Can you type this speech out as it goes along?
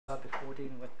before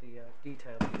dealing with the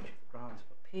detail of each of the grounds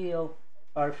of appeal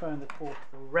by referring the court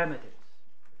to the remedies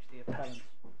which the appellant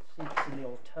seeks in the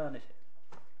alternative,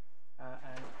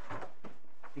 and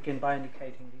begin by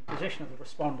indicating the position of the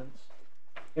respondents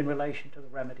in relation to the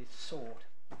remedies sought.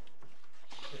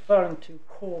 Referring to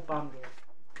core bundle,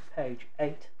 page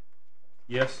 8.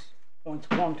 Yes. Points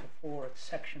 1 to 4 at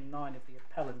section 9 of the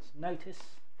appellant's notice.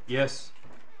 Yes.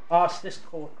 Asks this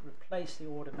court to replace the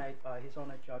order made by His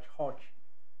Honour Judge Hodge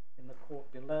in the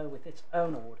court below with its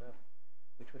own order,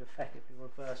 which would effectively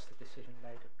reverse the decision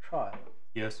made at trial.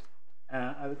 Yes.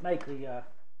 I would make the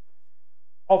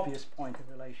obvious point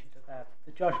in relation to that.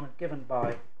 The judgment given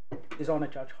by His Honour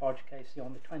Judge Hodge, Casey,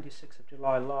 on the 26th of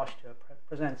July last year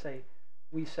presents a,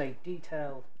 we say,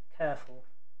 detailed, careful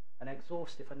and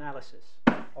exhaustive analysis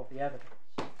of the evidence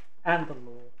and the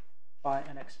law by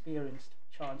an experienced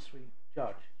Chancery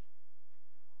judge.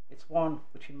 It's one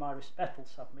which, in my respectful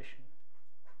submission,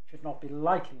 should not be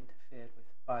lightly interfered with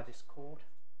by this court.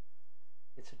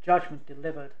 It's a judgment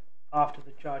delivered after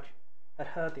the judge had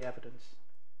heard the evidence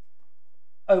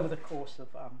over the course of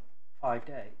 5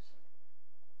 days.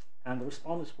 And the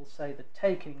respondents will say that,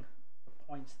 taking the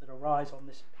points that arise on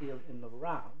this appeal in the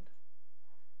round,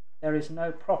 there is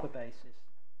no proper basis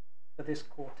for this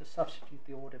court to substitute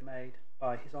the order made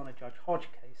by His Honour Judge Hodge,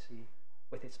 KC,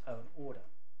 with its own order.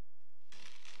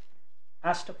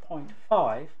 As to point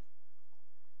 5,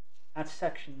 at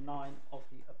section 9 of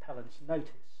the appellant's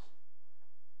notice,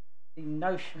 the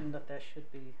notion that there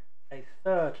should be a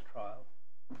third trial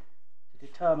to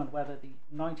determine whether the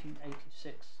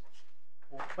 1986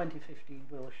 or 2015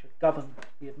 will should govern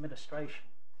the administration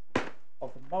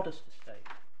of the modest estate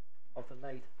of the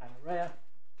late Anarea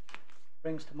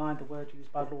brings to mind the word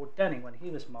used by Lord Denning when he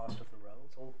was Master of the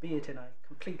Rolls, albeit in a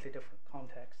completely different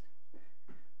context.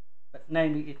 But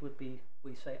namely, it would be,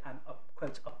 we say, an,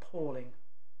 quotes, appalling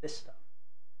vista.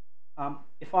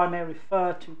 If I may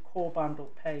refer to core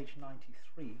bundle page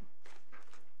 93,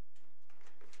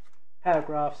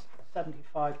 paragraphs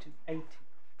 75 to 80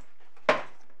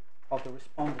 of the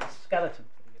respondent's skeleton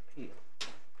for the appeal.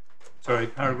 Sorry,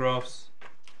 paragraphs?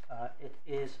 It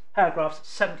is paragraphs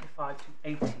 75 to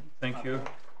 80. Thank you.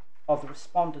 Of the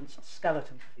respondent's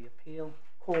skeleton for the appeal,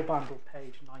 core bundle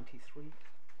page 93.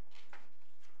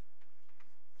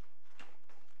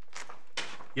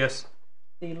 Yes.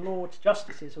 The Lords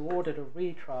Justices who ordered a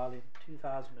retrial in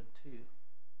 2002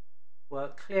 were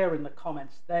clear in the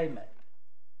comments they made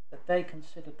that they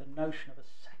considered the notion of a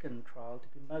second trial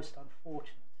to be most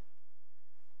unfortunate.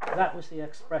 That was the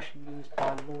expression used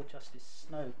by Lord Justice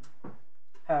Snowden,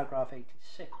 paragraph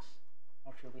 86.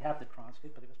 Not sure we have the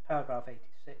transcript, but it was paragraph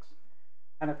 86.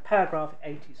 And at paragraph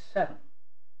 87,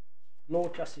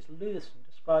 Lord Justice Lewison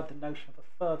described the notion of a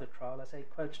further trial as a,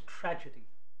 quote, tragedy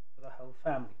for the whole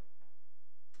family.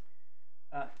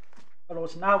 But of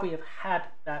course, now we have had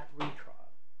that retrial,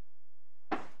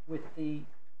 with the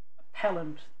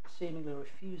appellant seemingly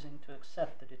refusing to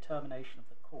accept the determination of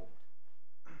the court,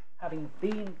 having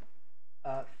been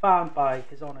found by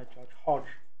His Honour Judge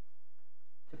Hodge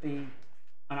to be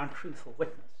an untruthful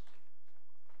witness,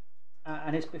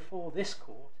 and is before this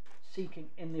court seeking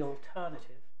in the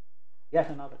alternative yet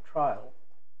another trial.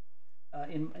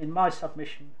 In my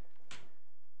submission,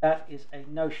 that is a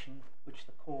notion which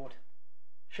the court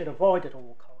should avoid at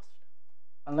all cost,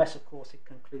 unless of course it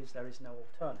concludes there is no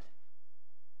alternative.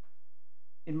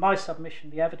 In my submission,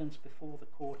 the evidence before the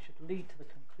court should lead to the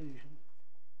conclusion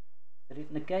that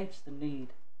it negates the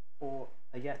need for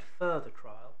a yet further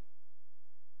trial,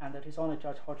 and that His Honour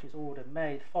Judge Hodge's order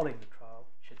made following the trial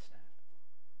should stand.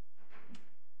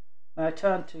 Now I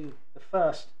turn to the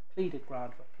first pleaded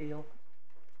ground of appeal,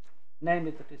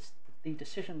 namely that the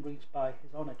decision reached by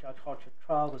His Honour Judge Hodge at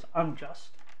trial was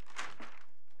unjust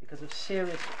because of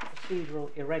serious procedural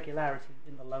irregularity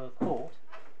in the lower court,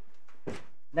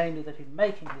 namely that in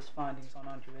making his findings on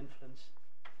undue influence,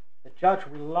 the judge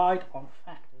relied on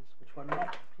factors which were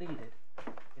not pleaded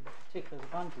in the particulars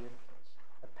of undue influence,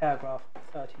 at paragraph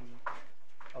 13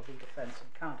 of the defence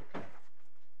and counterclaim.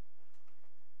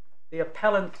 The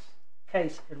appellant's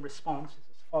case in response is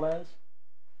as follows.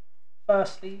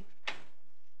 Firstly,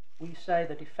 we say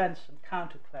the defence and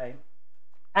counterclaim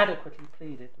adequately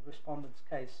pleaded the respondent's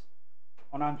case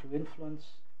on undue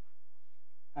influence,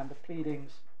 and the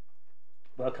pleadings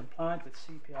were compliant with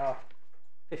CPR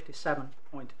 57.74.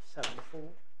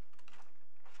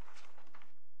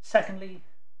 Secondly,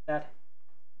 that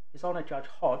His Honour Judge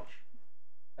Hodge,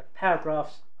 at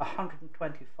paragraphs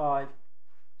 125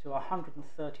 to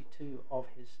 132 of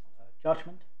his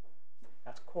judgment,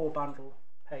 that's core bundle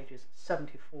pages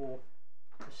 74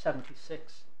 to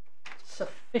 76,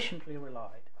 sufficiently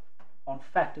relied on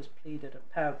factors pleaded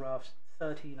at paragraphs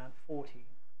 13 and 14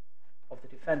 of the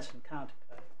defence and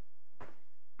counterclaim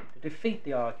to defeat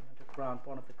the argument of ground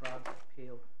one of the grounds of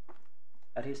appeal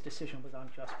that his decision was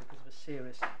unjust because of a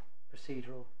serious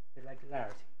procedural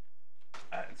irregularity.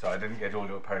 So I didn't get all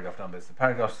your paragraph numbers. The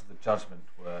paragraphs of the judgment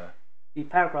were... The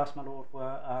paragraphs, my lord,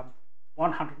 were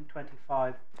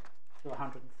 125 to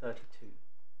 132.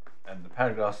 And the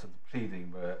paragraphs of the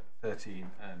pleading were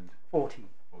 13 and 14.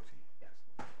 14. Yes.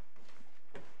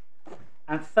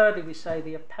 And thirdly, we say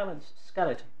the appellant's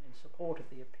skeleton in support of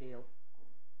the appeal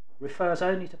refers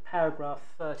only to paragraph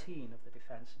 13 of the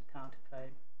defence and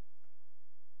counterclaim.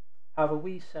 However,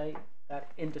 we say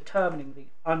that in determining the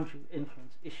undue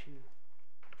influence issue,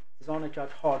 His Honour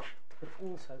Judge Hodge could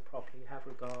also properly have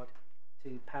regard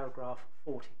to paragraph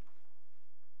 40.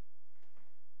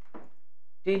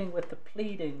 Dealing with the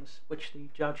pleadings which the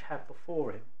judge had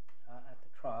before him at the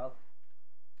trial,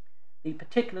 the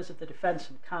particulars of the defence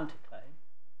and counterclaim,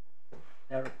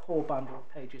 they're a core bundle of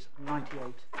pages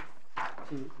 98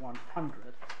 to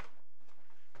 100,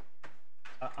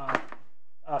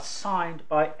 are signed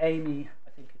by Amy,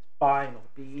 I think it's Byne or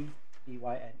Bean,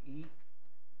 B-Y-N-E,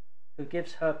 who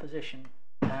gives her position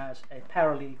as a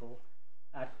paralegal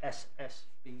at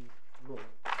SSB Law.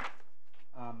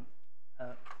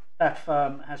 That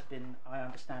firm has been, I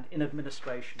understand, in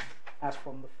administration as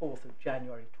from the 4th of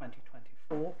January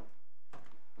 2024.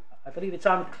 I believe it's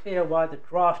unclear why the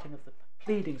drafting of the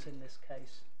pleadings in this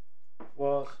case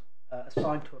was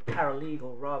assigned to a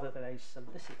paralegal rather than a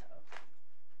solicitor.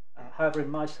 However, in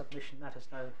my submission, that has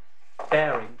no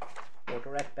bearing or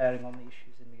direct bearing on the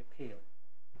issues in the appeal.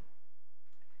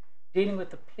 Dealing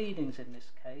with the pleadings in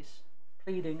this case,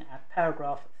 pleading at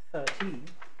paragraph 13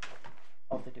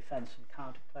 of the defence and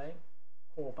counterclaim,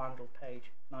 core bundle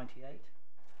page 98,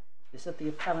 is that the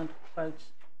appellant,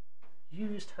 quotes,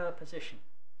 used her position,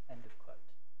 end of quote,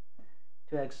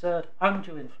 to exert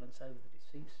undue influence over the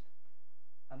deceased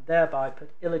and thereby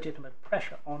put illegitimate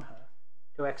pressure on her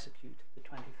to execute the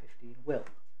 2015 will.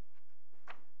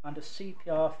 Under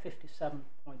CPR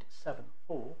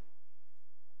 57.74,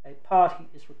 a party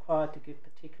is required to give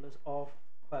particulars of,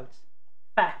 quotes,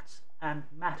 facts and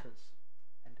matters,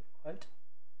 end of quote,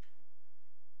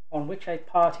 on which a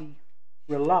party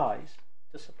relies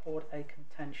to support a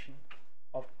contention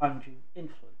of undue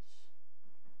influence.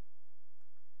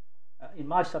 In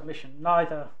my submission,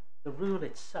 neither the rule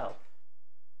itself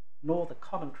nor the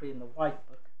commentary in the White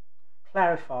Book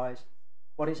clarifies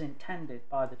what is intended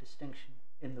by the distinction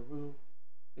in the rule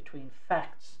between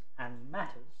facts and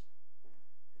matters,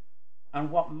 and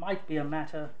what might be a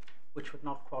matter which would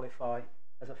not qualify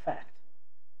as a fact.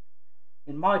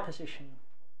 In my position,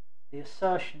 the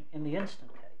assertion in the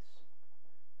instant case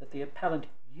that the appellant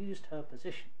used her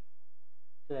position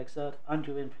to exert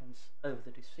undue influence over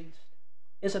the deceased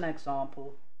is an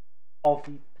example of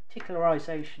the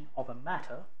particularization of a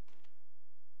matter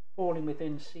falling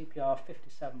within CPR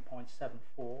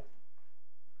 57.74,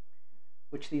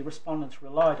 which the respondents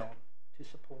relied on to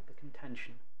support the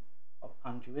contention of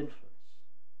undue influence.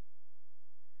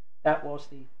 That was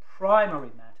the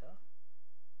primary matter,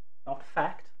 not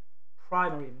fact,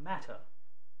 primary matter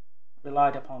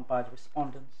relied upon by the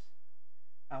respondents,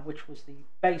 and which was the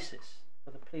basis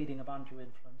for the pleading of undue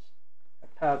influence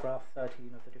at paragraph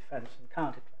 13 of the defence and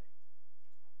counterclaim.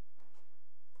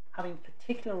 Having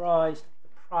particularised the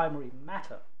primary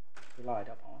matter relied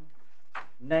upon,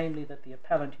 namely that the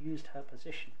appellant used her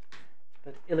position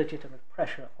to put illegitimate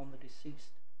pressure on the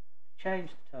deceased to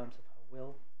change the terms of her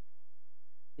will,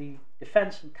 the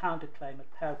defence and counterclaim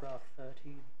at paragraph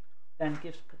 13 then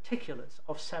gives particulars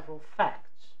of several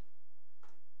facts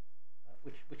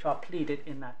which are pleaded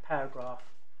in that paragraph,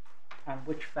 and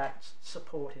which facts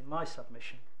support, in my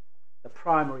submission, the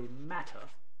primary matter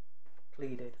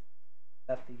pleaded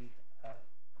that the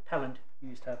appellant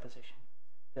used her position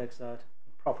to exert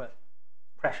proper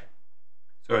pressure.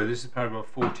 Sorry, this is paragraph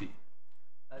 40.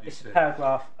 This is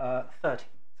paragraph 13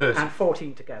 and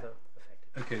 14 together,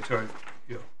 effectively. Okay, sorry.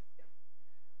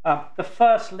 Yeah. The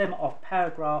first limb of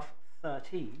paragraph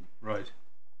 13, Right.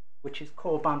 which is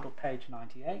core bundle page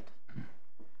 98,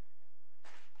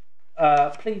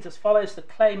 pleads as follows: the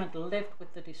claimant lived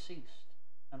with the deceased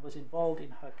and was involved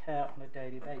in her care on a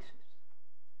daily basis.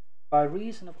 By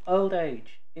reason of old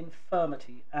age,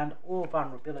 infirmity, and or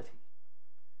vulnerability,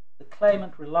 the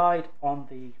claimant relied on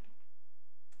the,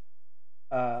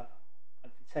 it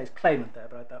says claimant there,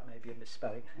 but that may be a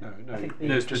misspelling. No, I think the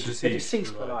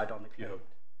deceased relied on the claimant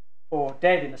for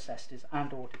daily necessities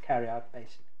and or to carry out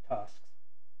basic tasks.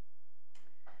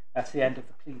 That's the end of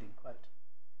the pleading quote.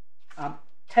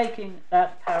 Taking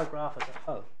that paragraph as a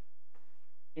whole,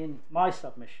 in my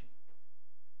submission,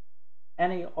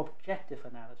 any objective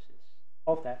analysis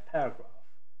of that paragraph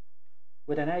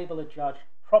would enable a judge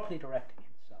properly directing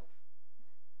himself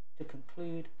to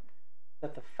conclude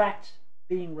that the facts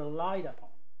being relied upon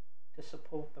to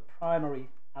support the primary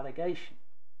allegation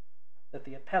that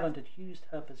the appellant had used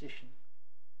her position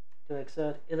to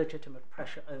exert illegitimate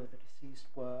pressure over the deceased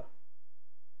were,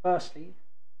 firstly,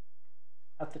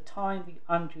 at the time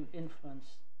the undue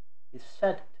influence is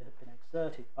said to have been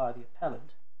exerted by the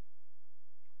appellant,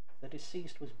 the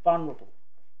deceased was vulnerable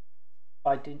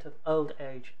by dint of old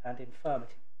age and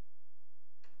infirmity.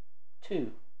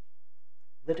 2.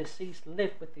 The deceased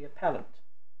lived with the appellant,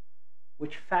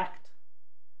 which fact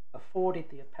afforded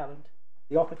the appellant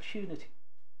the opportunity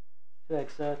to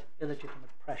exert illegitimate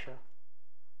pressure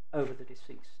over the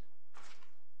deceased.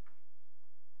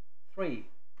 3.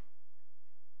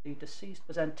 The deceased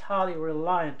was entirely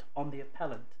reliant on the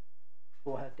appellant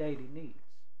for her daily needs,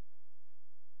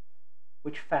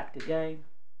 which fact again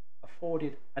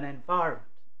afforded an environment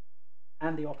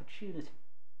and the opportunity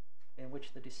in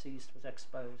which the deceased was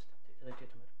exposed to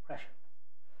illegitimate pressure.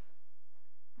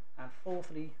 And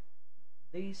fourthly,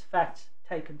 these facts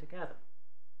taken together,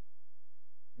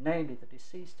 namely the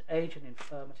deceased's age and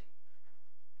infirmity,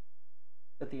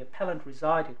 that the appellant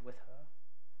resided with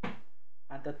her,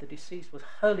 and that the deceased was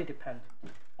wholly dependent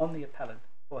on the appellant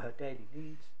for her daily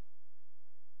needs,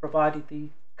 provided the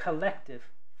collective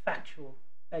factual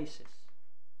basis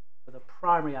for the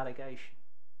primary allegation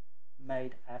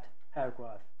made at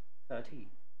paragraph 13.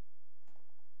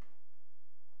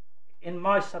 In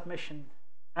my submission,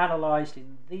 analysed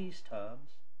in these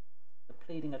terms, the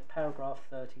pleading at paragraph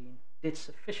 13 did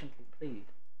sufficiently plead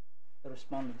the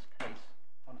respondent's case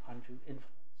on undue influence.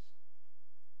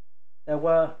 There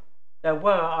were,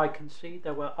 I concede,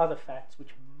 there were other facts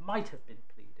which might have been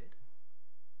pleaded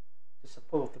to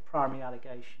support the primary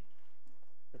allegation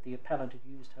that the appellant had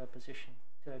used her position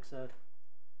to exert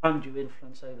undue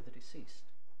influence over the deceased.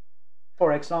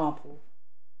 For example,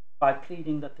 by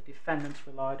pleading that the defendants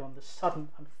relied on the sudden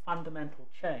and fundamental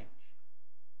change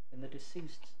in the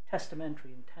deceased's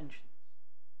testamentary intentions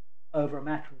over a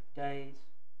matter of days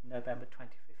in November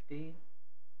 2015,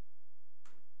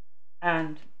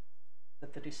 and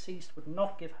that the deceased would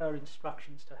not give her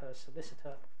instructions to her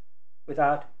solicitor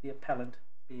without the appellant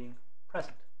being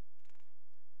present.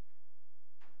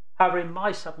 However, in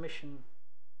my submission,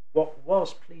 what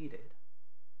was pleaded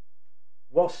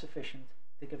was sufficient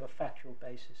to give a factual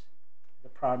basis to the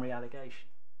primary allegation.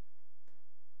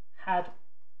 Had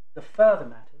the further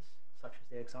matters, such as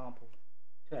the two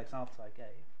examples I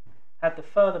gave, had the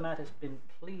further matters been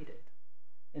pleaded,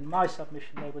 in my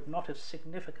submission they would not have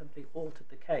significantly altered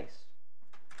the case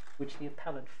which the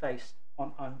appellant faced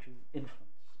on undue influence.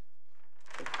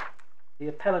 The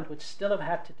appellant would still have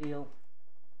had to deal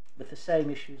with the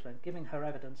same issues when giving her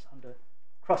evidence under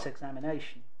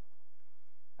cross-examination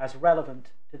as relevant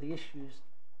to the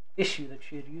issue that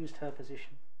she had used her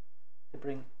position to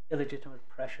bring illegitimate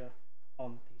pressure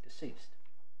on the deceased.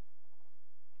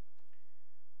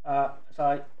 As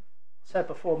I said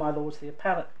before, my lords, the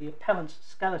appellant's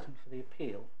skeleton for the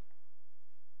appeal,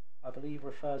 I believe,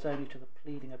 refers only to the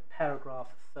pleading of paragraph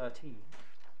 13.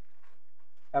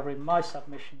 However, in my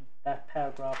submission, that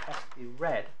paragraph has to be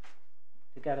read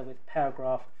together with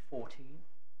paragraph 14.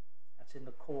 That's in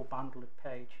the core bundle at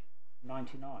page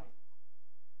 99.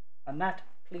 And that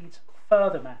pleads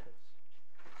further matters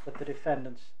that the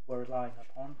defendants were relying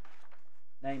upon,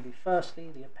 namely, firstly,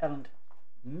 the appellant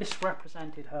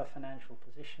misrepresented her financial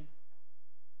position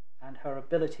and her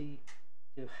ability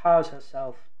to house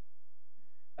herself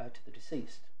to the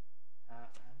deceased.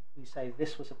 We say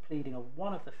this was a pleading of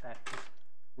one of the factors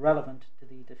relevant to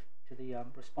the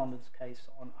respondent's case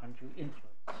on undue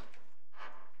influence.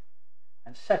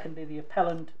 And secondly, the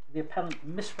appellant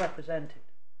misrepresented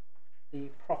the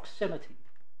proximity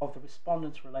of the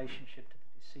respondent's relationship to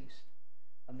the deceased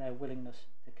and their willingness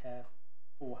to care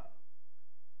for her.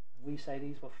 And we say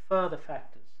these were further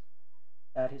factors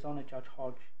that His Honour Judge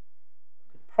Hodge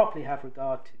could properly have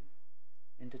regard to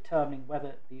in determining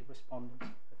whether the respondents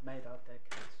had made out their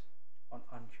case on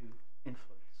undue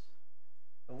influence.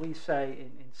 And we say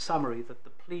in summary that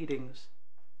the pleadings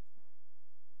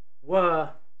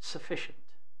were sufficient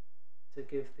to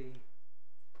give the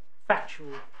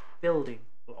factual building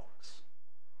blocks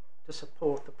to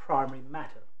support the primary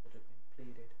matter that had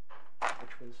been pleaded,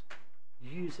 which was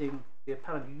the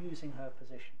appellant using her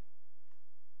position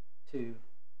to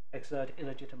exert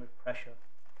illegitimate pressure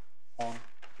on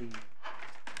the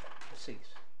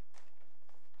deceased.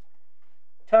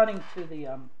 Turning to the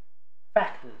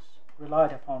factors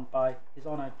relied upon by His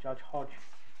Honour Judge Hodge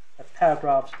at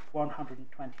paragraphs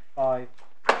 125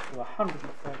 to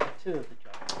 132 172 of the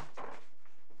judgment,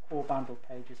 core bundle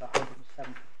pages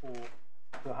 174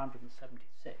 to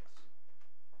 176,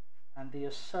 and the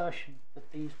assertion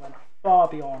that these went far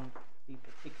beyond the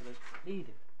particulars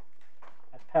pleaded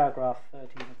at paragraph 13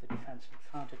 of the defence and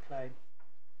counterclaim,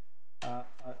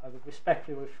 I would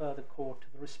respectfully refer the court to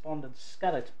the respondent's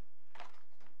skeleton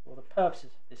for the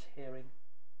purposes of this hearing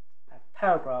at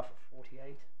paragraph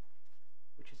 48,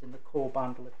 which is in the core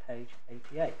bundle at page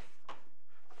 88.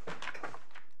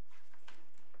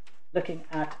 Looking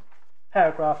at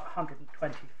paragraph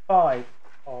 125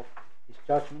 of his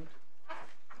judgment,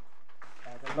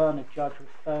 the learned judge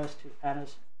refers to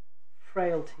Anna's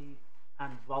frailty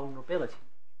and vulnerability.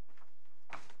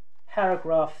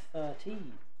 Paragraph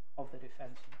 13 of the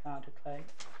defence and counterclaim,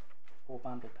 core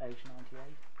bundle page 98,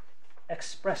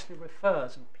 expressly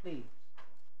refers and pleads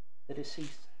the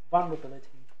deceased's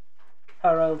vulnerability,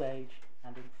 her old age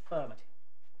and infirmity.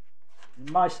 In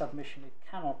my submission, it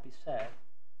cannot be said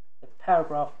that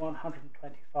paragraph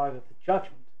 125 of the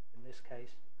judgment, in this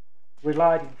case,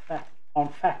 relied in fact on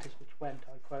factors which went,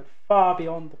 I quote, far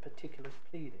beyond the particulars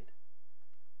pleaded,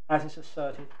 as is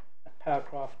asserted at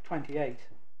paragraph 28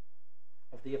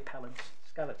 of the appellant's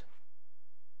skeleton.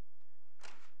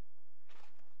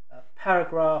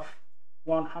 Paragraph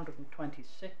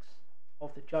 126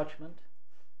 of the judgment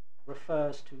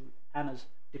refers to Anna's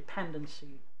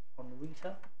dependency on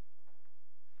Rita.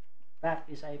 That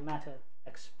is a matter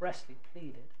expressly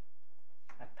pleaded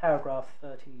at paragraph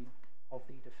 13 of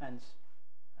the defence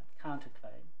and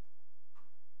counterclaim.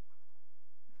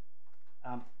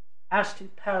 As to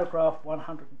paragraph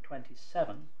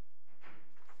 127,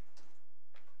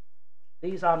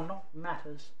 these are not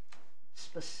matters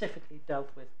specifically dealt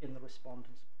with in the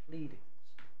respondent's pleadings.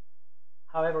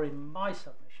 However, in my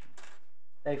submission,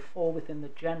 they fall within the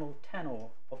general tenor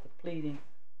of the pleading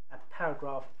at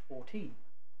paragraph 14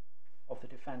 of the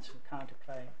defence and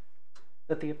counterclaim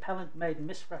that the appellant made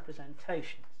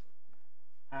misrepresentations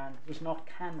and was not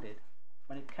candid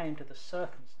when it came to the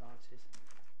circumstances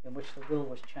in which the will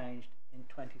was changed in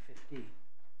 2015.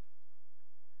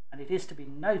 And it is to be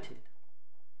noted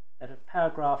that at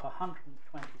paragraph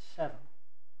 127,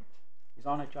 His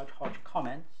Honour Judge Hodge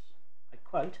comments, I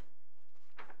quote,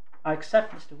 "I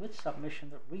accept Mr. Witt's submission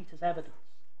that Rita's evidence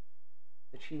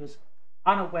that she was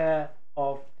unaware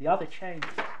of the other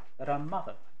changes that her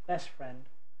mother, best friend,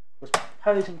 was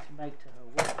proposing to make to her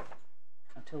will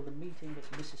until the meeting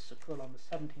with Mrs. Sakul on the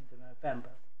 17th of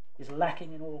November is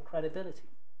lacking in all credibility,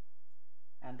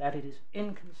 and that it is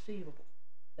inconceivable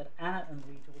that Anna and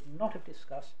Rita would not have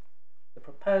discussed the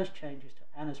proposed changes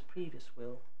to Anna's previous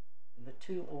will in the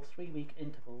 2 or 3 week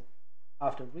interval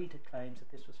after Rita claims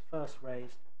that this was first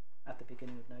raised at the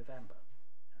beginning of November."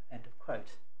 End of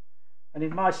quote. And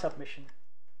in my submission,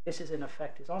 this is in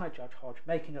effect His Honour Judge Hodge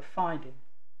making a finding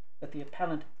that the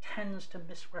appellant tends to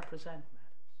misrepresent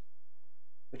matters,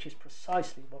 which is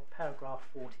precisely what paragraph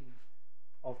 14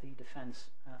 of the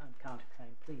defence and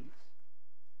counterclaim pleads.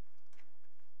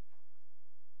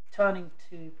 Turning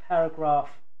to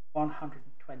paragraph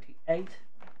 128,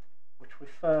 which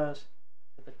refers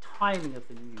to the timing of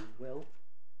the new will,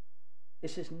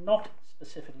 this is not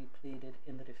specifically pleaded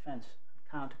in the defence and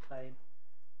counterclaim,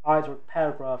 either at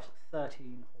paragraphs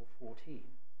 13 or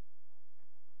 14.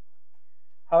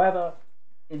 However,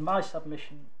 in my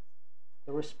submission,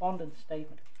 the respondent's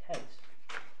statement of case,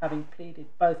 having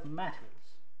pleaded both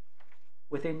matters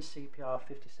within CPR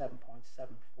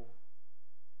 57.74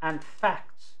 and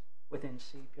facts within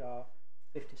CPR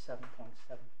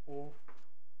 57.74,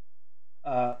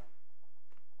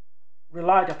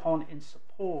 relied upon in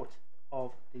support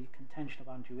of the contention of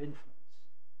undue influence.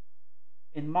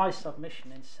 In my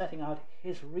submission, in setting out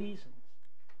his reasons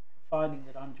for finding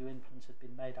that undue influence had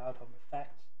been made out on the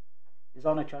facts, His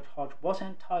Honour Judge Hodge was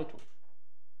entitled,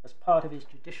 as part of his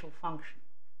judicial function,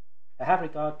 to have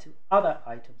regard to other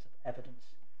items of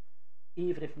evidence,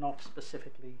 even if not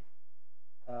specifically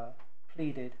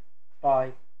pleaded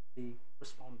by the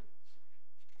respondents,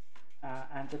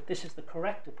 and that this is the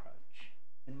correct approach,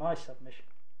 in my submission,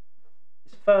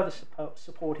 is further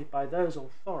supported by those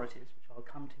authorities, which I'll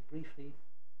come to briefly,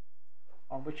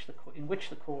 in which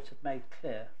the courts have made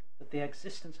clear that the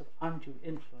existence of undue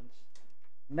influence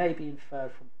may be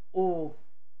inferred from all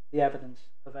the evidence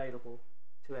available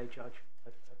to a judge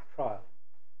at trial.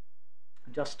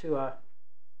 And just to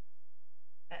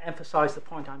emphasise the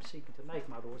point I'm seeking to make,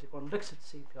 my lords, if one looks at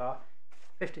CPR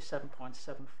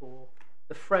 57.74,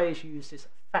 the phrase used is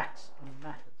facts and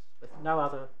matters, with no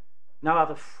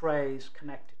other phrase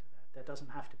connected to that. There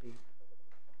doesn't have to be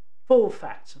full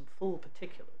facts and full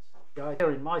particulars. The idea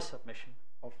in my submission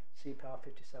of CPR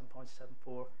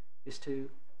 57.74 is to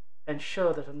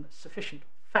ensure that sufficient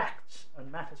facts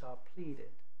and matters are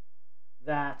pleaded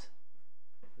that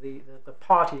the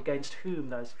party against whom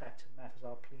those facts and matters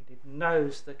are pleaded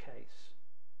knows the case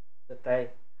that they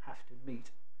have to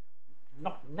meet.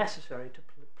 Not necessary to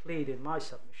plead in my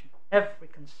submission every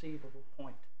conceivable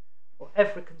point or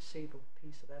every conceivable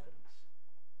piece of evidence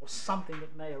or something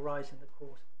that may arise in the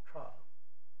course of the trial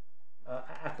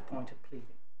at the point of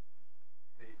pleading.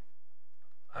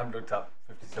 I haven't looked up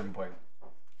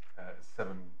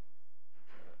 57.7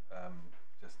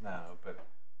 just now, but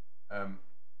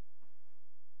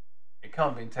it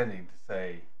can't be intending to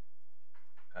say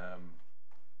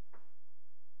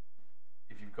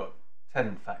if you've got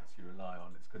 10 facts you rely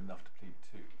on, it's good enough to plead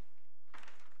 2.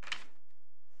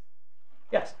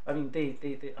 Yes, I mean,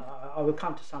 I will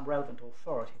come to some relevant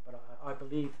authority, but I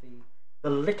believe the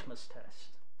litmus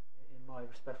test in my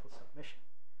respectful submission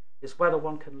is whether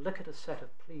one can look at a set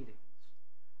of pleadings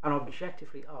and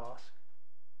objectively ask,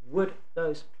 would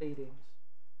those pleadings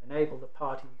enable the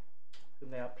party whom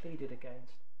they are pleaded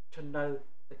against to know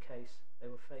the case they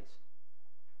were facing?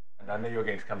 And I know you're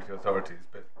going to come to the authorities,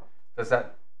 but does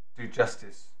that do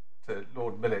justice to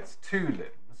Lord Millet's 2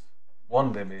 limbs?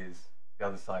 One limb is the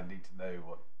other side need to know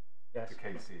what the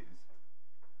case is.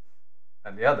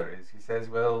 And the other is, he says,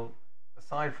 well,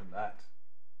 aside from that,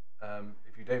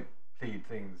 if you don't plead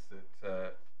things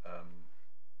that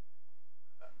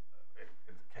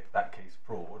that case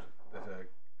fraud, that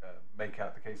make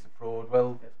out the case of fraud,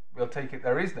 well, we'll take it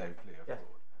there is no clear fraud.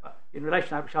 In relation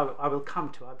to that, which I will come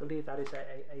to, I believe that is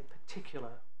a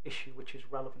particular issue which is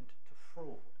relevant to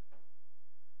fraud.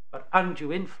 But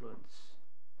undue influence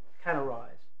can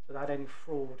arise without any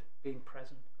fraud being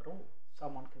present at all.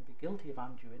 Someone can be guilty of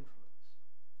undue influence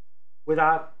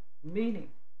without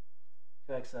meaning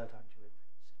to exert undue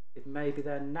influence. It may be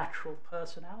their natural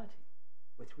personality,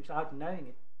 which without knowing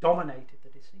it dominated the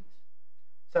deceased.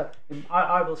 So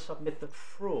I will submit that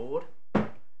fraud,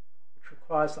 which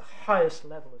requires the highest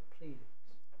level of pleadings,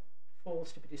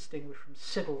 falls to be distinguished from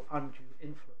civil undue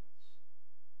influence,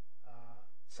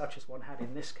 such as one had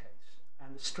in this case,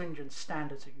 and the stringent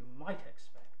standards that you might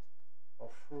expect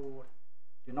of fraud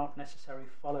do not necessarily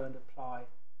follow and apply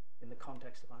in the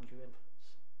context of undue influence.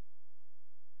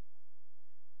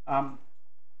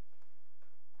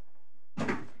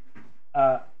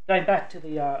 Going back to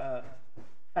the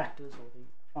factors or the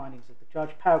findings of the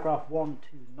judge, paragraph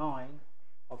 129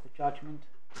 of the judgment.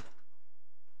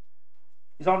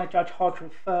 His Honour Judge Hodge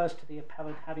refers to the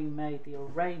appellant having made the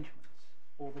arrangements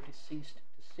for the deceased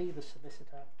to see the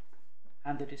solicitor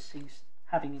and the deceased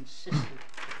having insisted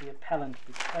that the appellant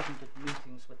be present at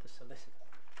meetings with the solicitor.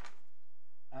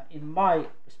 In my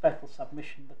respectful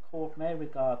submission, the court may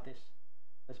regard this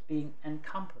as being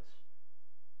encompassed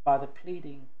by the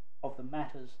pleading of the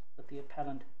matters that the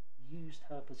appellant used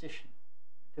her position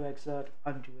to exert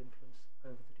undue influence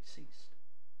over the deceased.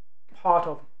 Part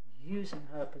of using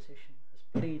her position as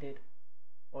pleaded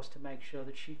was to make sure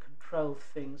that she controlled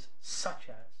things such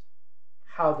as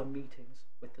how the meetings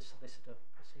with the solicitor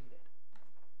proceeded.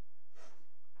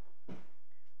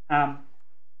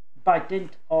 By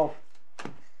dint of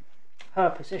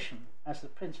her position as the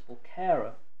principal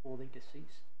carer for the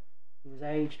deceased, who was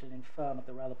aged and infirm at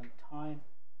the relevant time,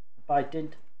 by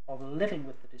dint of living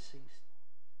with the deceased,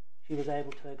 she was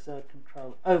able to exert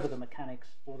control over the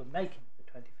mechanics for the making of the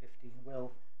 2015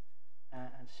 will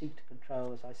and seek to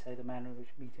control, as I say, the manner in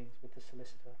which meetings with the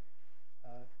solicitor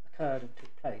occurred and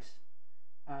took place.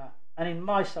 And in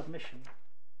my submission,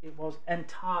 it was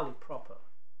entirely proper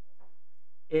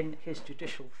in his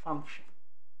judicial function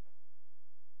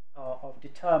of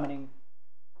determining,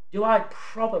 do I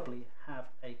probably have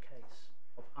a case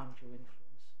of undue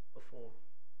influence before me?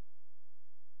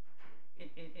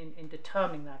 In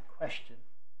determining that question,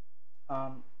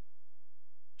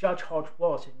 Judge Hodge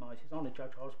was in my, His Honour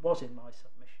Judge Hodge was in my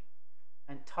submission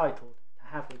entitled to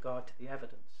have regard to the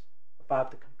evidence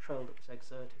about the control that was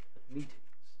exerted at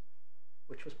meetings,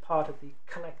 which was part of the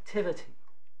collectivity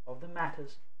of the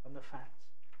matters and the facts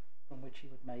from which he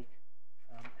would make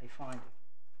a finding.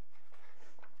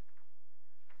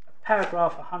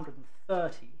 Paragraph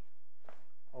 130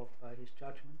 of his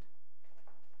judgment.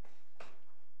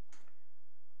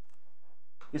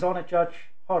 His Honour Judge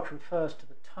Hodge refers to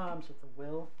the terms of the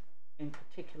will, in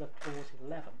particular clause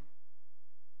 11,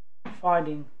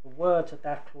 finding the words of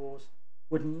that clause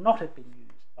would not have been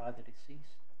used by the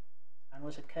deceased and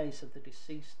was a case of the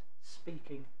deceased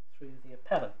speaking through the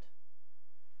appellant.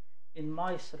 In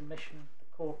my submission, the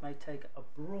court may take a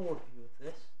broad view of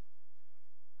this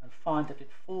and find that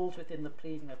it falls within the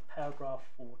pleading of paragraph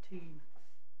 14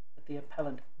 that the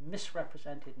appellant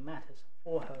misrepresented matters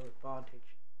for her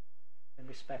advantage in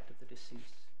respect of the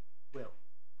deceased's will.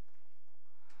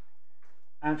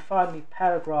 And finally,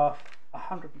 paragraph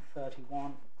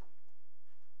 131.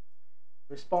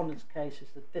 The respondent's case is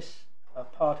that this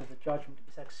part of the judgment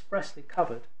is expressly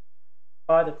covered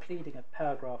by the pleading at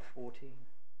paragraph 14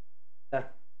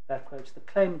 that quotes, the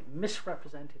claimant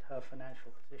misrepresented her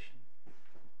financial position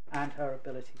and her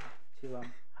ability to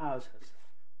house herself.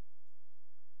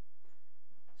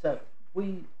 So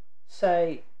we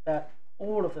say that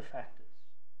all of the factors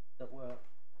that were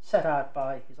set out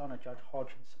by His Honour Judge Hodge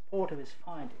in support of his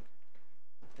finding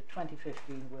that the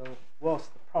 2015 will was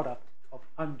the product of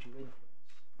undue influence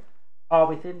are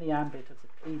within the ambit of the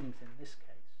pleadings in this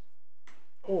case,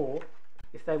 or,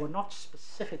 if they were not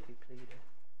specifically pleaded,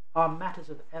 are matters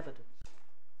of evidence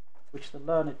which the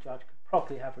learned judge could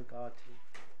properly have regard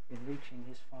to in reaching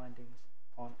his findings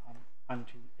on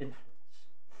undue influence.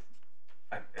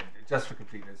 And just for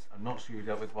completeness, I'm not sure you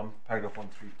dealt with paragraph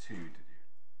 132, did you?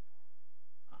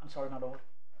 I'm sorry, my lord.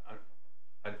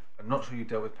 I'm not sure you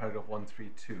dealt with paragraph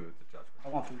 132 of the judgment.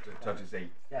 132. The judge's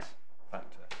eighth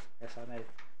factor. Yes, I may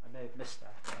have missed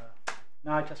that.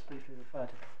 Now I just briefly refer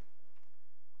to that.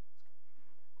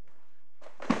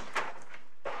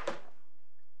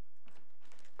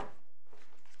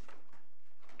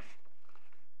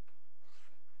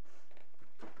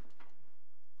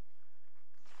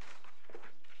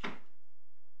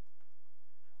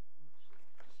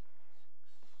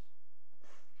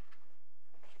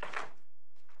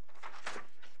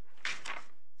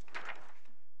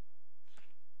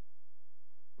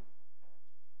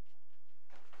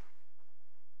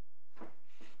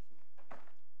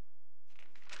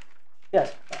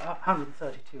 Yes,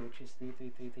 132, which is the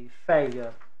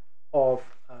failure of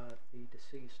the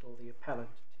deceased or the appellant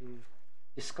to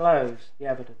disclose the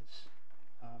evidence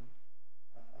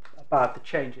about the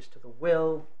changes to the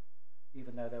will,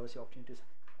 even though there was the opportunity.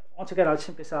 Once again, I'd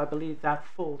simply say I believe that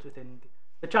falls within.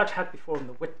 The judge had before him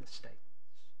the witness statements.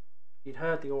 He'd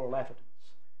heard the oral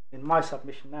evidence. In my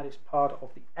submission, that is part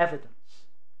of the evidence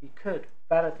he could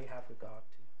validly have regard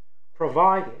to,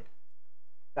 provided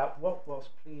that what was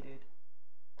pleaded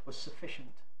was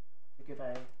sufficient to give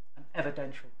an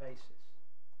evidential basis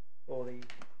for the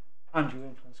undue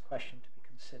influence question to be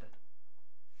considered.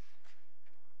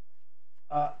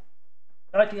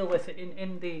 I deal with it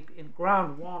in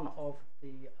ground one of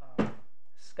the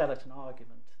skeleton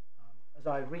argument, as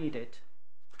I read it,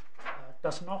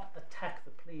 does not attack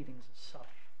the pleadings as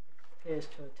such. It appears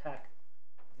to attack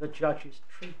the judge's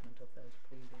treatment of those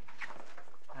pleadings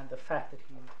and the fact that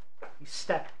he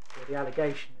stepped, or the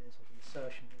allegation is, or the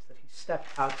assertion is, that he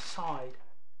stepped outside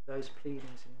those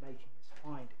pleadings in making his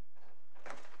findings.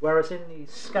 Whereas in the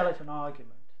skeleton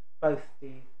argument, both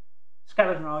the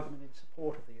skeleton argument in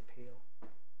support of the appeal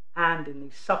and in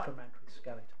the supplementary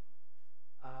skeleton,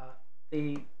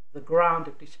 the ground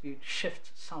of dispute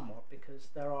shifts somewhat because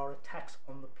there are attacks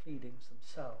on the pleadings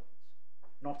themselves,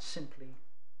 not simply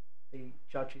the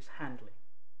judge's handling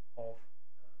of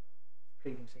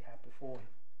pleadings he had before him.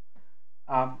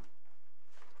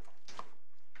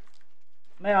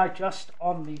 May I just,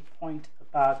 on the point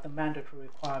about the mandatory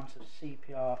requirements of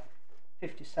CPR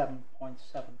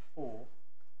 57.74,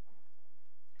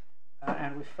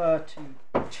 and refer to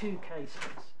two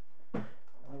cases. And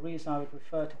the reason I would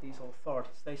refer to these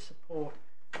authorities,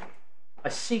 I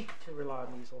seek to rely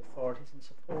on these authorities in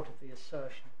support of the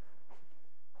assertion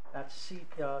that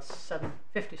CPR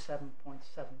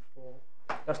 57.74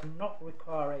 does not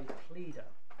require a pleader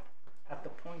at the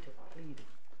point of pleading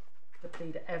to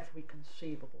plead every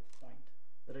conceivable point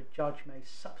that a judge may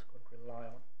subsequently rely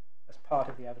on as part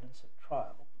of the evidence at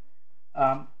trial.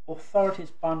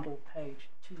 Authorities bundle, page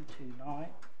 229.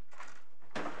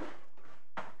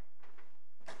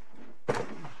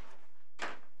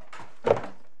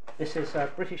 This is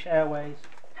British Airways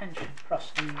Pension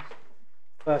Trustees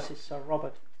versus Sir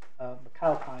Robert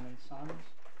McAlpine and Sons,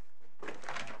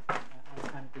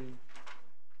 and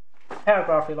the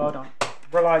paragraph relied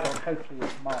on hopefully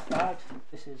is marked out.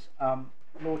 This is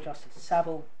Lord Justice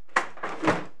Saville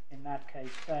in that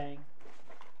case saying,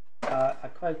 I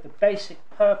quote, the basic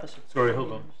purpose of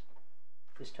hold on.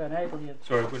 is to enable you...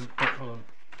 Sorry, hold on.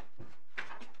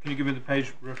 Can you give me the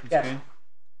page reference yes. again?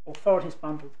 Authorities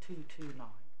bundle 229.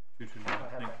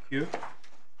 229, thank you.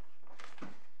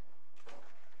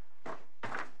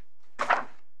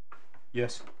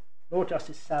 Yes. Lord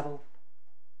Justice Saville,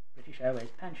 British Airways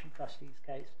Pension Trustees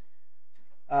case.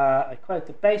 I quote,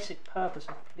 the basic purpose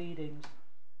of pleadings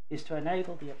is to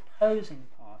enable the opposing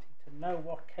party to know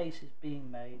what case is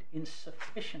being made in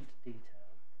sufficient detail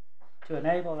to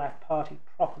enable that party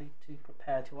properly to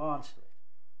prepare to answer it.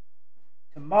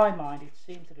 To my mind, it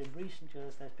seems that in recent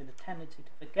years there's been a tendency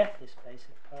to forget this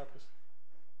basic purpose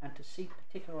and to seek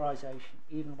particularization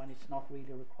even when it's not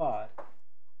really required.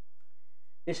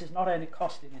 This is not only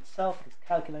costly in itself, it is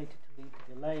calculated to lead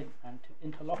to delay and to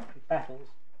interlocutory battles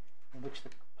in which the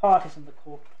parties in the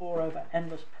court pore over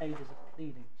endless pages of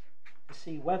pleadings to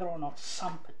see whether or not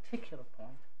some particular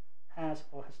point has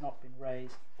or has not been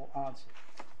raised or answered,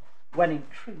 when in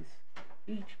truth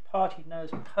each party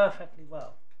knows perfectly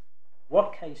well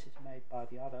what case is made by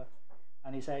the other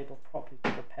and is able properly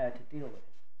to prepare to deal with it.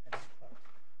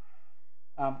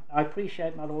 I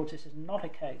appreciate, my lords, this is not a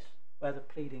case where the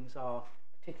pleadings are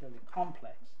particularly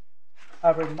complex.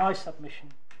 However, in my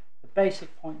submission, the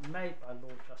basic point made by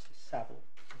Lord Justice Saville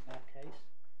in that case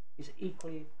is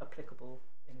equally applicable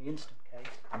in the instant case.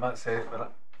 I might say,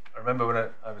 but I remember when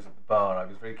I was at the bar, I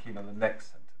was very keen on the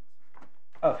next sentence.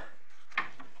 Oh.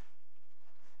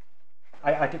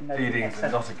 I didn't know. Pleadings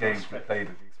are not a game to be played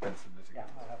at the expense of litigants. Yeah,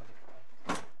 I'll have a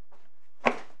look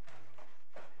at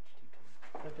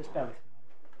that. Just bear with me.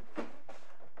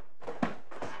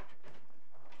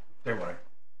 Don't worry.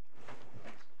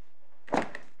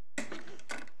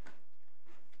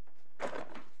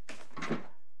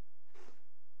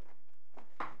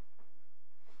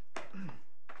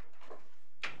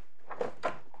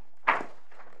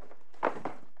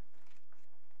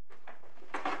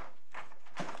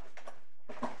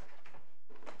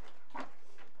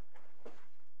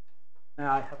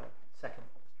 Now I have a second.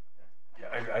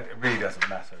 Yeah, it really doesn't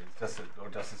matter. It's just that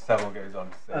Lord Justice Saville goes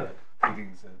on to say that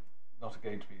pleadings are not a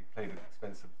game to be played at the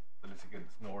expense of the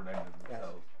litigants, nor an end in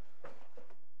themselves.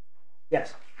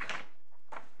 Yes.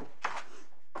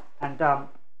 And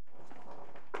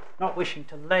not wishing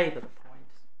to labour the point,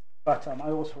 but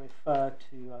I also refer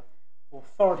to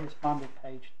Authorities Bundle,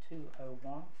 page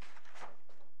 201.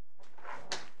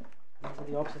 These are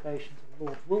the observations of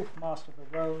Lord Wolfe, Master of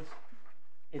the Rolls,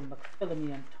 in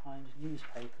Macphillimian Times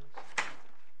newspapers.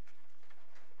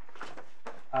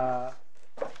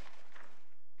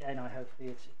 Again, I hopefully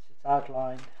it's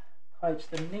outlined. Quotes,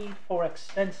 the need for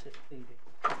extensive pleading,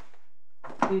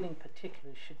 including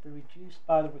particulars, should be reduced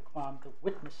by the requirement that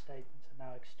witness statements are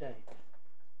now exchanged.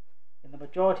 In the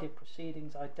majority of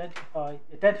proceedings,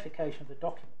 identification of the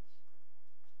documents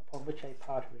upon which a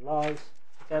party relies,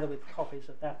 together with copies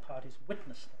of that party's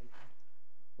witness statement,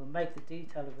 will make the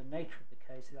detail of the nature of the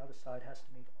case the other side has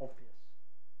to meet obvious.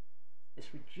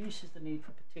 This reduces the need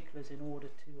for particulars in order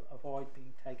to avoid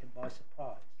being taken by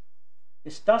surprise.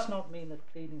 This does not mean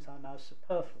that pleadings are now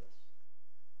superfluous.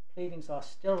 Pleadings are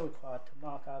still required to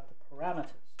mark out the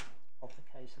parameters of the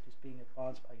case that is being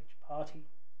advanced by each party.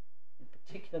 In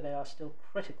particular, they are still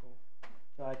critical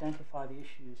to identify the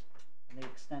issues and the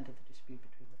extent of the dispute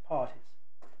between the parties.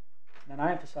 And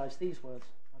I emphasize these words,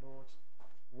 my lords.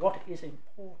 What is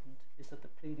important is that the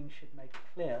pleading should make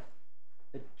clear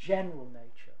the general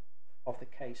nature of the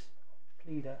case of the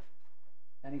pleader.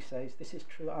 And he says this is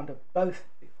true under both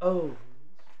the old rules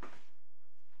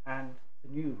and the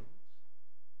new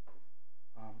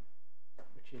rules,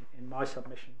 which in my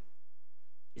submission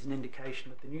is an indication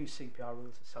that the new CPR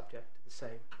rules are subject to the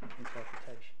same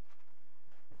interpretation.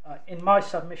 In my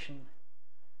submission,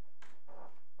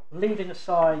 leaving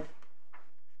aside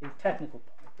the technical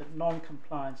part, that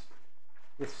non-compliance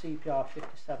with CPR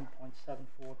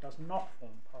 57.74 does not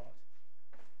form part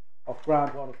of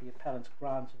ground one of the appellant's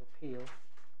grounds of appeal,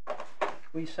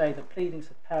 we say the pleadings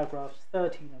of paragraphs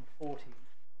 13 and 14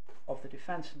 of the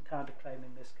defence and counterclaim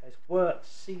in this case were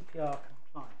CPR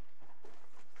compliant,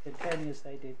 containing as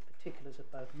they did particulars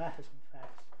of both matters and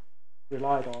facts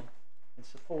relied on in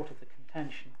support of the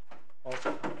contention of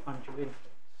undue influence,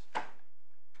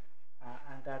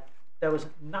 and that there was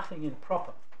nothing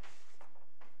improper,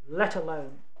 let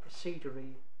alone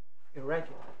procedurally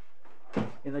irregular,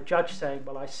 in the judge saying,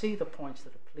 well, I see the points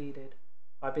that are pleaded,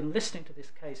 I've been listening to this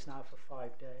case now for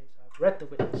 5 days, I've read the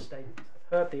witness statements, I've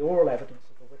heard the oral evidence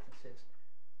of the witnesses,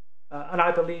 and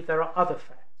I believe there are other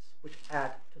facts which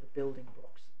add to the building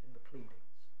blocks in the pleadings.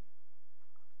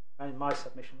 And in my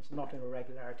submission, it's not an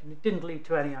irregularity, and it didn't lead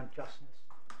to any unjustness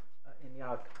in the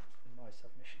outcome in my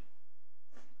submission.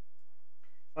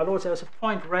 My lords, there was a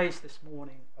point raised this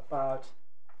morning about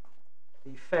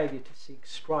the failure to seek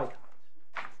strikeout,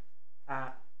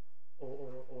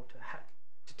 or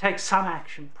to take some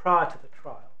action prior to the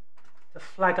trial to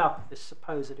flag up this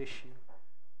supposed issue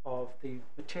of the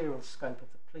material scope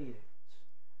of the pleadings.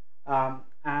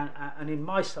 And in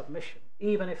my submission,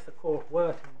 even if the court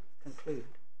were to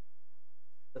conclude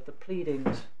that the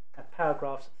pleadings at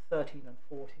paragraphs 13 and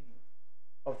 14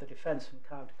 of the defence and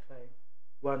counterclaim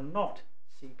were not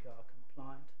CPR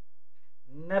compliant,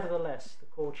 nevertheless the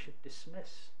court should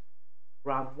dismiss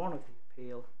ground one of the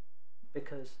appeal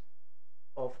because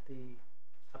of the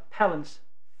appellant's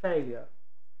failure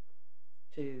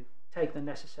to take the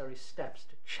necessary steps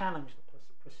to challenge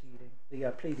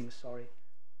the pleadings,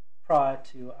 prior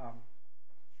to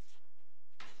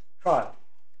trial.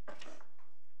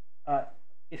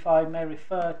 If I may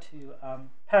refer to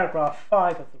paragraph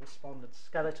 5 of the respondent's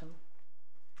skeleton,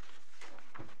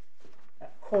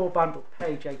 core bundle,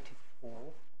 page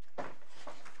 84.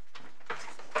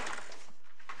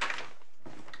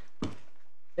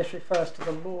 This refers to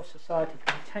the Law Society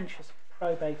Contentious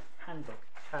Probate Handbook,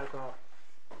 paragraph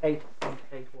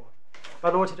 8.81. My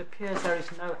lords, it appears there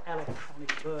is no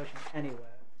electronic version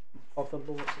anywhere of the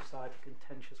Law Society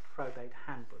Contentious Probate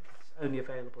Handbook. It's only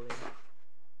available in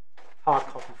hard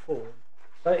copy form.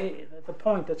 But the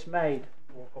point that's made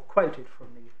or quoted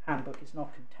from the handbook is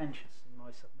not contentious in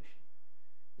my submission.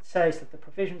 It says that the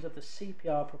provisions of the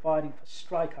CPR providing for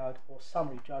strikeout or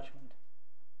summary judgment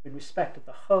in respect of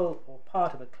the whole or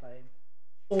part of a claim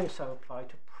also apply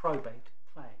to probate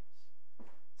claims.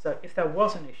 So if there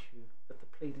was an issue that the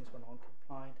pleadings were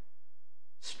non-compliant,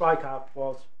 strikeout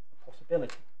was a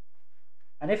possibility.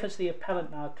 And if, as the appellant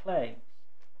now claims,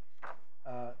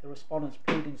 the respondent's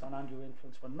pleadings on undue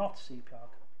influence were not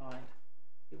CPR compliant,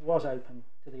 it was open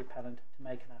to the appellant to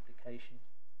make an application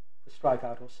for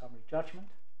strikeout or summary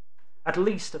judgment, at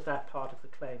least of that part of the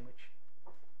claim which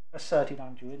asserted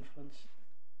undue influence.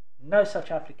 No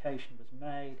such application was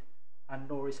made, and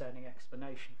nor is there any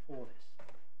explanation for this.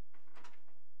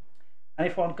 And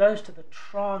if one goes to the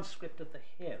transcript of the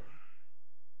hearing,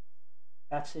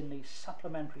 that's in the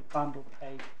supplementary bundle,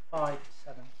 page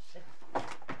 576.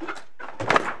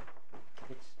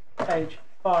 It's page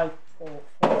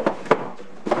 544.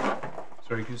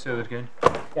 Sorry, can you say that again?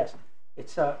 Yes,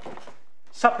 it's a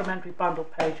supplementary bundle,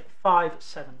 page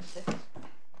 576.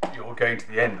 You're going to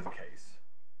the end of the case.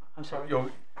 I'm sorry.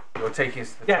 You're taking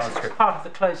us to the yes, transcript. it's part of the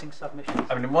closing submission.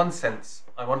 I mean, in one sense,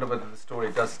 I wonder whether the story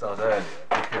does start earlier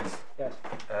because, yes.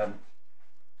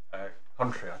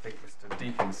 Contrary, I think Mr.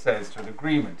 Deacon says, to an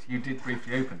agreement, you did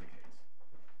briefly open the case.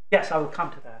 Yes, I will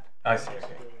come to that. I see. Yes,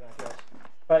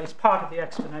 but it's part of the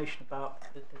explanation about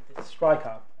the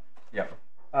strikeout. Yeah.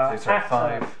 So sorry,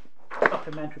 5.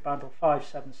 Supplementary bundle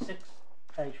 576,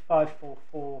 page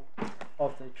 544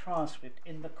 of the transcript.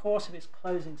 In the course of his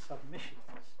closing submissions,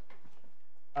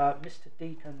 Mr.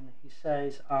 Deacon, he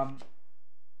says,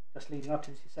 just leading up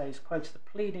to this, he says, quotes, the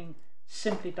pleading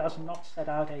simply does not set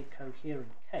out a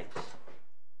coherent case.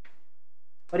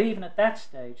 But even at that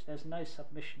stage, there's no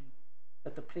submission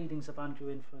that the pleadings of undue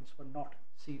influence were not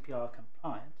CPR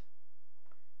compliant.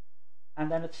 And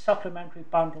then at supplementary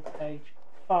bundle, page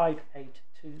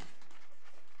 582,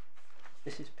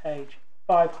 this is page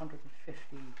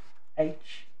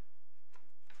 550H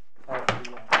of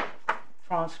the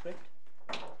transcript.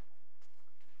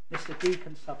 Mr.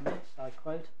 Deacon submits, I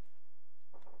quote,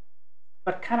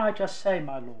 but can I just say,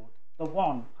 my lord,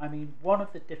 one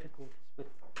of the difficulties with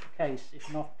the case, if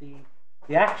not the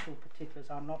actual particulars,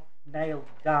 are not nailed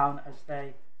down as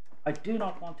they, I do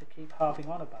not want to keep harping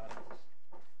on about this,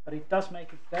 but it does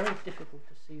make it very difficult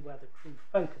to see where the true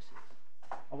focus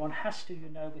is. And one has to,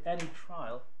 with any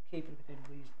trial, keep it within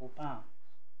reasonable bounds.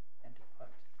 End of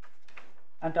quote.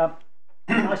 And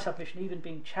my submission, even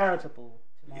being charitable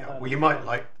to my well, you might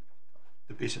like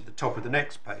the bit at the top of the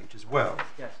next page as well.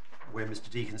 Yes. Where Mr.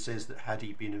 Deacon says that had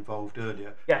he been involved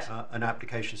earlier, yes. An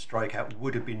application strikeout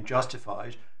would have been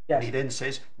justified. Yes. And he then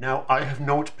says, now I have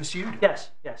not pursued it.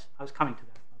 Yes, I was coming to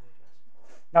that.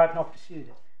 No, I've not pursued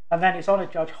it. And then His Honour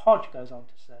Judge Hodge goes on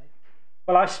to say,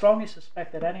 well, I strongly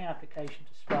suspect that any application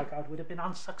to strike out would have been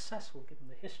unsuccessful given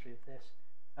the history of this.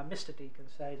 And Mr. Deacon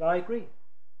says, I agree.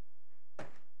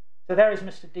 So there is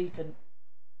Mr. Deacon,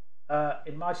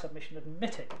 in my submission,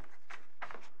 admitting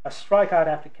a strikeout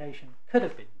application could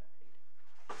have been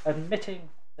made, admitting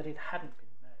that it hadn't been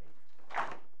made,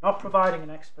 not providing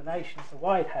an explanation for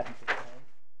why it hadn't been made,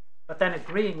 but then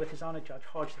agreeing with His Honour Judge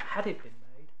Hodge that had it been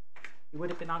made, he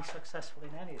would have been unsuccessful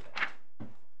in any event.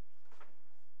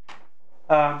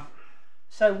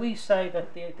 So we say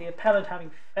that the appellant,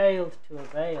 having failed to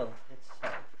avail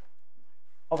itself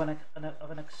of an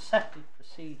accepted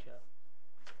procedure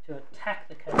to attack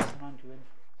the case of undue influence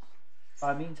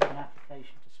by means of an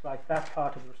application to strike that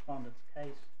part of the respondent's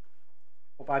case,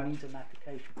 or by means of an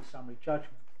application for summary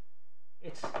judgment,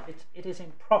 it is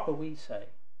improper, we say,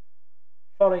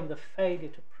 following the failure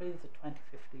to prove the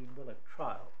 2015 Willard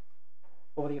trial,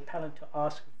 for the appellant to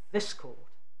ask this court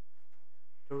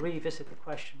to revisit the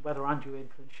question whether undue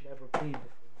influence should ever have been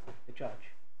before the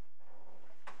judge.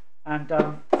 And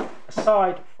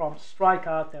aside from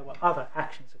strikeout, there were other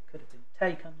actions that could have been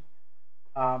taken.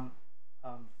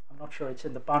 I'm not sure it's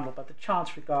in the bundle, but the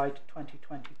Chancery Guide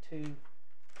 2022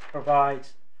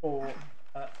 provides for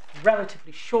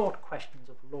relatively short questions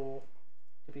of law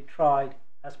to be tried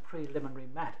as preliminary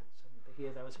matters. And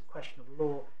here there was a question of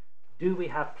law. Do we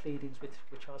have pleadings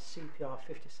which are CPR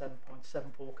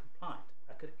 57.74 compliant?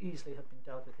 That could easily have been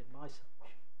dealt with in my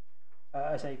submission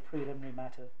as a preliminary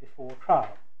matter before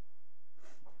trial.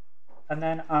 And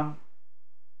then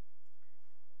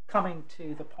coming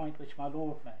to the point which my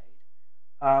Lord made,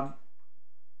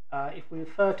 if we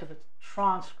refer to the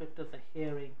transcript of the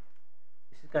hearing,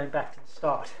 this is going back to the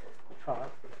start of the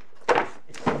trial.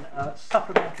 It's in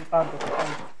supplementary bundle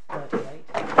page 38,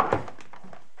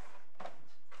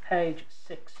 page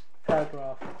 6,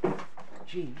 paragraph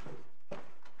G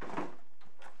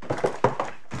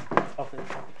of the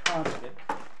transcript.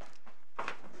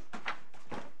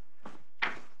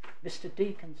 Mr.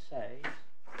 Deacon says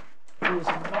he is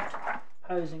not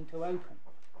proposing to open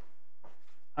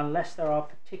unless there are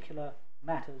particular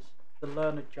matters the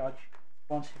learned judge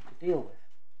wants him to deal with.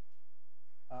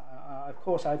 Of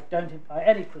course, I don't imply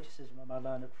any criticism of my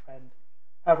learned friend.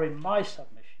 However, in my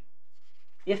submission,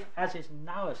 if, as is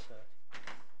now asserted,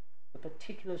 the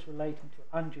particulars relating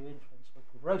to undue influence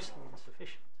were grossly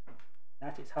insufficient,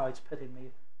 that is how it's put in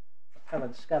the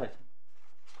appellant skeleton,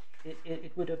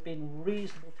 it would have been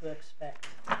reasonable to expect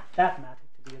that matter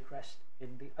to be addressed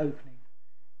in the opening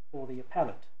for the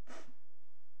appellant.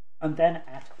 And then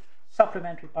at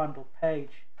supplementary bundle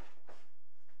page,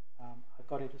 I've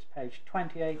got it as page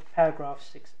 28, paragraph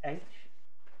 6H,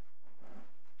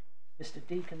 Mr.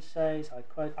 Deacon says, I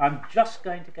quote, "I'm just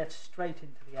going to get straight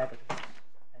into the evidence,"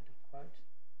 end of quote.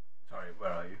 Sorry,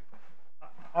 where are you?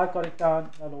 I've got it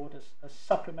down, my Lord, as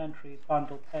supplementary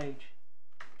bundle page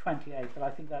 28, but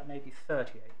I think that may be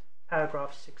 38,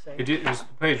 paragraph 6H. It is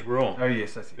the page we're on. Oh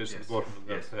yes, I see. It's Yes. at the bottom of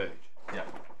that Yes. page.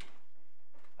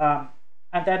 Yeah.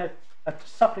 And then at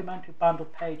supplementary bundle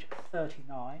page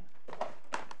 39,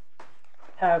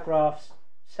 paragraphs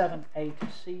 7A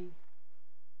to C,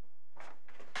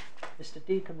 Mr.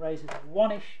 Deacon raises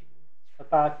one issue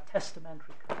about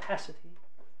testamentary capacity,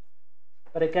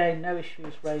 but again no issue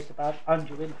is raised about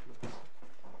undue influence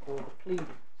or the pleadings.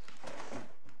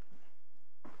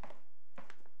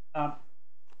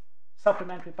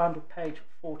 Supplementary bundle page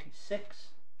 46,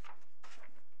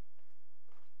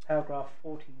 paragraph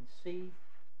 14C,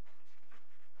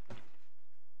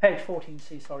 page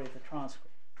 14C, sorry, of the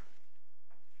transcript.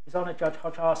 His Honour Judge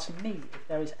Hodge asks me if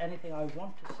there is anything I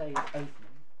want to say in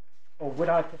opening, or would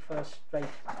I prefer to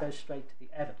go straight to the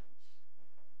evidence.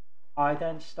 I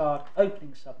then start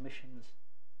opening submissions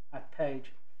at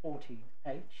page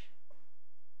 14H.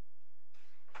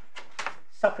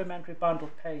 Supplementary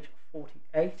bundle page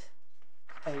 48,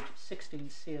 page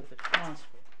 16C of the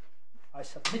transcript. I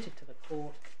submitted to the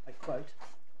court, I quote,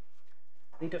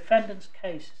 "The defendant's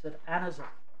case is that Anna's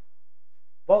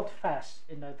volte-face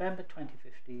in November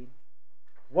 2015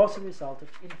 was the result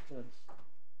of influence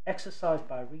exercised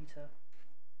by Rita,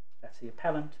 that's the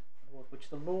appellant, which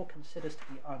the law considers to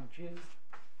be undue,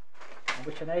 and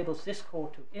which enables this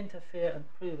court to interfere and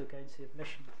prove against the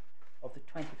admission of the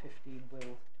 2015 will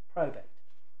to probate,"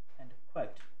 end of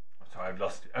quote. Sorry, I've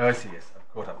lost you. Oh, I see, yes, I've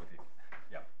caught up with you.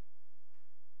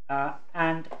 Yeah.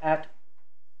 And at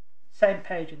same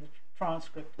page in the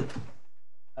transcript,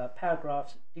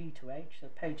 paragraphs D to H, so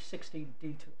page 16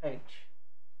 D to H,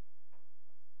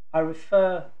 I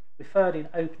referred in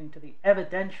opening to the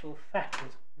evidential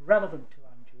factors relevant to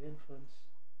undue influence,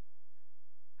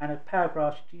 and at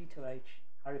paragraphs G to H,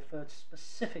 I referred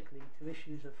specifically to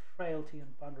issues of frailty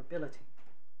and vulnerability,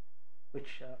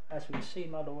 which, as we've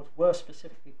seen, my Lord, were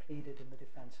specifically pleaded in the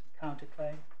defence and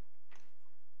counterclaim.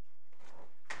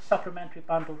 Supplementary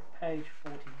bundle page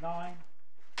 49,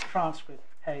 transcript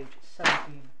page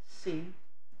 17C,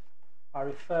 I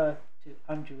refer to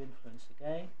undue influence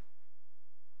again.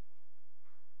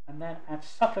 And then at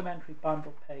supplementary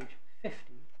bundle page 50,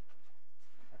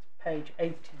 that's page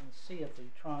 18C of the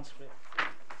transcript,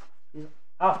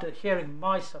 after hearing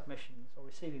my submissions or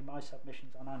receiving my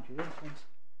submissions on undue influence,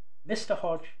 Mr.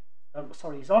 Hodge,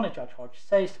 His Honour Judge Hodge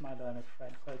says to my learned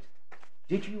friend, quote,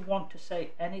 "Did you want to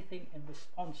say anything in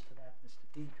response to that, Mr.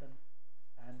 Deacon?"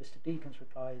 And Mr. Deacon's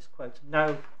reply is, quote,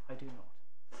 "No, I do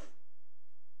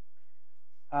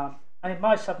not." And in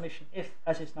my submission, if,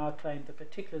 as is now claimed, the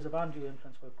particulars of undue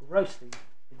influence were grossly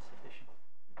insufficient,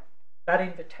 that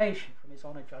invitation from His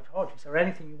Honour Judge Hodge, is there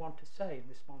anything you want to say in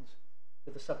response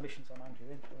to the submissions on undue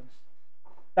influence?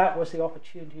 That was the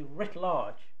opportunity writ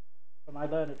large for my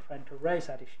learned friend to raise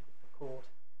that issue with the court,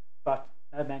 but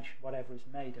no mention whatever is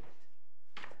made of it.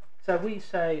 So we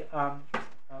say,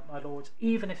 my lords,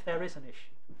 even if there is an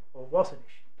issue, or was an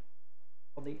issue,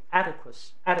 on the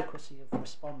adequacy of the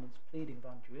respondent's pleading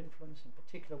of undue influence, in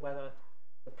particular whether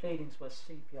the pleadings were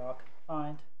CPR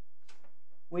compliant,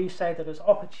 we say that as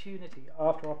opportunity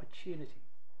after opportunity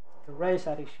to raise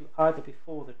that issue either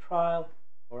before the trial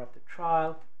or at the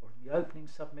trial or in the opening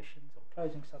submissions or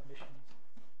closing submissions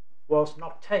was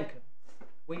not taken,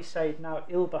 we say it now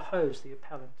ill behoves the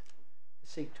appellant to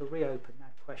seek to reopen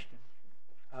that question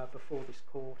before this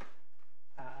court,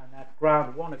 and that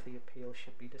ground one of the appeal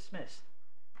should be dismissed.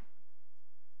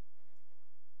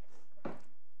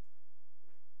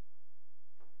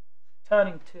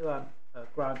 Turning to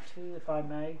ground 2, if I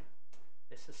may,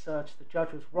 this asserts the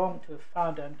judge was wrong to have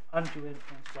found an undue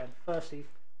influence when, firstly,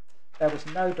 there was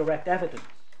no direct evidence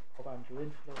of undue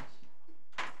influence,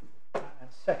 and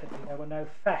secondly, there were no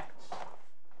facts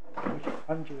which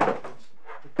undue influence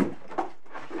could be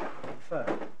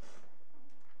inferred.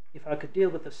 If I could deal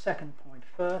with the second point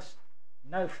first,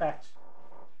 no facts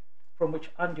from which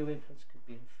undue influence could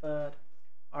be inferred,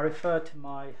 I refer to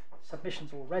my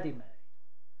submissions already made.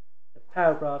 The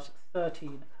paragraphs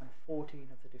 13 and 14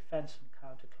 of the defence and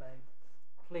counterclaim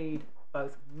plead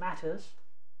both matters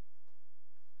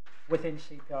within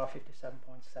CPR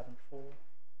 57.74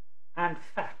 and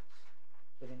facts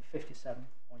within 57.74,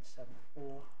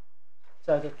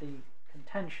 so that the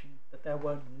contention that there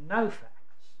were no facts,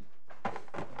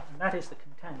 and that is the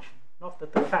contention, not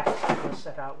that the facts that were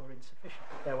set out were insufficient,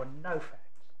 but there were no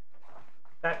facts,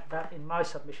 that in my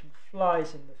submission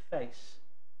flies in the face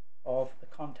of the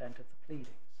content of the pleadings.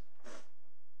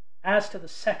 As to the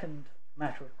second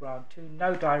matter of ground 2,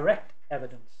 no direct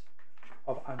evidence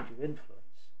of undue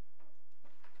influence.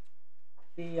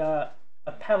 The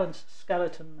appellant's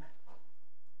skeleton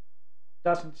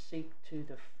doesn't seek to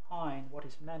define what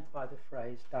is meant by the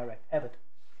phrase direct evidence,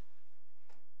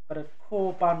 but at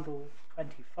core bundle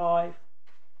 25,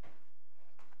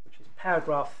 which is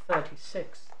paragraph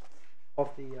 36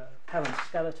 of the appellant's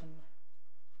skeleton,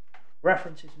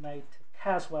 reference is made to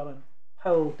Caswell and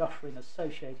Pole Dufferin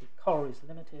Associated Collieries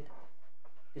Limited,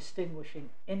 distinguishing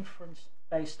inference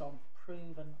based on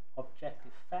proven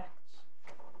objective facts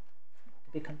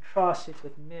to be contrasted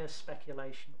with mere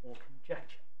speculation or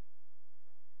conjecture.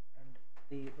 And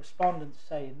the respondents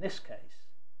say in this case,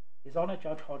 His Honour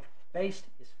Judge Hodge based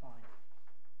his finding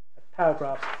at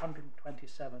paragraphs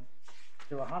 127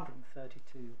 to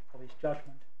 132 of his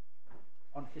judgment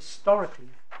on historically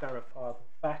verifiable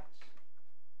facts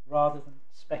rather than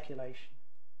speculation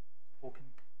or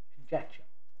conjecture.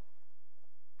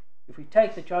 If we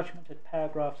take the judgment at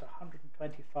paragraphs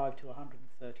 125 to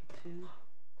 132,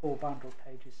 core bundle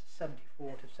pages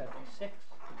 74 to 76,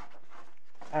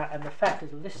 and the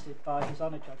factors listed by His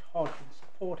Honour Judge Hodge in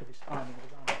support of his finding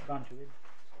of undue influence,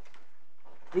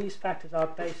 these factors are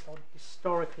based on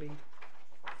historically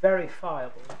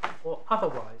verifiable or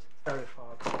otherwise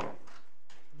verifiable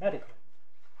medical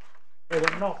evidence. They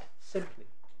were not simply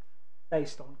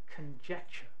based on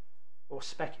conjecture or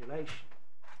speculation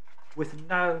with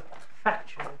no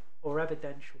factual or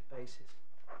evidential basis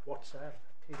whatsoever.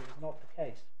 It is not the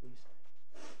case, we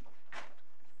say.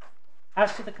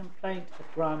 As to the complaint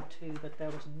at ground 2 that there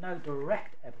was no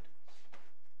direct evidence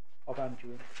of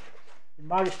undue influence, in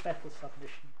my respectful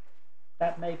submission,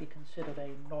 that may be considered a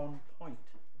non-point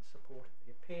in support of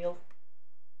the appeal,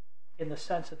 in the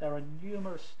sense that there are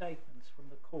numerous statements from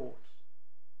the courts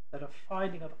that a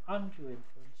finding of undue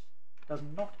influence does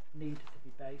not need to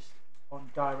be based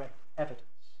on direct evidence.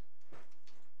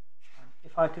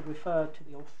 If I could refer to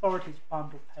the authorities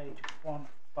bundle page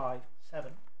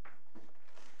 157.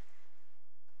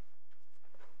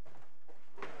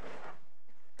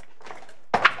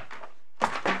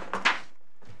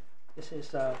 This is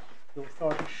the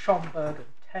authority Schomburg and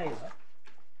Taylor,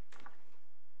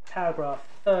 paragraph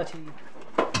 30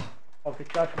 of the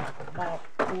judgment of Mark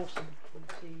Dawson,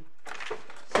 QC,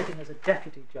 sitting as a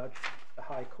deputy judge at the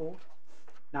High Court,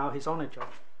 now His Honour Judge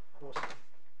Dawson,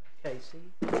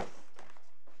 KC.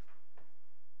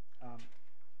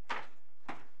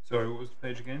 Sorry, what was the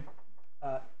page again?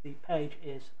 The page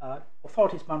is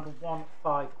authorities bundle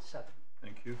 157.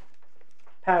 Thank you.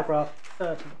 Paragraph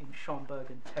 30 in Schomburg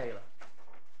and Taylor.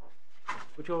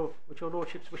 Would your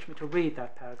lordships wish me to read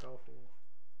that paragraph?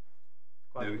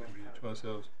 Or Yeah, we can read it to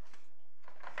ourselves.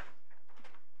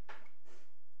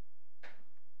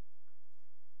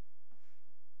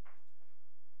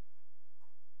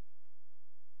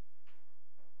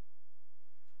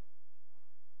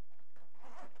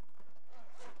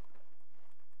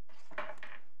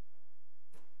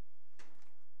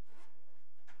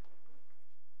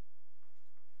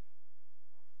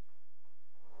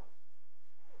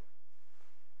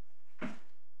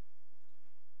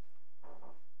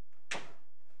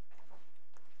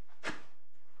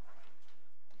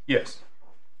 Yes.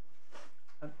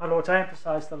 My Lords, I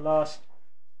emphasise the last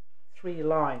 3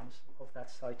 lines of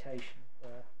that citation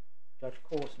where Judge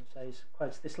Corson says,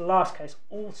 quotes, "This last case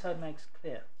also makes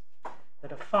clear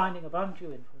that a finding of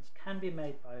undue influence can be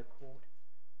made by a court,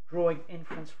 drawing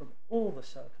inference from all the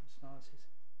circumstances,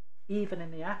 even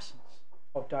in the absence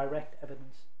of direct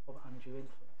evidence of undue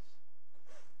influence."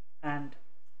 And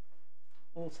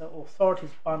also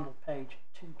Authorities Bundle, page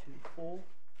 224.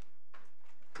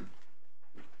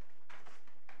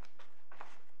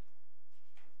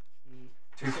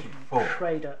 The decision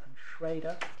Schrader and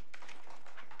Schrader,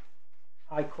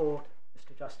 High Court,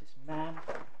 Mr. Justice Mann,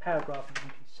 paragraph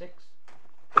 96.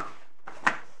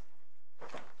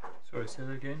 Sorry, say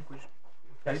that again. Which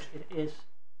Yes, page? it is,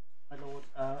 my Lord,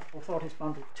 Authorities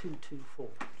Bundle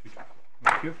 224.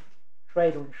 Thank you.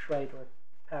 Schrader and Schrader,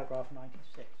 paragraph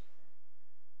 96,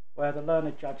 where the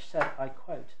learned judge said, I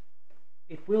quote,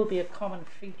 "It will be a common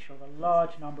feature of a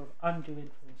large number of undue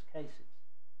influence cases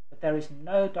that there is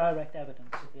no direct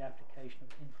evidence of the application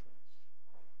of influence.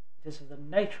 It is of the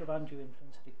nature of undue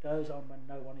influence that it goes on when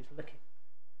no one is looking.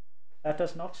 That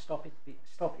does not stop it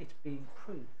being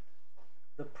proved.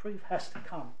 The proof has to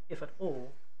come, if at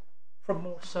all, from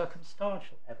more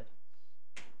circumstantial evidence.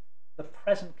 The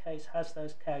present case has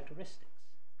those characteristics.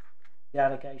 The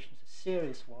allegation is a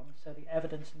serious one, so the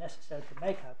evidence necessary to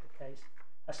make out the case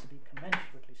has to be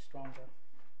commensurately stronger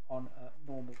on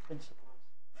normal principles."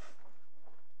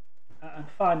 And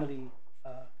finally,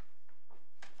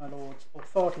 my Lords,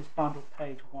 Authorities Bundle,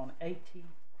 page 180.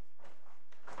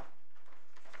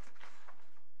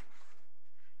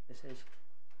 This is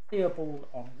Theobald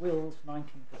on wills,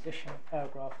 19th edition,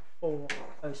 paragraph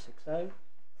 4060.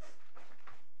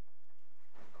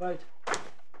 Quote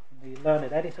from the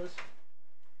learned editors.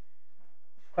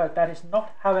 Quote, "That is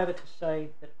not, however, to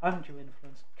say that undue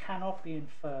influence cannot be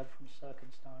inferred from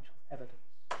circumstantial evidence.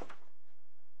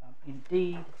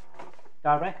 Indeed,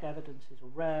 direct evidence is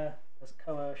rare, as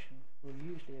coercion will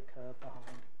usually occur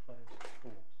behind closed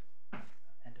doors."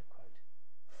 End of quote.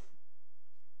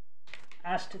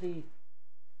 As to the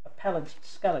appellant's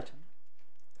skeleton,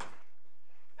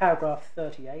 paragraph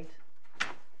 38,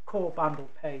 Core Bundle,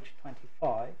 page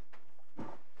 25,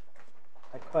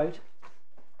 I quote,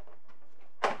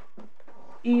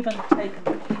 "Even taken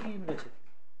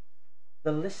cumulatively,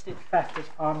 the listed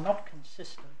factors are not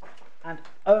consistent and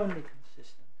only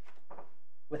consistent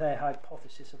with a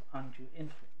hypothesis of undue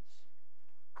influence."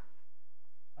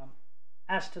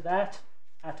 As to that,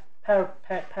 at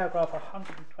paragraph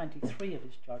 123 of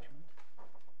his judgment,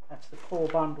 that's the Core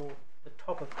Bundle, the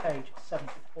top of page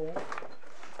 74.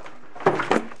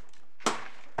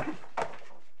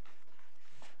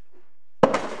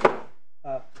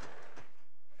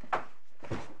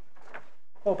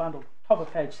 Core Bundle, top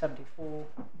of page 74,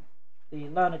 the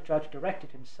learned judge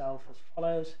directed himself as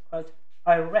follows, quote,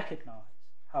 "I recognise,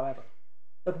 however,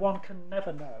 that one can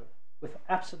never know with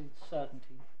absolute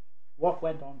certainty what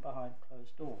went on behind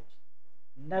closed doors.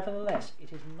 Nevertheless,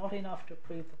 it is not enough to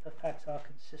prove that the facts are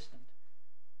consistent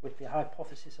with the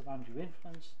hypothesis of undue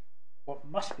influence. What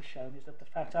must be shown is that the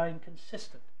facts are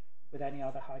inconsistent with any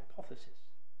other hypothesis."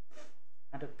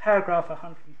 And at paragraph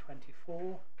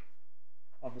 124,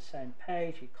 on the same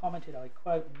page, he commented, I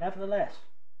quote, "Nevertheless,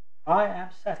 I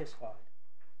am satisfied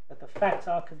that the facts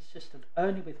are consistent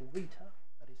only with Rita,"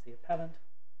 that is the appellant,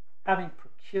 "having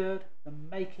procured the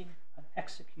making and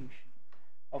execution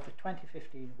of the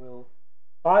 2015 will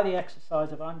by the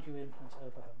exercise of undue influence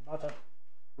over her mother,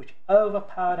 which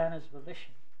overpowered Anna's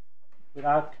volition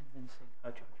without convincing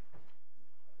her judgment."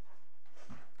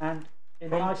 And in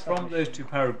my From those two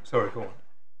paragraphs, sorry, go on.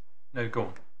 No, go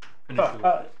on.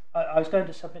 Finish. I was going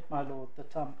to submit, my Lord,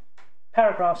 that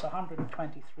paragraphs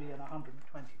 123 and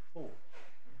 124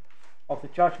 of the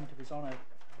judgment of His Honour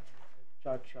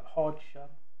Judge Hodge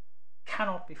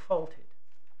cannot be faulted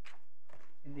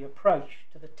in the approach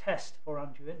to the test for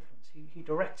undue influence. He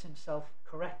directs himself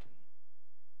correctly.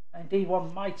 Indeed,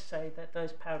 one might say that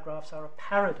those paragraphs are a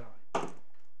paradigm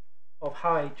of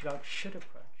how a judge should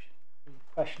approach the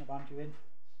question of undue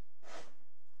influence.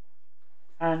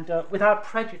 And without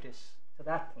prejudice to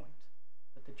that point,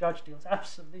 that the judge deals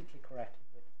absolutely correctly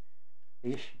with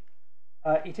the issue,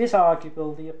 it is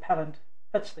arguable the appellant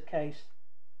puts the case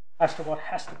as to what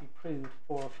has to be proved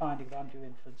for a finding of undue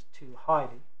influence too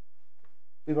highly.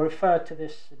 We were referred to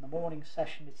this in the morning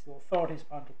session. It's the Authorities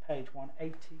Bundle, page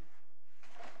 180,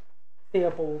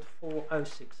 Theobald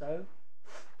 4060.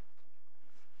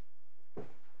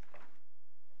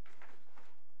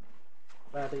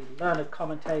 Where the learned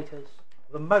commentators,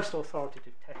 the most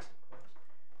authoritative text, of course,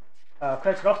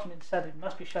 Credits had often been said it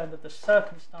must be shown that the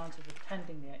circumstances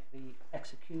attending the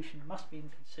execution must be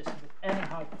inconsistent with any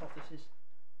hypothesis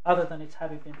other than its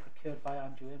having been procured by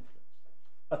undue influence.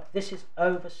 But this is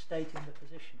overstating the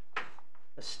position.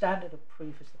 The standard of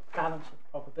proof is the balance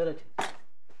of probabilities.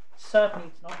 Certainly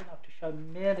it's not enough to show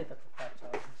merely that the facts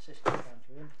are consistent with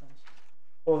undue influence,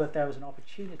 or that there was an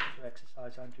opportunity to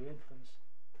exercise undue influence.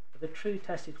 But the true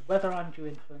test is whether undue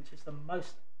influence is the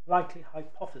most likely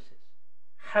hypothesis,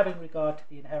 having regard to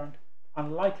the inherent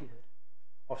unlikelihood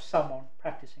of someone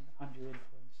practicing undue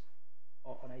influence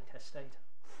on a testator.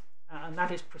 And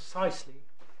that is precisely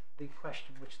the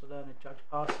question which the learned judge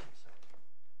asked himself.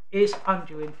 Is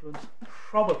undue influence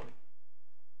probably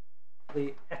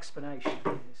the explanation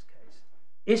in this case?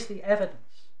 Is the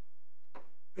evidence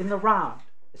in the round,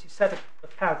 as he said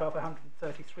at paragraph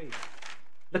 133,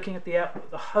 looking at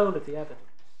the whole of the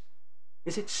evidence,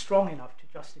 is it strong enough to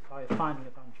justify a finding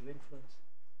of undue influence?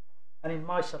 And in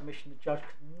my submission, the judge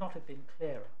could not have been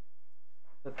clearer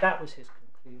that that was his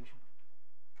conclusion.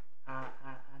 And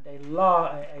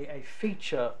a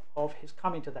feature of his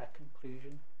coming to that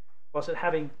conclusion was that,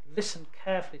 having listened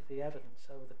carefully to the evidence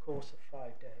over the course of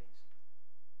 5 days,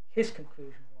 his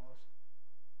conclusion was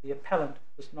the appellant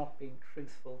was not being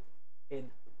truthful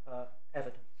in her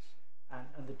evidence.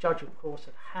 And the judge, of course,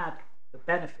 had the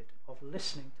benefit of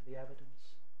listening to the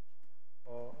evidence,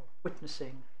 or of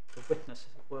witnessing the witness,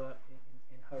 as it were,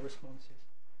 in her responses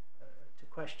to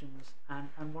questions,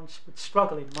 and one would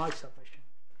struggle, in my submission,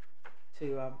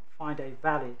 to find a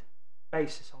valid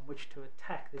basis on which to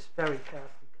attack this very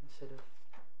carefully considered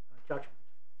judgment.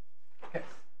 Okay.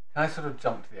 Can I sort of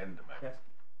jump to the end a moment?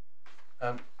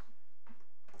 Yes.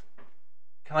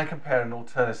 Can I compare an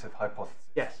alternative hypothesis?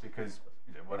 Yes. Because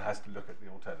one has to look at the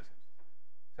alternatives.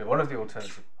 So one of the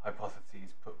alternative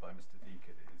hypotheses put by Mr.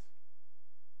 Deacon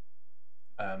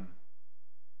is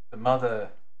the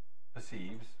mother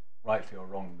perceives, rightly or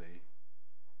wrongly,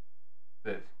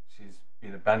 that she's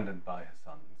been abandoned by her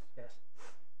sons. Yes.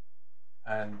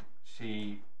 And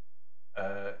she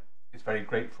is very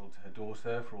grateful to her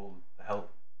daughter for all the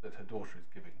help that her daughter is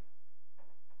giving.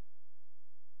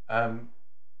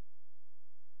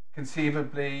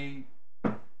 Conceivably,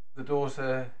 the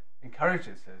daughter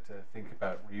encourages her to think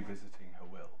about revisiting her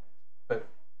will, but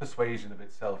persuasion of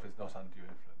itself is not undue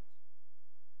influence.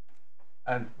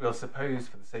 And we'll suppose,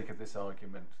 for the sake of this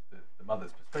argument, that the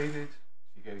mother's persuaded.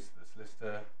 She goes to the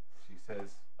solicitor. She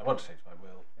says, "I want to change my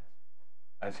will,"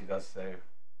 and she does so.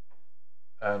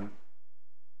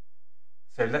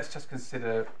 So let's just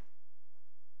consider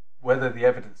whether the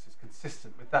evidence is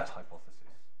consistent with that hypothesis.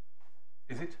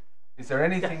 Is it? Is there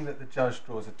anything that the judge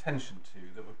draws attention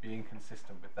to that would be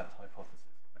inconsistent with that hypothesis?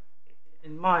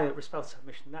 In my response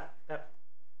submission, that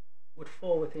would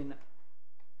fall within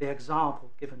the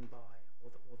example given by, or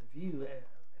the view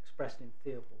expressed in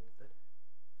Theobald, that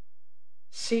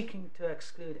seeking to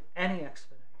exclude any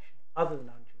explanation other than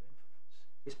undue influence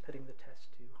is putting the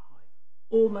test too high.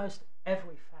 Almost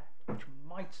every fact which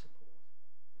might support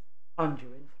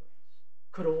undue influence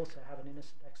could also have an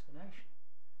innocent explanation,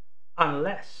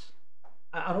 unless,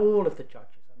 and all of the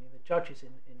judges, I mean the judges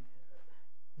in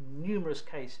numerous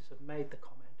cases have made the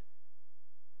comment,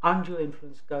 undue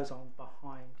influence goes on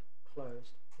behind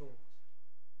closed doors.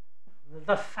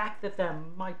 The fact that there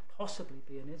might possibly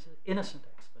be an innocent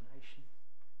explanation,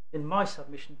 in my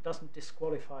submission, doesn't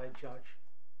disqualify a judge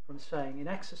from saying, in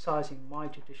exercising my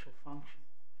judicial function,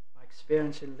 my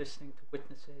experience in listening to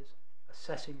witnesses,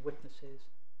 assessing witnesses,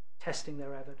 testing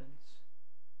their evidence,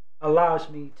 allows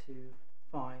me to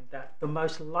find that the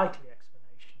most likely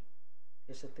explanation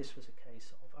is that this was a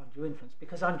case of undue influence,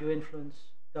 because undue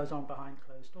influence goes on behind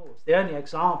closed doors. The only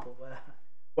example where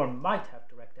one might have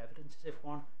direct evidence is if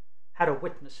one had a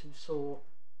witness who saw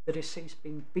the deceased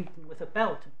being beaten with a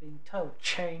belt and being told,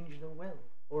 "Change the will,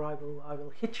 or I will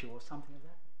hit you," or something of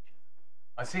that nature.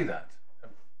 I see that.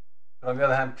 But on the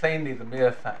other hand, plainly the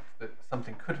mere fact that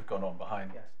something could have gone on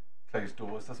behind closed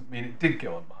doors doesn't mean it did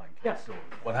go on behind closed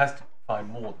doors. One has to find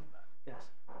more than that.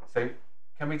 Yes. So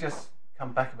can we just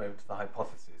come back a moment to the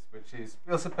hypothesis, which is,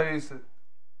 we'll suppose that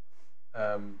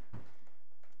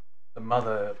the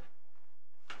mother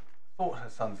thought her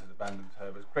sons had abandoned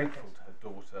her, was grateful to her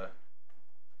daughter,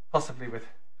 possibly with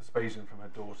persuasion from her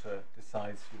daughter,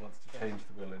 decides she wants to change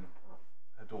the will in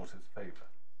her daughter's favour.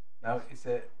 Now, is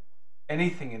there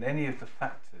anything in any of the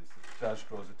factors that the judge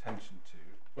draws attention to,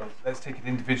 well, let's take it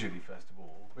individually first of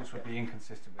all, which would be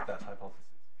inconsistent with that hypothesis?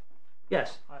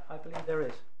 Yes, I believe there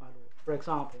is, my lord. For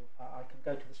example, I can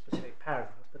go to the specific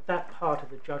paragraph, but that part of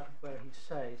the judgment where he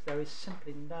says there is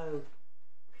simply no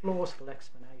plausible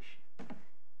explanation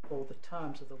for the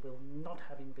terms of the will not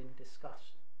having been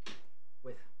discussed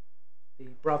with the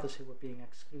brothers who were being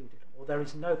excluded, or there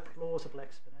is no plausible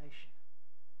explanation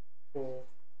for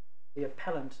the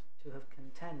appellant to have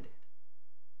contended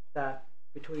that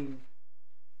between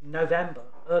November,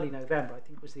 early November, I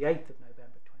think it was the 8th of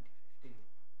November 2015,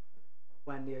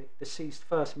 when the deceased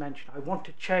first mentioned, I want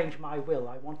to change my will,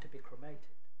 I want to be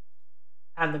cremated,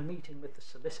 and the meeting with the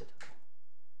solicitor,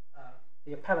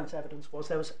 the appellant's evidence was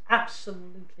there was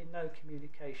absolutely no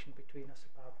communication between us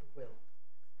about the will.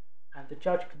 And the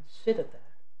judge considered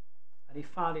that, and he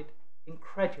found it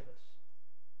incredulous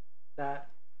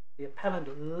that the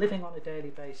appellant, living on a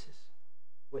daily basis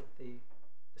with the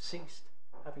deceased,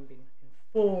 having been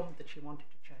informed that she wanted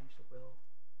to change the will,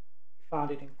 he found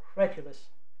it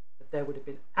incredulous that there would have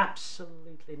been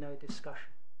absolutely no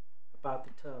discussion about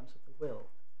the terms of the will.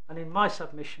 And in my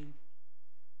submission,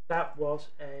 that was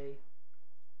a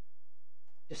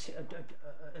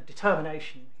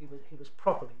determination he was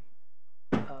properly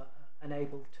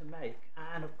unable to make.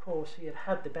 And of course, he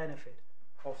had the benefit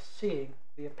of seeing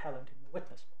the appellant in the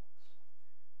witness box.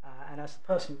 And as the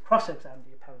person who cross-examined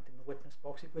the appellant in the witness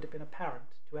box, it would have been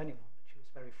apparent to anyone that she was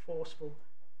very forceful,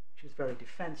 she was very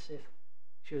defensive,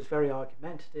 she was very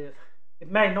argumentative.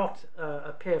 It may not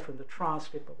appear from the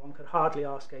transcript, but one could hardly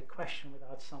ask a question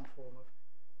without some form of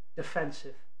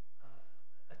defensive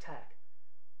attack.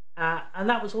 And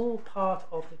that was all part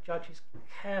of the judge's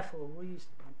careful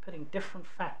reasoning in putting different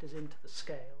factors into the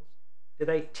scales. Do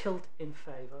they tilt in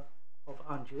favour of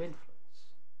undue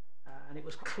influence? And it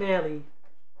was clearly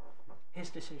his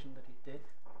decision that he did.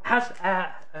 As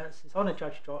His Honour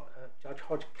Judge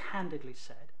Hodge candidly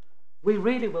said, we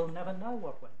really will never know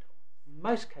what went on. In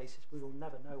most cases, we will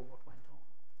never know what went on.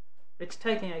 It's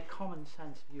taking a common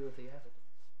sense view of the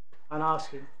evidence and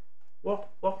asking what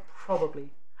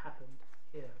probably happened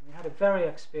here. We had a very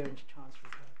experienced Chancery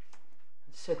judge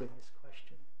considering this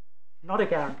question. Not a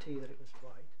guarantee that it was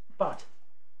right, but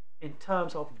in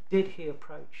terms of did he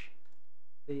approach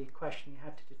the question he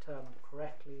had to determine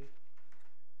correctly,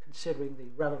 considering the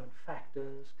relevant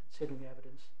factors, considering the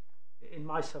evidence, in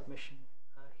my submission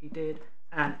he did,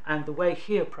 and the way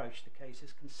he approached the case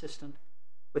is consistent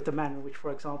with the manner in which,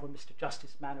 for example, Mr.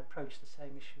 Justice Mann approached the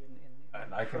same issue in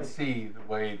and I can see the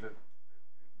way that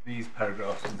these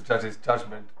paragraphs in the judge's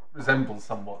judgment resemble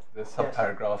somewhat the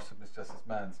subparagraphs of Mr. Justice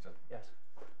Mann's judgment. Yes.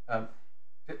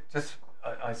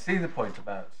 I see the point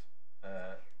about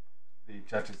the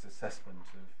judge's assessment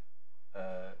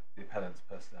of the appellant's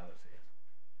personality.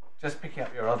 Just picking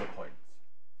up your other points,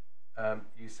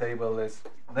 you say, well, there's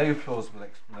no plausible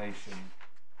explanation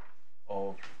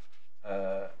of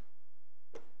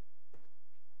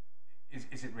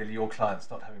is it really your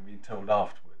client's not having been told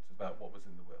afterwards about what was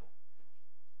in the will?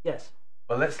 Yes.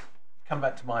 Well, let's come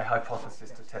back to my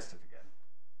hypothesis to test it again.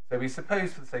 So we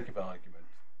suppose, for the sake of argument,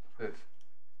 that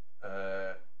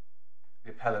the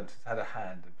appellant has had a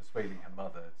hand in persuading her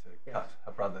mother to cut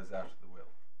her brothers out of the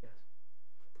will. Yes.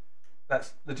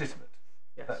 That's legitimate.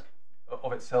 Yes. That,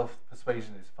 of itself,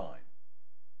 persuasion is fine.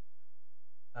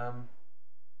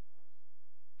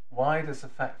 Why does the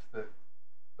fact that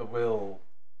the will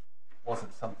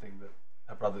wasn't something that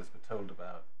her brothers were told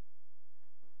about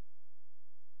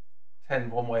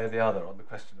tend one way or the other on the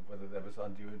question of whether there was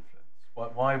undue influence?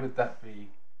 Why would that be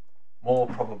more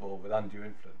probable with undue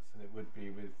influence than it would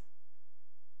be with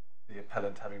the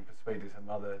appellant having persuaded her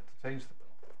mother to change the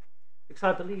will? Because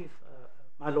I believe,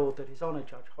 my Lord, that His Honour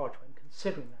Judge Hodge, when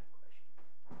considering that question,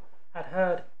 had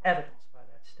heard evidence by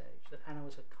that stage that Anna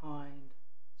was a kind,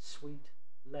 sweet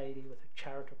lady with a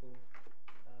charitable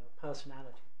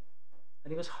personality.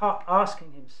 And he was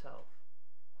asking himself,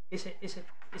 is it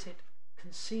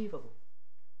conceivable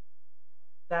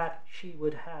that she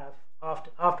would have,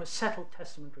 after a settled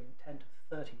testamentary intent of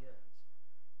 30 years,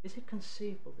 is it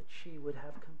conceivable that she would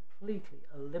have completely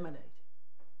eliminated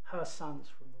her sons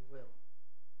from the will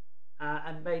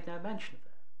and made no mention of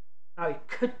that? Now, it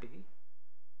could be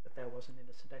that there was an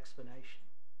innocent explanation,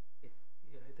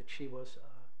 that she was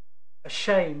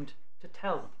ashamed to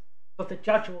tell them. But the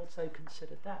judge also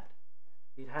considered that.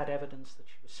 He'd had evidence that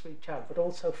she was a sweet child, but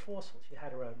also forceful. She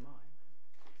had her own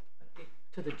mind.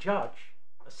 To the judge,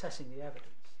 assessing the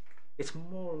evidence, it's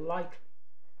more likely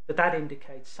that that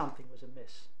indicates something was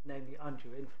amiss, namely undue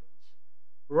influence,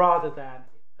 rather than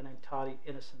an entirely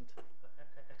innocent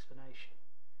explanation.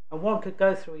 And one could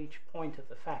go through each point of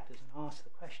the factors and ask the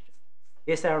question,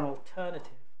 is there an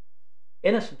alternative,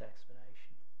 innocent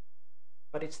explanation?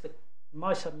 But it's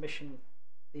my submission,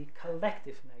 the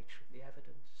collective nature of the evidence.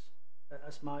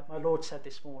 As my Lord said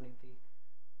this morning,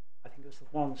 I think it was the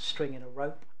one string in a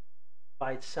rope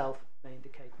by itself may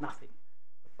indicate nothing.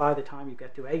 But by the time you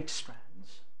get to 8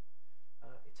 strands,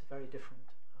 it's a very different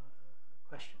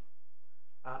question.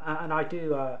 And I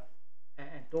do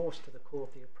endorse to the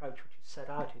court the approach which is set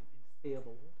out in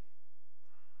Theobald,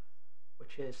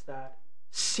 which is that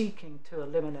seeking to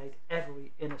eliminate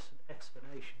every innocent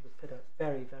explanation would put a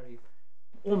very, very,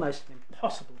 almost an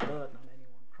impossible burden on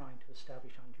anyone trying to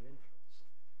establish undue influence.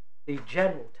 The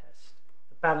general test,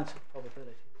 the balance of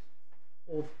probabilities,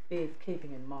 albeit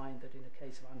keeping in mind that in a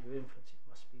case of undue influence it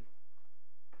must be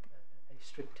a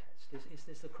strict test,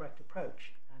 is the correct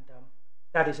approach. And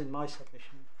that is, in my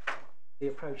submission, the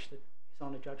approach that His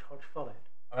Honour Judge Hodge followed.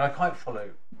 I mean, I quite follow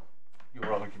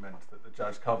your argument that the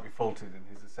judge can't be faulted in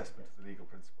his assessment of the legal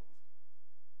principles.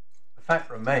 The fact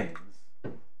remains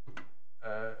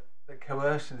that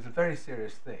coercion is a very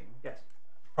serious thing. Yes.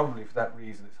 Probably for that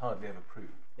reason it's hardly ever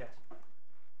proved. Yes.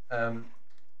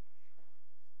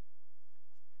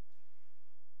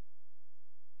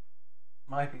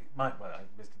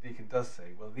 Mr. Deacon does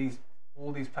say, well,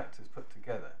 all these factors put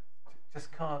together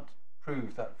just can't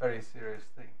prove that very serious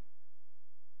thing.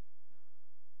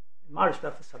 In my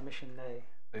respectful submission,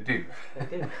 They do. They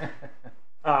do.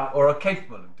 Or are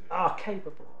capable of doing. Are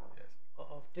capable Yes.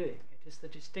 of doing. It is the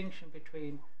distinction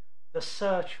between the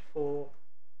search for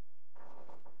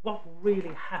what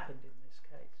really happened in this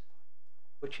case,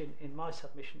 which in my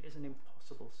submission is an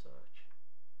impossible search,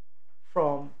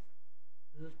 from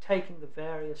taking the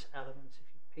various elements, if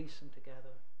you piece them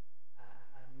together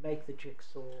and make the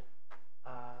jigsaw,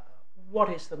 what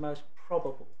is the most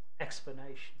probable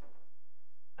explanation.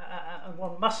 And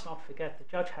one must not forget the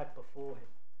judge had before him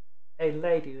a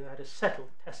lady who had a settled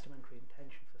testamentary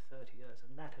intention for 30 years,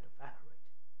 and that had evaporated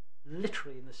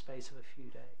literally in the space of a few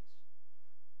days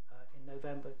in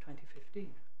November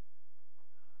 2015.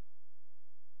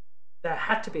 There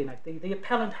had to be the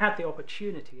appellant had the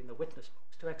opportunity in the witness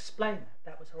box to explain that.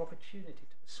 That was her opportunity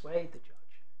to persuade the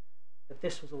judge that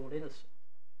this was all innocent.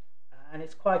 And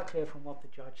it's quite clear from what the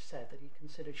judge said that he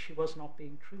considered she was not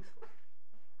being truthful.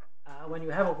 When you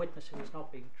have a witness who is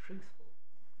not being truthful,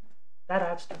 that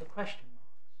adds to the question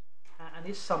marks and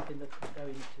is something that could go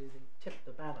into tip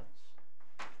the balance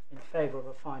in favour of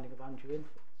a finding of undue influence.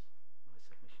 My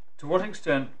submission. To what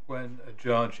extent, when a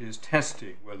judge is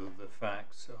testing whether the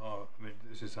facts are, I mean,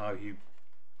 this is how he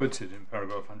puts it in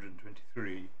paragraph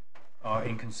 123, are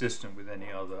inconsistent with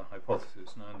any other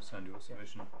hypothesis, and I understand your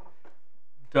submission,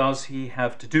 does he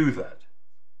have to do that?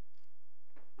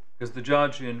 Because the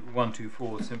judge in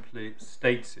 124 simply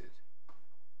states it.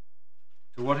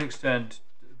 To what extent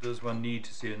does one need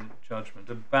to see in judgment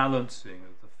a balancing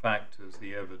of the factors,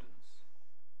 the evidence,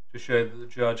 to show that the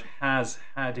judge has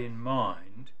had in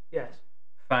mind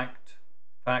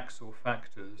facts or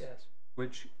factors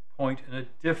which point in a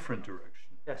different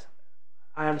direction? Yes,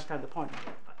 I understand the point.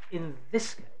 In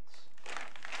this case,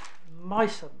 my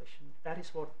submission, that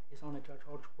is what His Honour Judge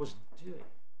Hodge was doing.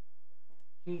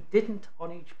 He didn't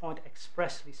on each point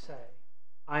expressly say,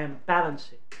 I am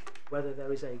balancing whether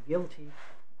there is a guilty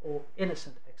or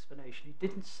innocent explanation. He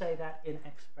didn't say that in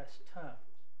express terms.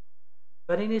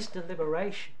 But in his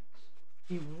deliberations,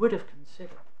 he would have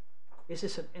considered, is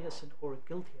this an innocent or a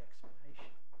guilty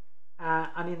explanation?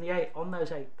 And on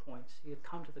those 8 points, he had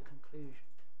come to the conclusion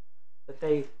that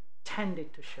they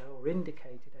tended to show or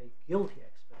indicated a guilty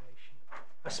explanation,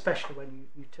 especially when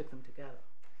you took them together.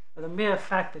 Now, the mere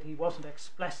fact that he wasn't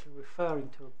explicitly referring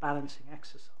to a balancing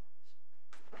exercise,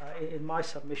 in my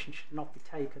submission, should not be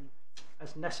taken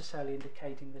as necessarily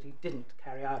indicating that he didn't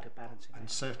carry out a balancing And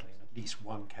exercise. certainly in at least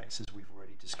one case, as we've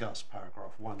already discussed,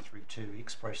 paragraph 132, he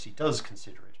expressly does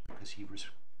consider it, because he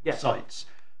recites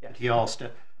that he asked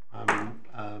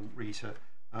Rita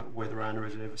whether Anna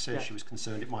had ever said she was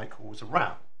concerned it might cause a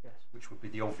row, which would be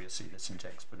the obvious innocent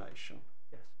explanation.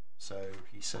 Yes. So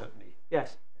he certainly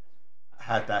Yes.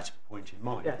 had that point in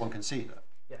mind. Yes. One can see that.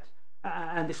 Yes.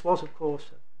 And this was, of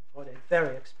course, a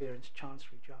very experienced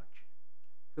Chancery judge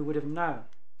who would have known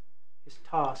his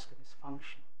task and his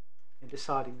function in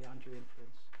deciding the undue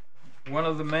influence. One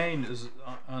of the main, as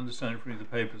I understand it from the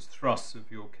papers, thrusts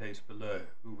of your case below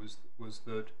was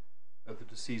that the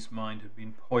deceased mind had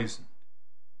been poisoned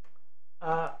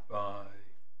by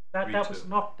that Rita. was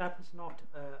not. I'm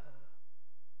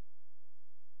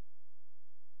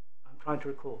trying to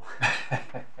recall.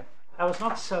 That was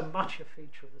not so much a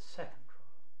feature of the second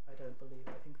trial, I don't believe.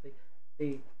 I think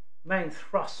the main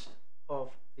thrust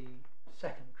of the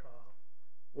second trial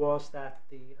was that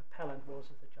the appellant was,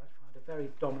 as the judge found, a very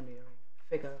domineering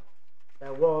figure.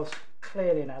 There was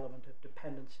clearly an element of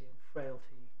dependency and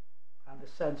frailty, and the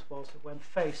sense was that when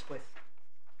faced with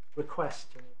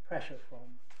requests or pressure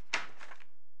from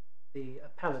the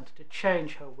appellant to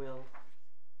change her will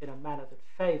in a manner that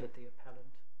favoured the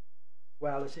appellant,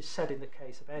 well, as is said in the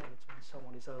case of Edwards, when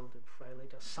someone is old and frail, they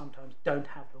just sometimes don't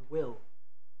have the will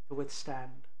to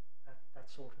withstand that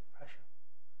sort of pressure.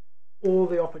 All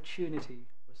the opportunity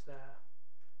was there,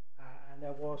 and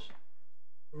there was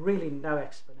really no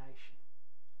explanation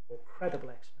or credible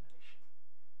explanation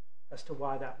as to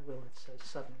why that will had so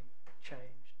suddenly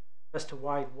changed, as to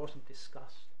why it wasn't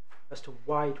discussed, as to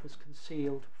why it was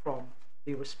concealed from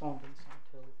the respondents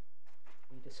until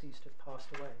the deceased had passed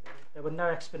away. There were no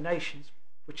explanations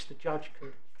which the judge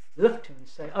could look to and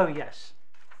say, oh yes,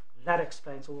 that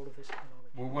explains all of this chronology.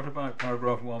 Well, what about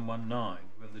paragraph 119,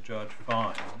 when the judge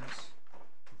finds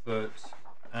that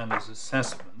Anna's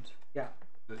assessment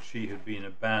that she had been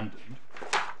abandoned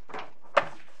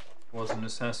was an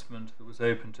assessment that was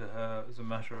open to her as a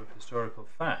matter of historical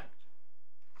fact?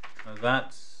 Now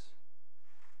that's,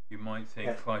 you might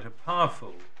think, quite a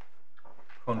powerful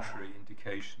contrary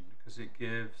indication, because it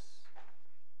gives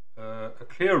a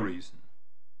clear reason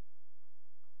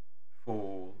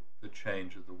for the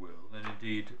change of the will, and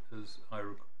indeed, as I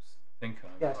think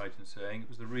I'm right in saying, it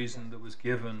was the reason that was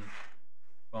given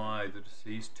by the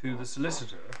deceased to the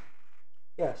solicitor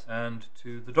and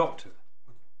to the doctor.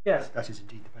 Yes, that is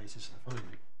indeed the basis of the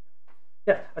finding.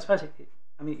 Yeah, I suppose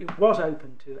it was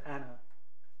open to Anna.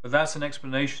 But that's an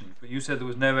explanation. But you said there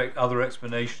was no other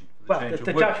explanation for the change of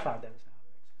will. The judge found there was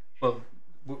no other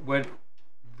explanation. Well,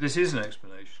 this is an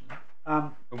explanation.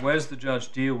 But where does the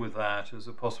judge deal with that as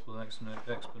a possible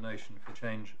explanation for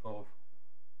change of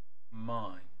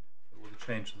mind, or the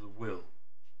change of the will?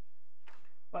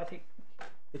 Well, I think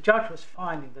the judge was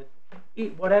finding that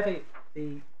whatever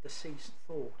the deceased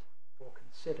thought or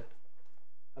considered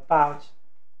about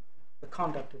the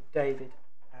conduct of David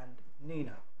and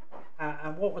Nina,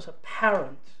 and what was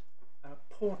apparent, an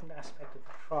important aspect of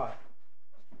the trial,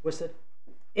 was that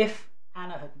if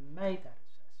Anna had made that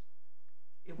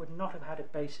assessment, it would not have had a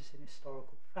basis in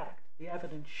historical fact. The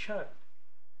evidence showed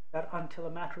that until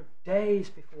a matter of days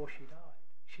before she died,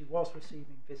 she was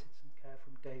receiving visits and care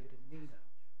from David and Nina.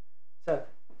 So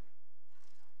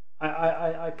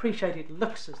I appreciate it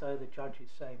looks as though the judge is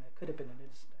saying there could have been an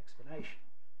innocent explanation,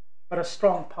 but a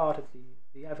strong part of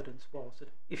the evidence was that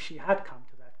if she had come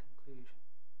to that conclusion,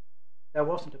 there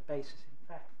wasn't a basis in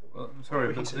fact. Well, I'm sorry,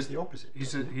 but he says the opposite. He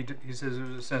says it was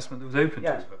an assessment that was open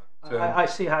to her. So, I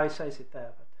see how he says it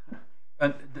there. But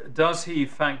and does he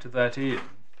factor that in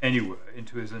anywhere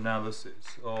into his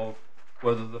analysis of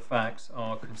whether the facts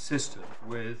are consistent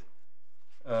with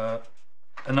a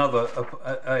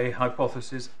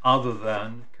hypothesis other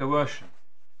than coercion?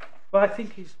 Well, I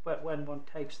think when one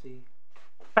takes the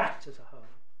facts as a whole,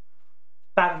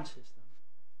 balances them,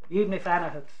 even if Anna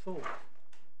had thought,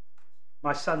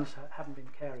 my sons haven't been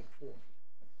caring for me,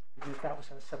 even if that was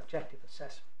her subjective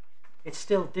assessment, it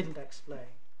still didn't explain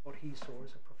what he saw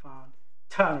as a profound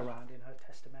turnaround in her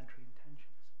testamentary intentions.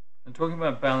 And talking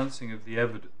about balancing of the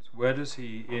evidence, where does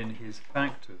he, in his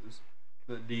factors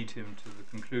that lead him to the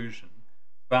conclusion,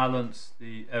 balance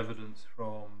the evidence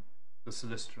from the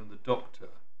solicitor and the doctor?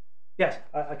 Yes,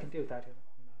 I can deal with that.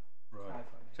 Right.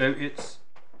 So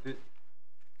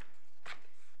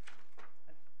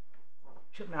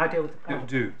shouldn't I deal with the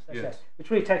ground? Yes. Which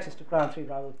really takes us to ground 3,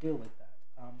 but I will deal with that.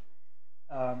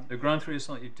 The ground 3 is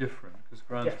slightly different, because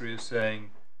ground 3 is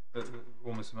saying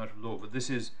almost a matter of law, but this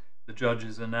is the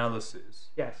judge's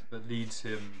analysis that leads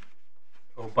him,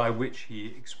 or by which he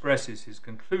expresses his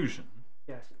conclusion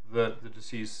that the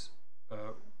deceased's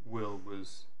will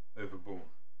was overborne.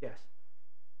 Yes.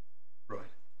 Right,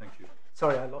 thank you.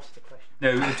 Sorry, I lost the question.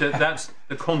 No, that's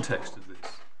the context of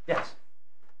this. Yes.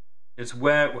 It's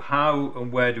how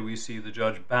and where do we see the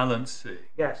judge balancing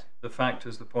the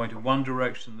factors that point in one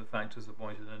direction, the factors that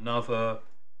point in another,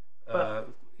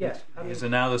 his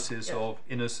analysis of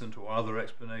innocent or other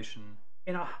explanation.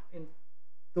 In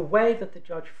the way that the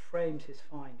judge frames his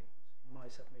findings, in my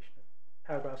submission,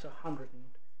 paragraphs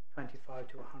 125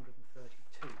 to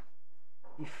 132,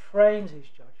 he frames his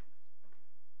judgment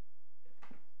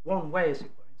one way, as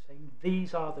it were, in saying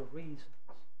these are the reasons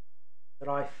that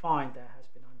I find there has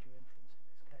been undue influence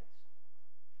in this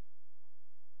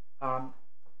case.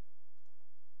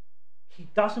 He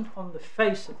doesn't, on the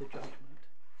face of the judgment,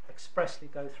 expressly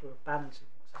go through a balancing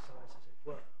exercise, as it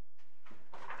were.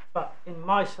 But in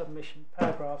my submission,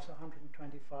 paragraphs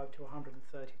 125 to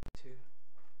 132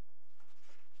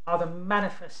 are the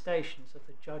manifestations of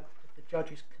the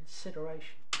judge's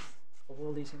consideration of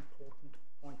all these important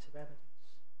points of evidence.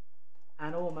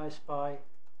 And almost by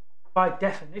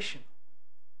definition,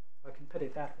 if I can put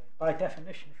it that way, by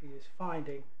definition, if he is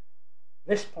finding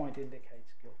this point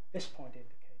indicates guilt, this point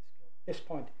indicates guilt, this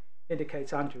point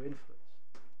indicates undue influence,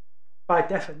 by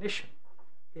definition,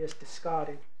 he has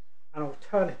discarded an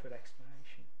alternative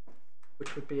explanation,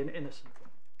 which would be an innocent one.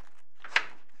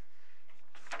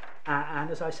 And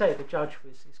as I say, the judge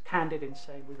is candid in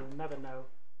saying we will never know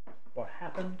what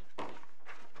happened,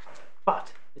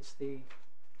 but it's the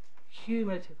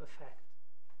cumulative effect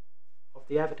of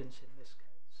the evidence in this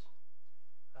case.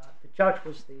 The judge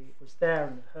was there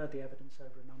and heard the evidence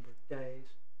over a number of days,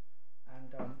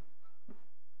 and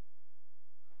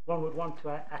one would want to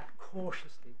act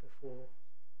cautiously before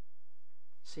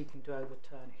seeking to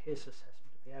overturn his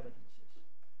assessment of the evidence.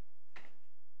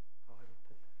 How I would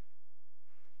put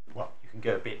that. Well, you can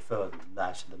go a bit further than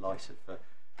that in the light of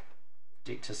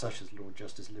dicta such as Lord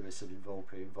Justice Lewis and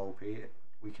Volpe.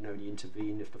 We can only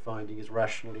intervene if the finding is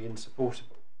rationally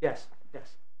insupportable. Yes.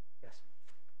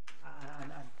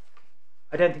 And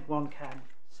I don't think one can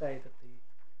say that the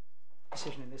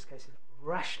decision in this case is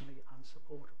rationally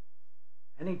unsupportable.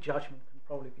 Any judgment can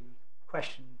probably be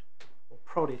questioned or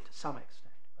prodded to some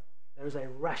extent, but there is a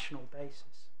rational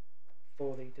basis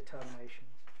for the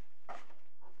determinations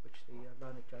which the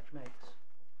learned judge makes.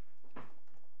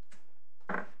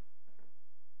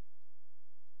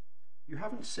 You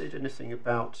haven't said anything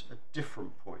about a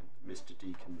different point that Mr.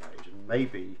 Deacon made, and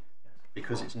maybe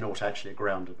because it's not actually a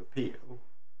ground of appeal,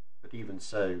 but even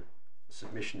so, the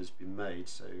submission has been made,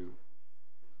 so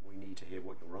we need to hear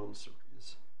what your answer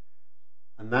is.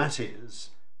 And that is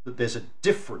that there's a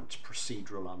different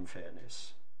procedural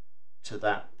unfairness to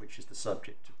that which is the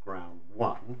subject of ground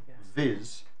one,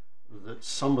 viz. That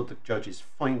some of the judge's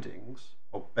findings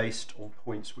are based on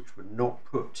points which were not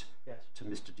put to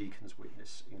Mr. Deacon's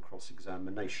witness in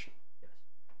cross-examination.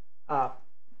 Yes.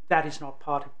 That is not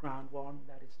part of ground one.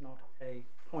 That is not a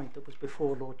point that was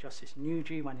before Lord Justice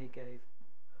Newey when he gave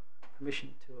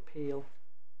permission to appeal.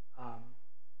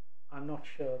 I'm not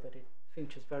sure that it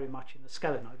features very much in the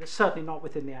skeleton. It's certainly not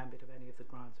within the ambit of any of the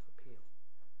grounds of appeal.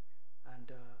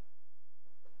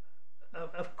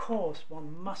 And of course,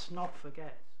 one must not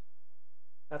forget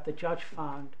that the judge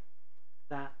found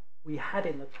that we had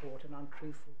in the court an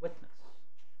untruthful witness.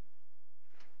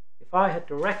 If I had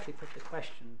directly put the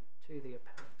question to the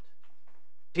appellant,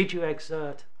 did you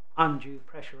exert undue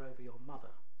pressure over your mother?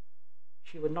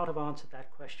 She would not have answered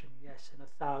that question yes in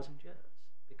 1,000 years,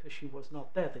 because she was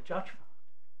not there. The judge found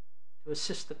to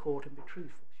assist the court and be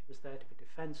truthful. She was there to be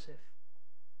defensive,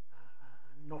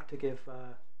 not to give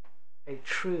a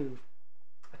true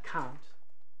account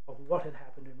of what had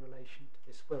happened in relation to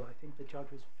this will. I think the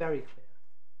judge was very clear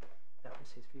that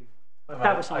was his view. But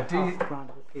that was not part of the ground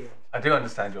of appeal. I do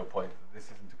understand your point that this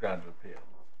isn't a ground of appeal.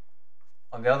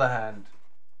 On the other hand,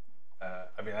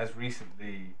 I mean, as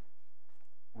recently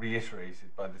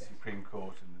reiterated by the Supreme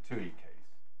Court in the Newey case,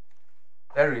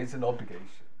 there is an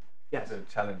obligation to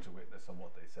challenge a witness on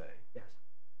what they say. Yes.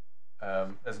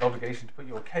 There's an obligation to put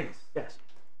your case. Yes.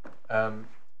 And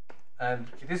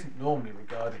it isn't normally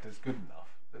regarded as good enough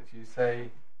that you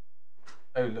say,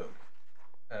 oh look,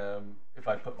 if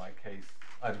I put my case,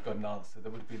 I'd have got an answer that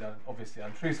would have been obviously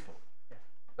untruthful. Yes.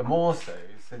 The more so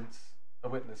since a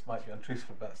witness might be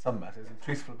untruthful about some matters and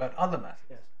truthful about other matters.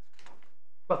 Yes.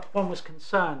 But one was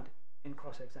concerned in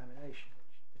cross-examination,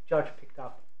 which the judge picked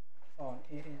up on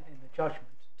in the judgment,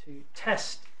 to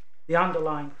test the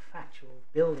underlying factual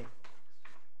building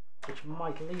blocks, which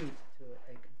might lead to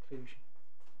a conclusion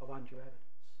of undue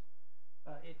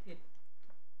evidence.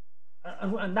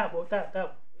 And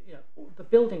that you know, the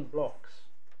building blocks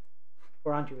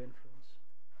for undue influence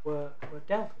were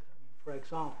dealt with. I mean, for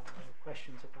example, there were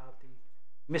questions about the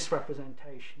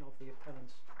misrepresentation of the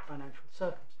appellant's financial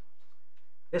circumstances.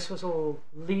 This was all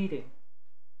leading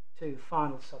to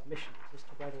final submissions as to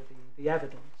whether the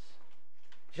evidence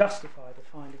justified the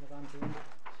finding of undue influence.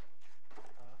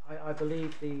 I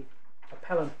believe the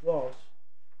appellant was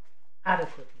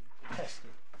adequately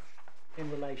tested in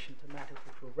relation to matters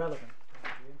which were relevant to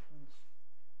undue influence,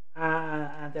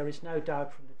 and there is no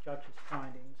doubt from the judge's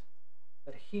findings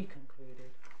that he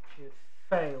concluded she had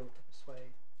failed to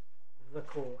persuade the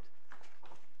court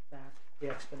that the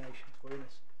explanations were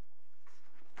innocent.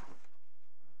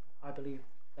 I believe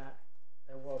that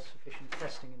there was sufficient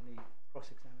testing in the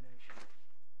cross-examination.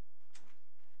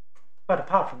 But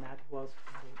apart from that, it was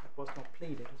not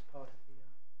pleaded as part of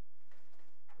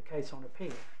the case on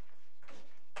appeal.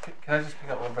 Can I just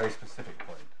pick up one very specific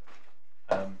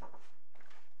point?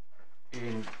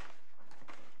 In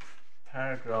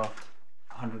paragraph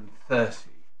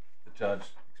 130, the judge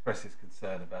expresses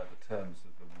concern about the terms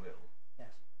of the will. Yes.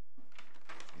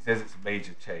 He says it's a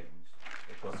major change.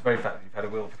 Of course, the very fact that you've had a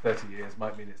will for 30 years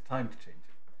might mean it's time to change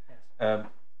it. Yes.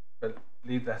 But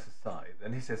leave that aside.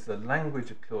 Then he says the language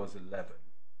of clause 11,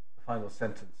 the final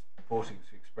sentence purporting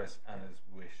to express Anna's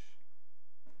wish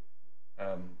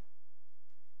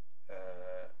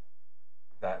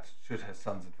that should her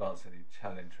sons advance any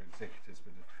challenge or executors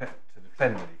to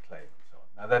defend any claim and so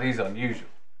on. Now that is unusual,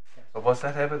 Yes. but was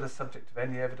that ever the subject of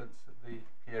any evidence at the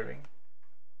hearing?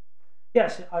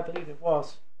 Yes, I believe it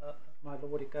was, my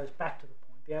lord. It goes back to the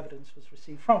point. The evidence was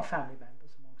received from family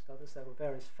members, amongst others. There were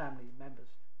various family members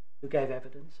who gave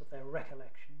evidence of their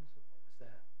recollections of what was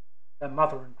their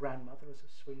mother and grandmother as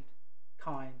a sweet,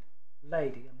 kind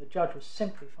lady, and the judge was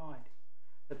simply finding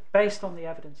that based on the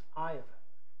evidence I have heard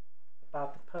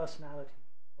about the personality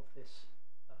of this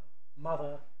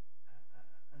mother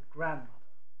and grandmother,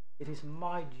 it is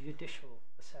my judicial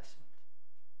assessment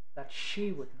that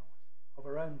she would not, of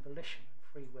her own volition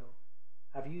and free will,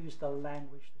 have used the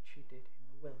language that she did in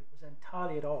the will. It was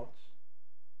entirely at odds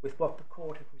with what the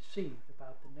court had received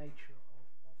about the nature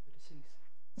of the deceased.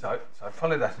 So I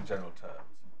follow that in general terms,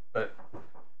 but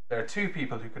there are two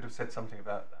people who could have said something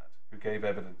about that, who gave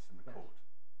evidence in the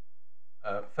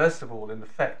court. First of all, in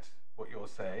effect, what you're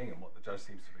saying and what the judge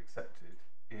seems to have accepted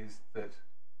is that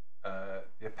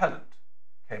the appellant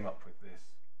came up with this,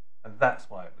 and that's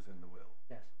why it was in the will.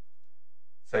 Yes.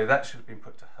 So that should have been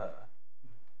put to her.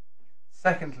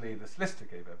 Secondly, the solicitor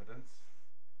gave evidence.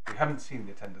 We haven't seen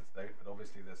the attendance note, but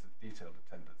obviously there's a detailed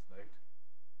attendance note.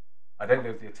 I don't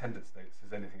know if the attendance note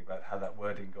says anything about how that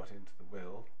wording got into the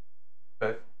will,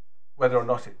 but whether or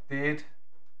not it did,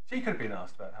 she could have been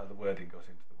asked about how the wording got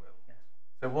into the will. Yes.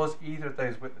 So was either of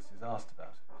those witnesses asked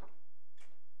about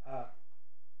it?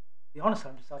 The honest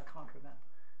answer is I can't remember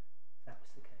if that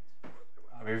was the case.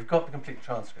 I mean, we've got the complete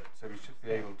transcript, so we should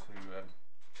be able to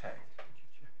check.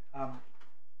 I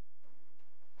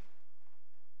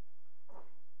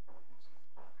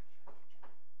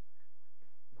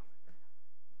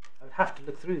would have to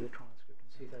look through the transcript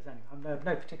and see if there's any. I have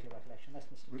no particular recollection. That's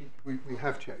Mr. Deacon. We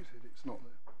have checked it. It's not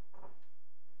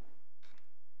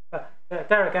there. But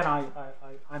there again,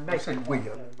 I make. I say we.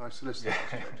 My solicitor.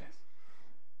 Yeah.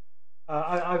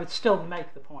 I would still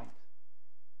make the point,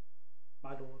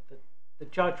 my lord, that the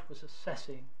judge was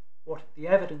assessing what the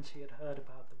evidence he had heard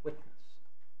about the witness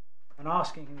and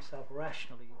asking himself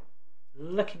rationally,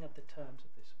 looking at the terms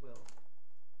of this will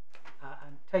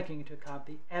and taking into account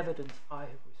the evidence I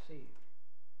have received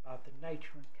about the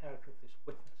nature and character of this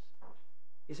witness.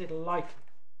 Is it likely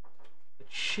that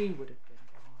she would have been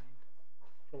behind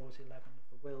clause 11 of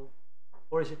the will,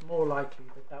 or is it more likely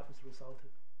that that was the result of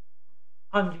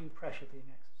undue pressure being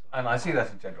exercised? And I see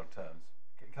that in general terms.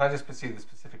 Can I just pursue the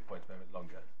specific point a moment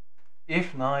longer?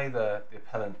 If neither the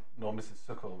appellant nor Mrs.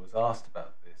 Suckle was asked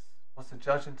about this, was the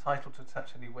judge entitled to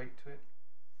attach any weight to it?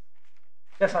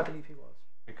 Yes, I believe he was.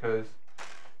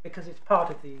 Because it's part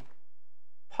of the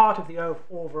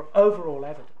overall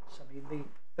evidence. I mean,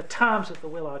 the terms of the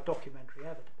will are documentary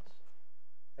evidence.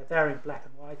 They're there in black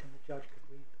and white, and the judge could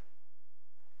read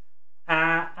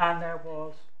them. And there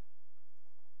was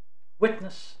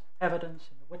witness evidence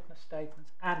in the witness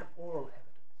statements and oral evidence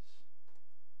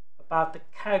about the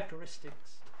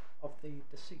characteristics of the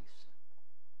deceased.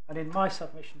 And in my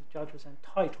submission, the judge was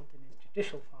entitled in his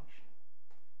judicial function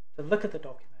to look at the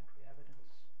documentary evidence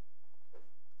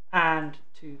and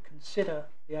to consider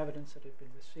the evidence that had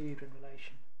been received in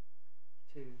relation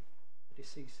to the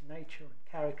deceased's nature and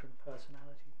character and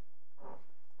personality,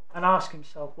 and ask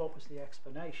himself what was the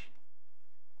explanation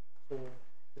for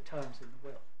the terms in the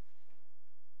will.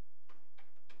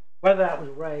 Whether that was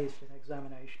raised in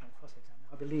examination or cross-examination,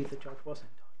 I believe the judge was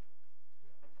entitled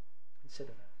to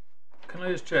consider that. Can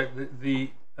I just check that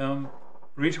the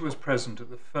Rita was present at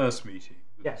the first meeting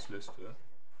with Yes. the solicitor,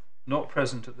 not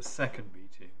present at the second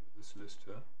meeting with the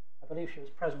solicitor? I believe she was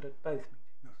present at both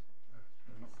meetings. No,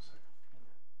 not the same.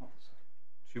 Not the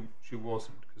second. She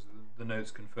wasn't, because the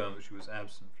notes confirm that she was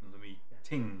absent from the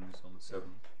meetings on the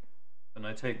 7th. And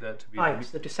I take that to be Yes,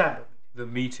 the December meeting. the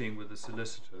meeting with the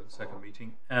solicitor, the second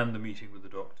meeting, and the meeting with the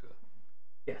doctor.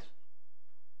 Yes.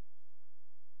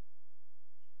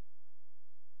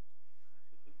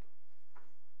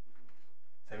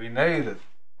 so we know that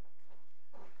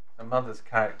the mother's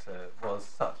character was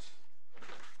such,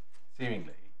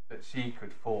 seemingly, that she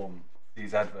could form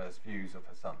these adverse views of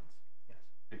her sons. Yes.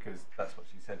 Because that's what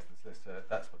she said to the solicitor,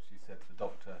 that's what she said to the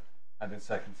doctor, and in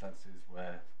circumstances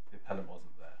where the appellant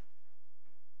wasn't there.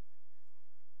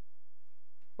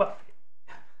 Well,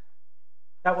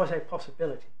 that was a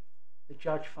possibility. The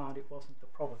judge found it wasn't the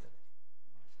probability.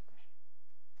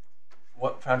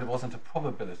 What found it wasn't a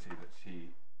probability that she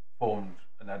formed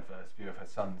an adverse view of her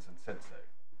sons and said so.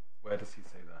 Where does he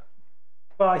say that?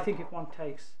 Well, I think if one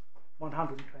takes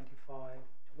 125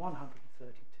 to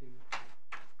 132,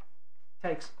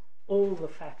 takes all the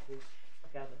factors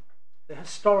together, the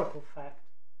historical fact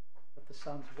that the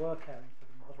sons were caring for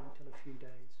the mother until a few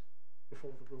days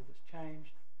before the will was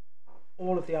changed.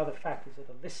 All of the other factors that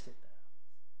are listed there.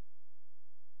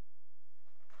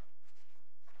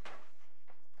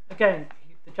 Again,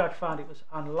 the judge found it was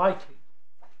unlikely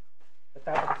that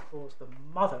that would have caused the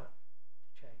mother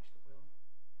to change the will.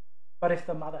 But if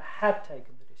the mother had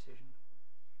taken the decision,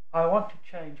 I want to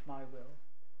change my will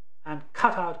and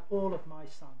cut out all of my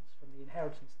sons from the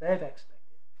inheritance they've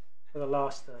expected for the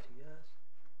last 30 years,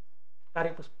 that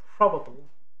it was probable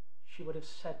she would have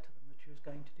said to them that she was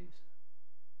going to do so.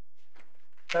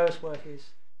 Those were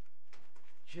his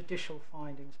judicial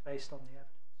findings based on the evidence.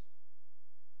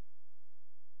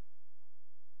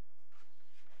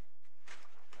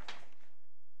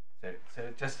 So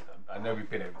just, I know we've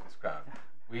been over this ground.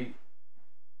 We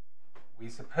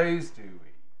suppose, do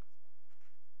we,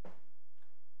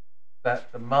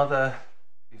 that the mother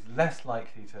is less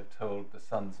likely to have told the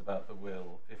sons about the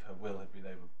will if her will had been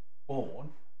overborne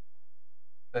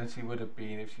than she would have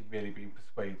been if she'd merely been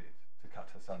persuaded to cut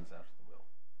her sons out of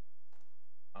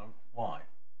the will. Why?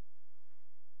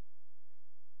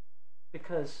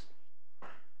 Because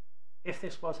if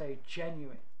this was a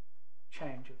genuine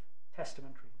change of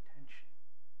testamentary intention,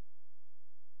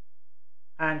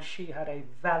 and she had a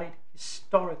valid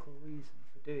historical reason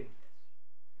for doing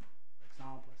this, for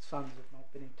example, her sons have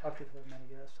not been in touch with her in many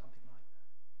years, something like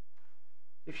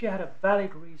that. If she had a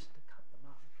valid reason to cut them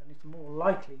out, then it's more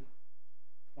likely,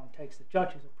 if one takes the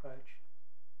judge's approach,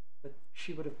 that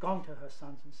she would have gone to her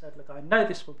sons and said, look, I know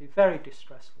this will be very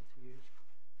distressful to you.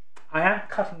 I am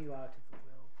cutting you out of the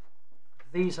will.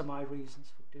 These are my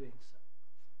reasons for doing so.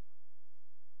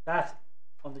 That,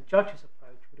 on the judge's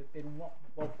approach, would have been what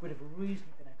would have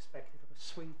reasonably been expected of a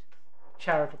sweet,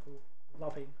 charitable,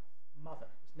 loving mother.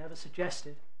 It was never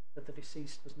suggested that the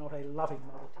deceased was not a loving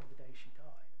mother till the day she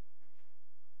died.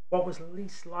 What was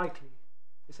least likely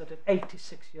is that at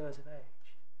 86 years of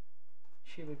age,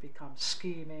 she would become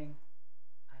scheming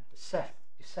and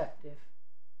deceptive and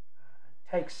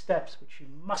take steps which she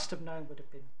must have known would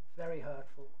have been very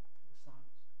hurtful to the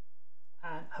sons,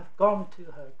 and have gone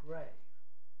to her grave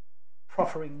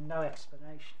proffering no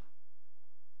explanation.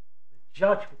 The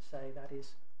judge would say that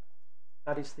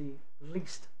is the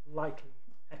least likely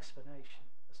explanation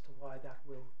as to why that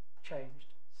will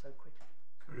changed so quickly.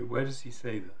 Sorry, where does he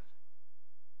say that?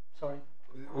 Sorry?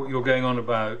 You're going on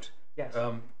about yes.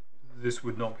 This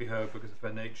would not be her because of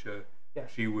her nature.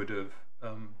 Yes. She would have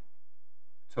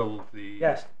told the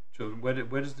yes. children.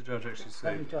 Where does the judge actually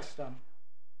say Let me that? just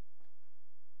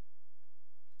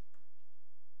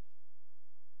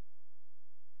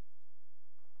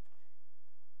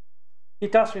he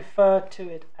does refer to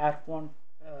it at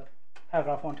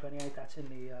paragraph 128. That's in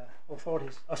the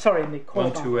authorities. In the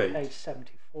court on page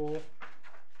 74.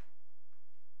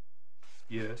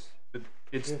 Yes, but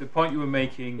it's the point you were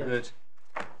making yes. that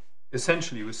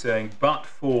essentially you were saying, but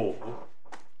for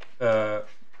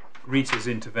Rita's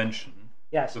intervention,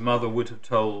 yes. the mother would have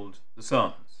told the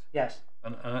sons. Yes.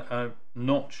 And I'm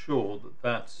not sure that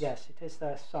that's. Yes, it is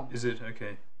their son. Is it?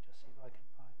 Okay. Just see if I can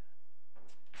find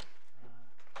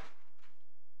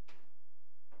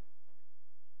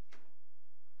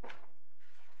that.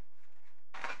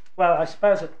 Well, I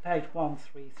suppose at page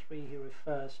 133 he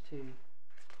refers to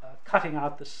cutting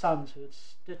out the sons who had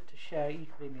stood to share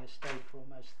equally in the estate for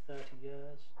almost 30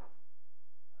 years.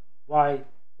 Why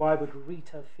would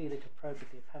Rita feel it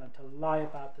appropriate, the appellant, to lie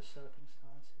about the circumstances?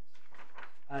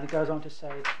 And he goes on to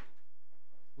say,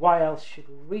 why else should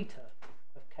Rita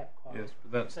have kept quiet? Yes,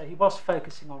 but that's... So he was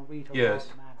focusing on Rita yes. rather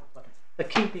than Anna, but the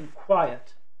keeping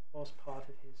quiet was part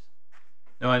of his...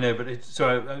 No, I know, but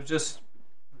I was just...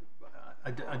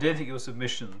 I don't think your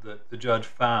submission that the judge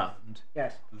found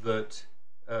yes. that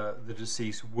the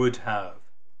deceased would have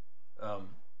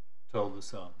told the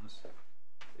sons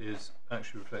is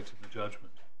actually reflected in the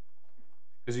judgment.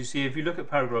 Because you see, if you look at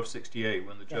paragraph 68,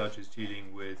 when the judge is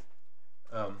dealing with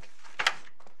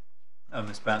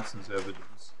Miss Banson's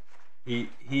evidence,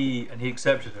 he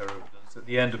accepted her evidence. At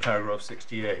the end of paragraph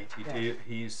 68,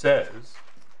 he says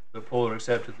that Paula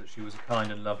accepted that she was a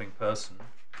kind, loving,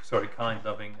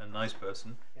 and nice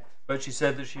person, but she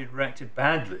said that she had reacted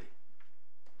badly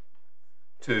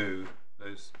to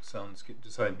those sons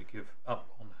deciding to give up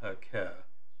on her care,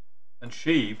 and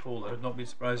she, Paula, had not been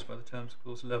surprised by the terms of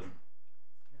clause 11.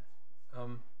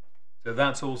 So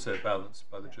that's also balanced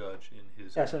by the judge in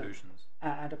his conclusions.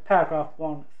 And at paragraph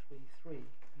 133,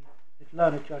 the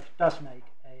learned judge does make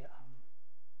a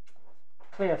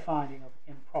clear finding of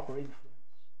improper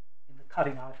influence in the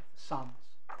cutting out of the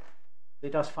sons. He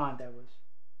does find there was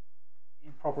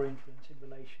improper influence in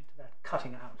relation to that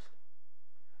cutting out.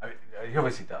 I mean, he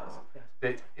obviously does.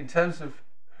 Yes. In terms of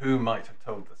who might have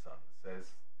told the sons,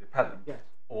 there's the appellant yes.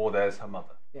 or or there's her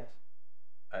mother. Yes.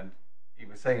 And you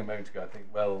were saying a moment ago, I think,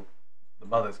 well, the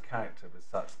mother's character was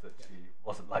such that she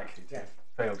wasn't likely to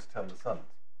fail to tell the sons.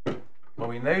 Well,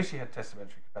 we know she had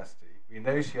testamentary capacity. We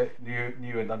know she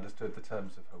knew and understood the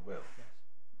terms of her will. Yes.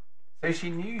 So she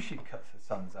knew she'd cut her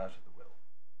sons out of the will.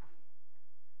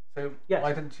 So Yes.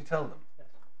 why didn't she tell them? Yes.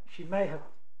 She may have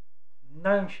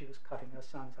known she was cutting her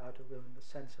sons out of will in the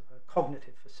sense of her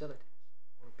cognitive facilities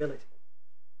or ability.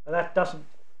 But that doesn't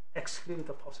exclude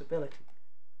the possibility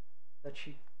that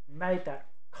she made that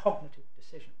cognitive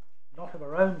decision, not of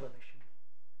her own volition,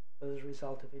 but as a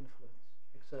result of influence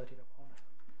exerted upon her.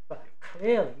 But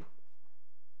clearly,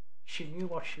 she knew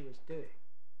what she was doing.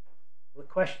 The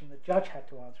question the judge had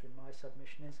to answer in my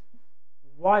submission is,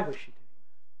 why was she doing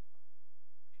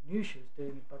that? She knew she was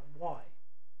doing it, but why?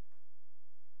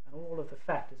 And all of the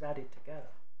factors added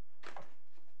together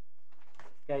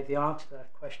gave the answer to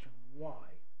that question,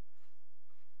 why,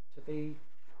 to be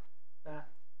that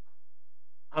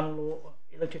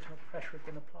illegitimate pressure had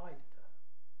been applied to her.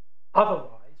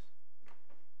 Otherwise,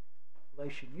 although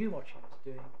she knew what she was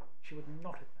doing, she would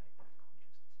not have made that conscious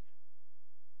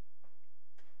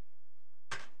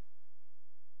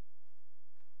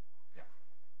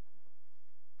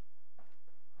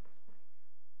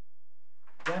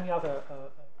decision. The only other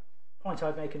point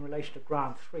I'd make in relation to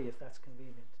ground 3, if that's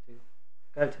convenient to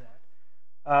go to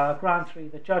that. Ground 3,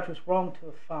 the judge was wrong to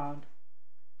have found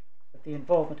that the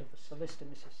involvement of the solicitor,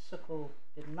 Mrs. Suckle,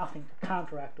 did nothing to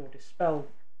counteract or dispel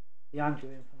the undue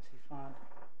influence he found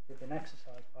to have been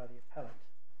exercised by the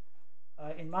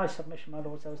appellant. In my submission, my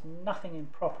lords, there was nothing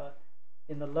improper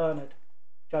in the learned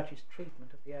judge's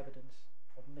treatment of the evidence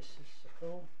of Mrs.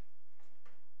 Suckle.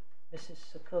 Mrs.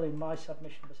 Suckle, in my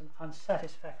submission, was an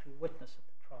unsatisfactory witness at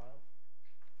the trial,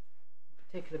 in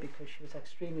particular because she was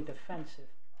extremely defensive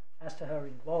as to her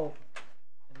involvement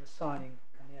in the signing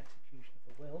and the execution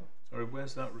of the will. Sorry,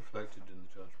 where's that reflected in the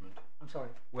judgment? I'm sorry?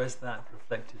 Where's that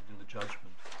reflected in the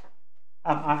judgment?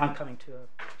 I'm coming to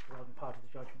a relevant part of the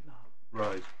judgment now.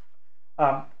 Right.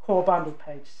 Core bundle,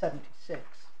 page 76.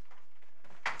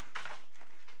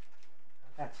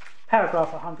 That's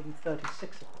paragraph 136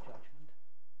 of the judgment.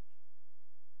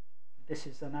 This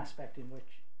is an aspect in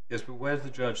which... Yes, but where does the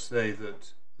judge say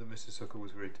that Mrs. Suckle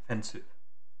was very defensive?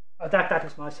 That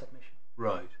is my submission.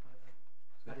 Right.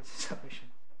 That is his submission.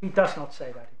 He does not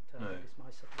say that in terms. It is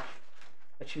my submission.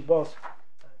 That she was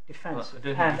defensive.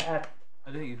 Well, I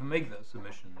don't think you can make that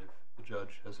submission if the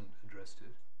judge hasn't addressed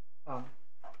it. Well,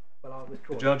 I'll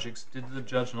withdraw. Did the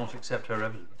judge not accept her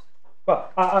evidence?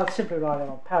 Well, I'll simply write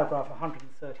on paragraph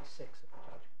 136 of the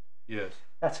judgment. Yes.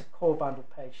 That's at core bundle,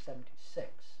 page 76,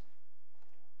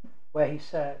 where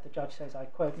the judge says, I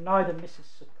quote, neither Mrs.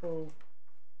 Suckle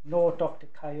nor Dr.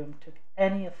 Kayum took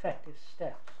any effective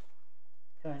steps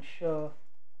to ensure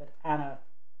that Anna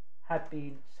had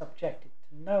been subjected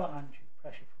to no undue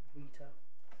pressure from Rita,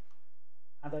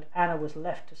 and that Anna was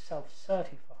left to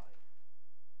self-certify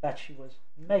that she was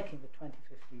making the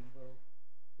 2015 will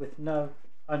with no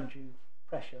undue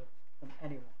pressure from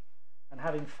anyone. And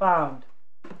having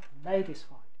made his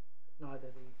finding that neither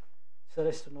the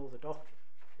solicitor nor the doctor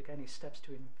took any steps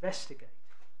to investigate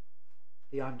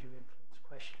the undue influence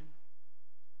question,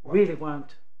 really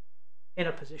weren't in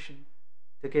a position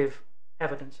to give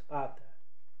evidence about that.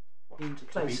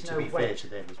 To be fair to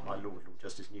them, as my Lord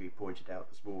Justice Newey pointed out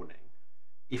this morning,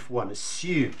 if one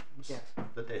assumes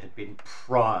that there had been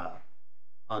prior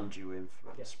undue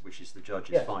influence, which is the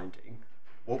judge's finding,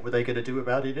 what were they going to do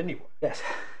about it anyway? Yes.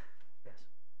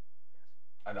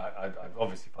 And I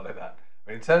obviously follow that. I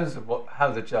mean, in terms of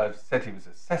how the judge said he was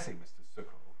assessing Mr.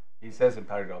 Suckle, he says in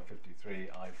paragraph 53,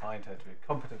 I find her to be a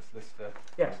competent solicitor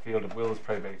in the field of wills,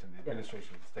 probate and the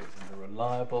administration of the estates, and a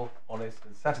reliable, honest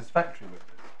and satisfactory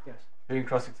witness, who in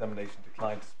cross-examination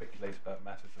declined to speculate about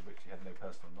matters of which she had no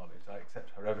personal knowledge. I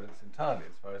accept her evidence entirely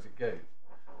as far as it goes.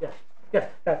 Yes,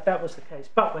 that was the case.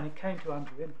 But when it came to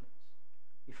undue influence,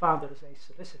 he found that as a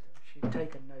solicitor, she'd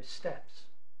taken no steps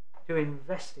to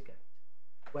investigate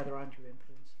whether undue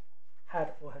influence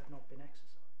had or had not been exercised.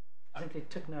 Simply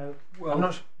took no... Well, I'm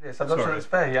not sure it's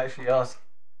fair. He actually asked,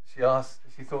 she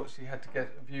thought she had to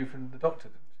get a view from the doctor,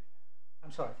 didn't she?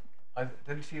 I'm sorry?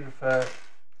 Didn't she refer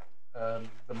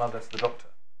the mother to the doctor?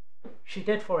 She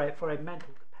did for a mental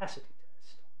capacity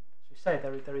test. As you say,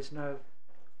 there is no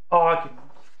argument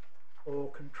or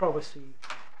controversy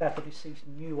that the deceased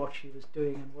knew what she was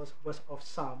doing and was of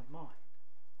sound mind.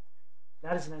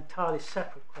 That is an entirely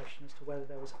separate question as to whether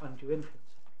there was undue influence.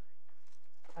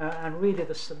 And really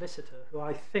the solicitor, who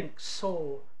I think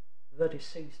saw the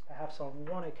deceased perhaps on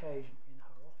one occasion in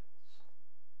her office,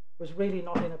 was really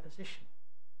not in a position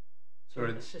to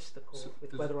assist the court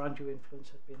with whether undue influence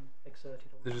had been exerted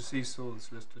or not. The deceased saw the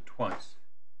solicitor twice.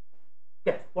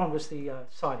 Yeah, one was the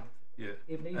signing. Yeah,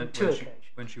 even two occasions.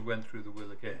 When she went through the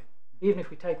will again. Even if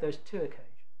we take those two occasions,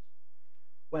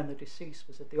 when the deceased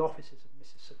was at the offices of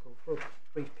Mrs. Sickle for a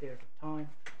brief period of time,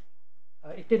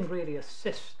 it didn't really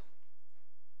assist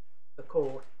the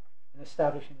court in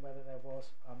establishing whether there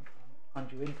was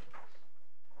undue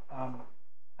influence.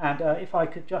 And if I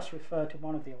could just refer to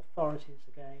one of the authorities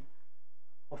again,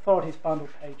 Authorities Bundle,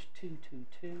 page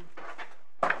 222.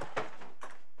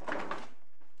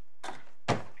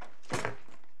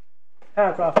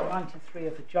 Paragraph 93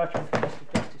 of the judgment against the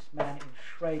Justice Man in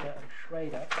Schrader and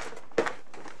Schrader.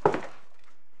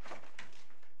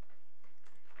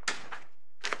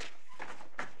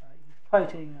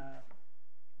 Quoting,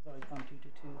 Authorities Bundle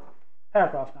 222,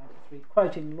 paragraph 93,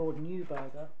 quoting Lord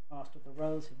Newberger, Master of the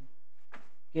Rolls in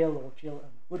Gill or Gill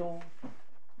and Woodall,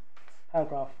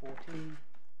 paragraph 14,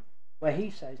 where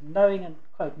he says, knowing and,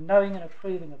 quote, knowing and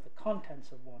approving of the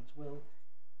contents of one's will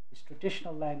is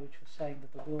traditional language for saying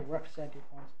that the will represented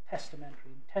one's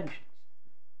testamentary intentions.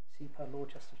 See per Lord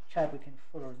Justice Chadwick in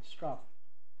Fuller and Strum.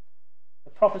 The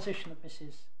proposition that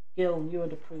Mrs. Gill knew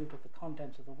and approved of the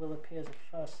contents of the will appears at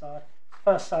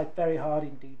first sight very hard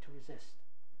indeed to resist.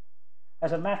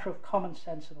 As a matter of common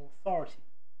sense and authority,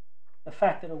 the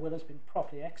fact that a will has been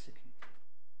properly executed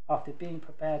after being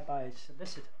prepared by a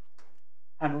solicitor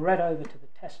and read over to the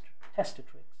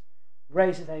testatrix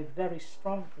raises a very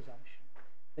strong presumption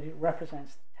that it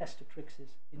represents the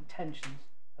testatrix's intentions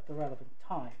at the relevant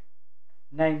time,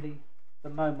 namely the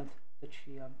moment that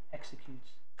she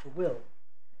executes the will.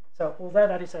 So although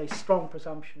that is a strong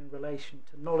presumption in relation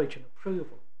to knowledge and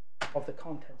approval of the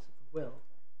contents of the will,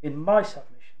 in my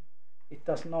submission it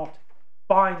does not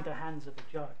bind the hands of a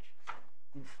judge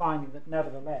in finding that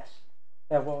nevertheless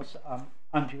there was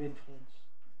undue influence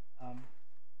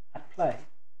at play.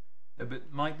 No,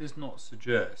 but might this not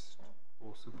suggest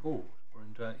or support or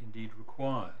indeed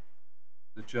require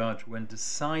the judge, when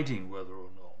deciding whether or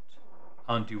not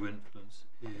undue influence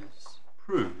is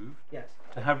proved, yes,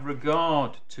 to have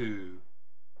regard to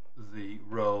the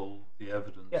role, the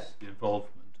evidence, yes, the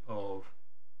involvement of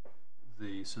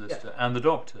the solicitor, yes, and the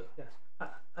doctor? Yes,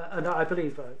 and I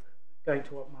believe, going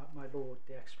to what my lord,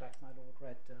 the extract my lord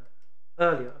read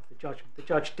earlier of the judgment, the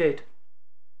judge did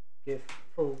give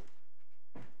full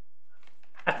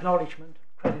acknowledgement,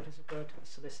 credit as it were, to the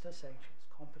solicitor, saying she was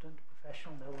competent,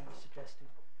 professional, no one was suggesting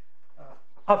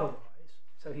otherwise.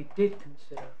 So he did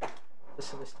consider the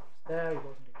solicitor was there, he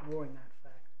wasn't ignoring that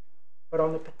fact. But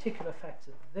on the particular facts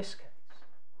of this case,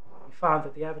 he found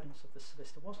that the evidence of the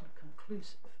solicitor wasn't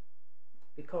conclusive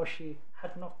because she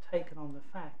had not taken on the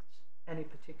facts any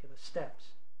particular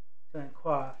steps to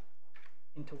inquire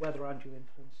into whether undue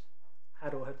influence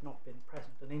had or had not been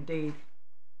present. And indeed,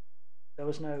 there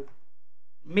was no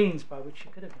means by which she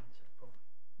could have done so, probably.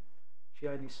 She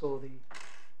only saw the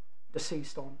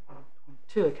deceased on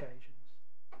two occasions.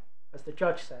 As the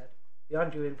judge said, the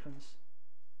undue influence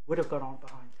would have gone on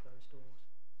behind closed doors.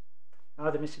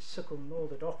 Neither Mrs. Sickle nor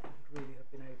the doctor would really have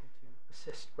been able to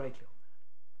assist greatly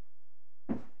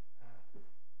on that.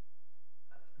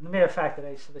 And the mere fact that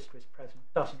a solicitor is present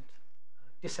doesn't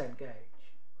disengage,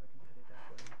 if I can put it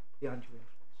that way, the undue influence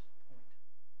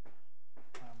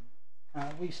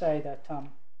point. We say that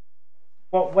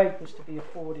what weight was to be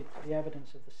afforded to the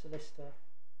evidence of the solicitor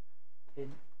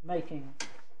in making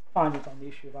findings on the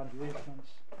issue of undue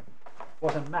influence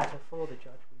was a matter for the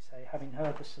judge, we say, having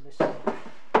heard the solicitor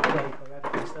gave her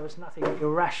evidence. There was nothing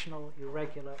irrational,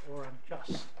 irregular or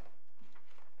unjust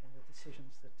in the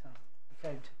decisions that we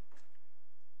came to.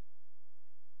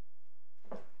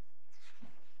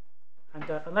 And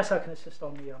unless I can assist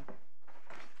on the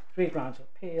three grounds of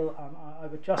appeal, I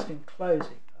would just in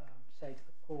closing say to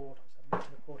the court, submit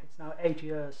to the court, it's now 8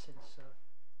 years since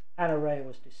Anna Ray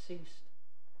was deceased.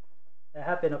 There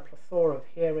have been a plethora of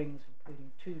hearings,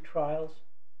 including 2 trials,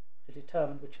 to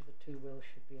determine which of the 2 wills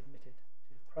should be admitted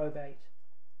to probate.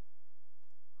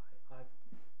 I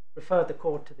referred the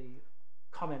court to the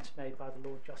comments made by the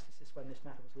Lord Justices when this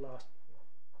matter was last before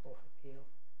the Court of Appeal.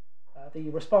 The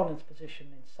respondent's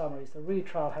position in summary is the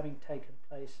retrial having taken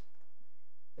place,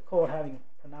 the court having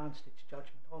pronounced its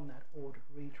judgment on that ordered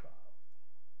retrial,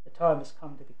 the time has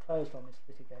come to be closed on this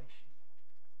litigation,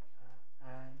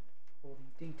 and for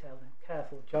the detailed and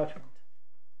careful judgment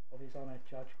of His Honour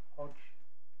Judge Hodge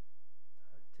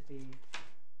to be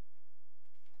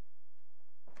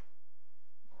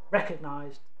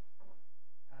recognised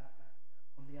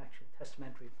on the actual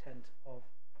testamentary intent of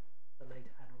the late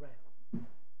Anna Ray.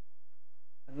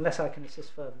 Unless I can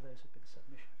assist further, those have been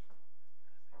submissions.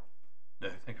 No,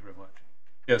 thank you very much.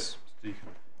 Yes, Mr. Deacon.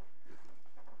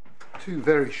 Two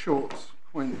very short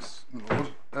points,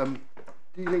 Lord.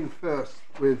 Dealing first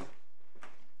with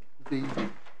the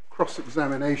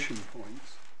cross-examination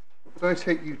points, could I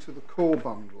take you to the core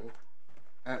bundle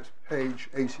at page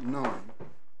 89?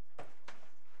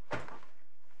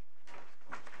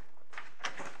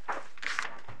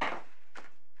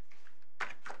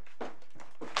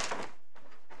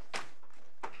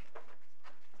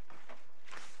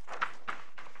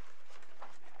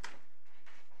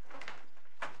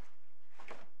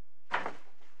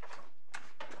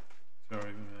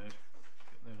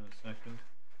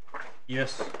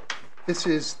 Yes. This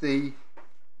is the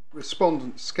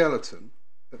respondent skeleton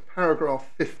at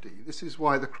paragraph 50. This is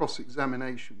why the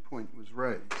cross-examination point was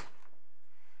raised.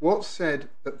 What's said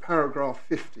at paragraph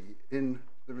 50 in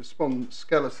the respondent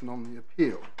skeleton on the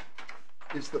appeal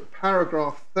is that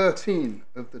paragraph 13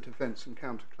 of the defence and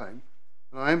counterclaim,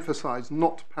 and I emphasise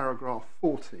not paragraph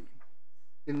 14,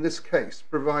 in this case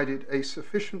provided a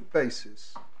sufficient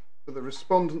basis for the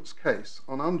respondent's case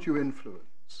on undue influence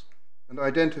and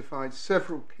identified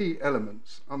several key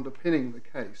elements underpinning the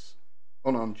case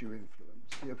on undue influence.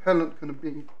 The appellant can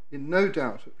be in no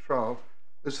doubt at trial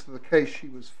as to the case she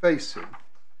was facing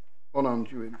on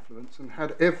undue influence and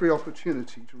had every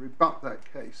opportunity to rebut that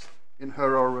case in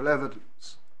her oral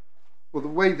evidence. Well, the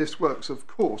way this works, of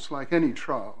course, like any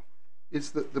trial,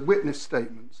 is that the witness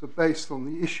statements are based on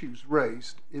the issues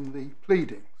raised in the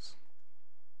pleadings.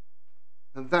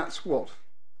 And that's what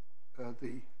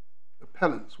the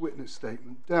appellant's witness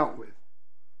statement dealt with.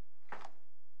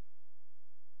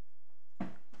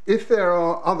 If there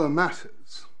are other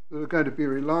matters that are going to be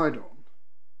relied on,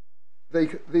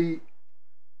 the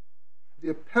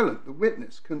appellant, the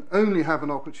witness, can only have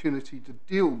an opportunity to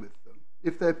deal with them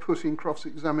if they're put in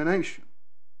cross-examination.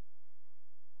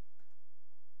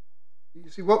 You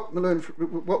see, what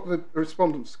the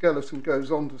respondent's skeleton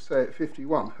goes on to say at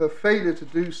 51, her failure to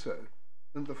do so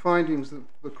and the findings that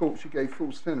the court she gave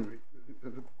false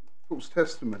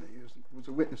testimony was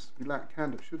a witness who lacked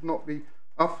candour should not be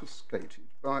obfuscated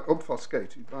by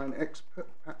an ex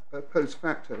post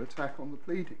facto attack on the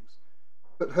pleadings.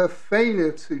 But her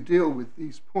failure to deal with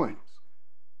these points,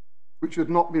 which had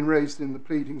not been raised in the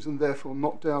pleadings and therefore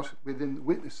not dealt with in the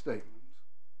witness statement,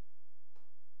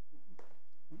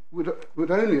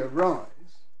 would only arise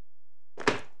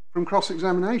from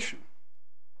cross-examination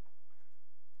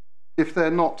if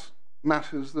they're not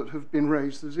matters that have been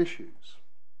raised as issues.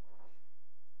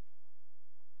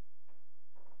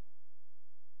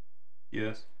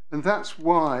 Yes. And that's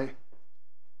why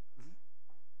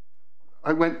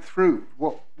I went through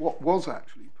what was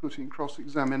actually put in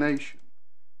cross-examination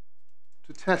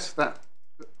to test that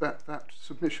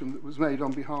submission that was made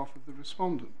on behalf of the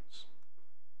respondents.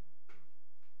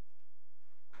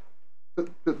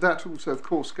 But that also, of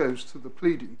course, goes to the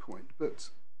pleading point. But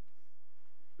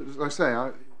as I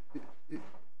say,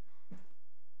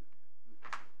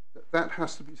 that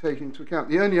has to be taken into account.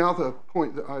 The only other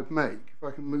point that I'd make, if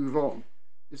I can move on,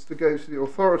 is to go to the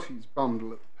authorities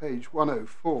bundle at page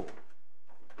 104.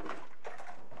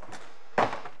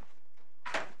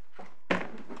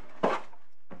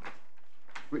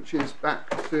 Which is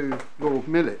back to Lord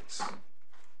Millett's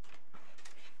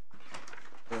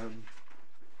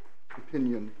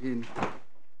opinion in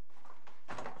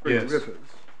Three Rivers.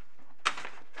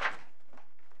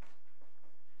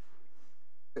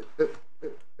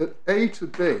 At A to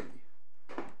B,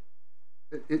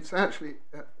 it's actually,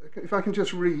 if I can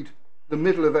just read the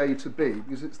middle of A to B,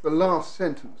 because it's the last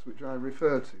sentence which I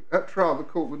refer to. At trial, the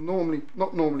court would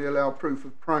not normally allow proof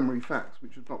of primary facts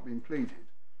which have not been pleaded,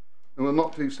 and will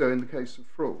not do so in the case of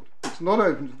fraud. It's not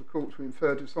open to the court to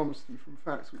infer dishonesty from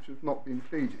facts which have not been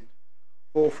pleaded,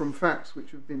 or from facts which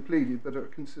have been pleaded but are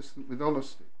consistent with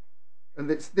honesty.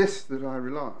 And it's this that I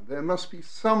rely on. There must be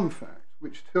some fact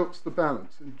which tilts the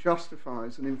balance and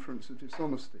justifies an inference of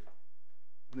dishonesty.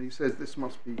 And he says this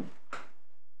must be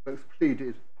both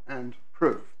pleaded and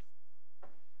proved.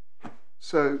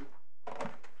 So,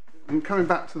 in coming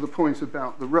back to the point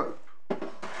about the rope,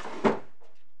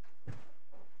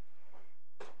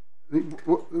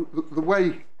 the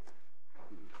way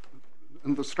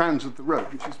and the strands of the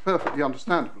rope, which is perfectly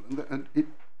understandable, and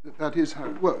that is how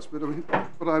it works. But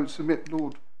what I would submit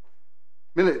Lord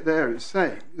Millett there is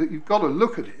saying that you've got to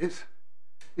look at it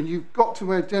and you've got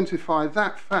to identify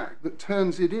that fact that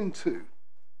turns it into.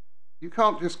 You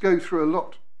can't just go through a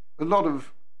lot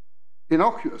of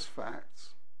innocuous facts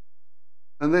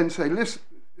and then say, listen,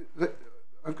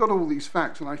 I've got all these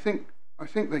facts and I think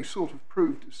they sort of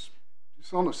prove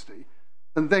dishonesty,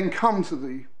 and then come to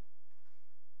the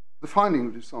finding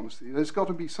of dishonesty. There's got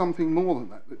to be something more than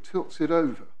that tilts it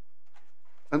over.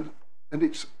 And and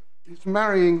it's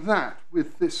marrying that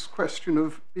with this question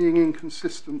of being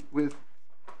inconsistent with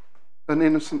an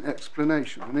innocent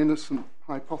explanation, an innocent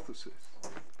hypothesis.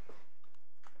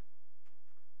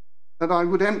 And I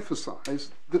would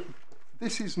emphasize that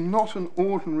this is not an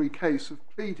ordinary case of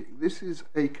pleading. This is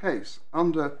a case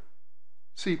under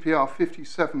CPR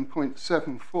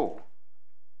 57.74,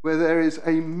 where there is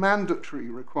a mandatory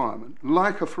requirement,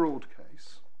 like a fraud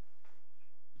case,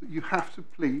 that you have to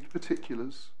plead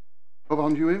particulars of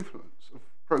undue influence, of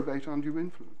probate undue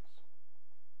influence.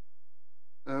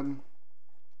 And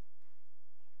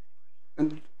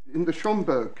in the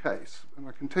Schomburg case, and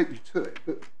I can take you to it,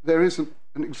 but there is an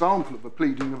example of a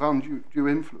pleading of undue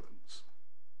influence,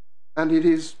 and it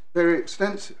is very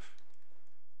extensive.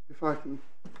 If I can,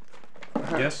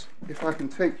 yes, if I can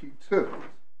take you to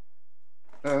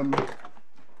it,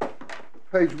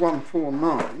 page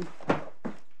 149.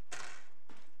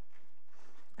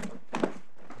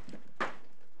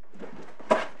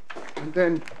 And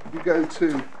then you go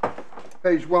to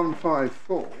page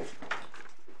 154.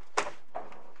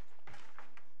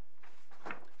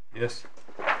 Yes.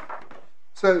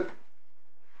 So,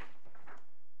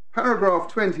 paragraph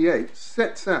 28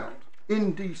 sets out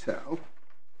in detail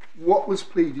what was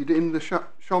pleaded in the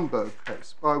Schomburg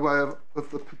case by way of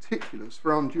the particulars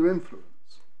for undue influence.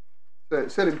 So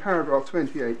it said in paragraph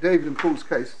 28, David and Paul's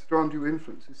case for undue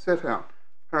influence is set out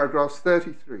paragraphs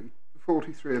 33 to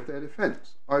 43 of their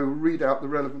defence. I will read out the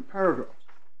relevant paragraphs.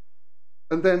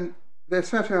 And then they're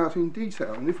set out in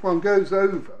detail. And if one goes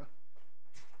over,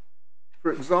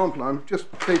 for example, I'm just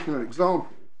taking an example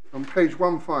on page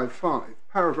 155,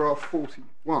 paragraph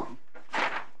 41.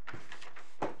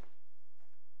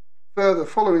 Further,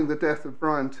 following the death of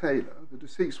Brian Taylor, the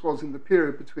deceased was, in the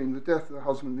period between the death of the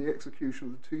husband and the execution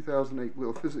of the 2008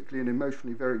 will, physically and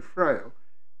emotionally very frail,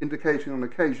 indicating on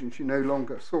occasion she no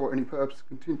longer saw any purpose of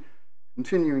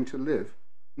continuing to live.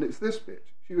 And it's this bit.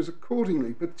 She was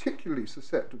accordingly particularly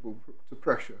susceptible to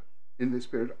pressure in this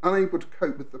period, unable to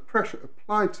cope with the pressure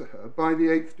applied to her by the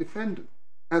 8th defendant,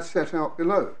 as set out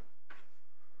below.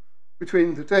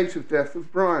 Between the date of death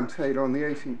of Brian Taylor on the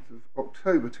 18th of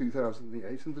October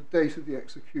 2008 and the date of the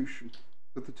execution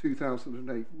of the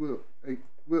 2008 will, the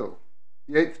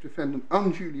 8th defendant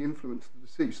unduly influenced the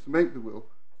deceased to make the will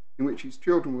in which his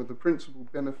children were the principal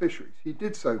beneficiaries. He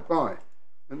did so by,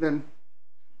 and then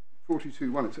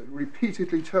 42.1, it said,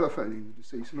 repeatedly telephoning the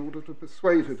deceased in order to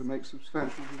persuade her to make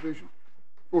substantial provision.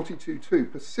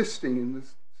 42.2, persisting in the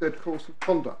said course of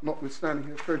conduct, notwithstanding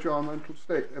her fragile mental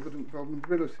state, evident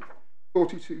vulnerability.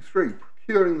 42.3,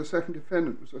 procuring the second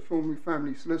defendant was a former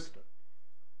family solicitor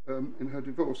in her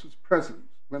divorce was present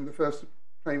when the first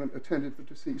claimant attended the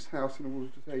deceased's house in order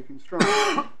to take instruction.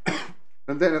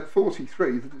 And then at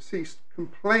 43, the deceased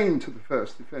complained to the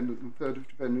first defendant and third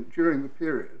defendant during the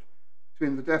period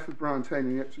between the death of Brian Taylor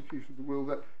and the execution of the will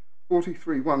that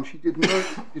 43.1, she did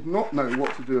not know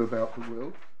what to do about the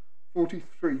will.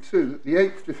 43.2, that the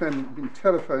 8th defendant had been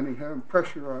telephoning her and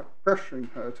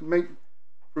pressuring her to make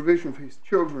provision for his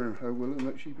children in her will, and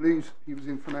that she believes he was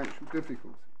in financial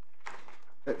difficulty,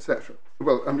 etc.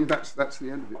 Well, I mean, that's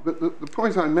the end of it. But the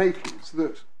point I make is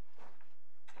that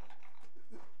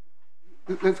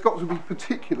there's got to be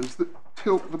particulars that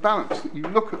tilt the balance, that you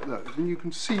look at those and you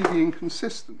can see the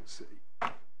inconsistency.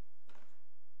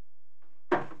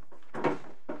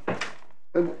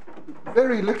 And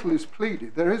very little is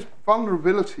pleaded. There is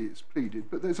vulnerability is pleaded,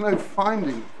 but there's no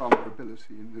finding of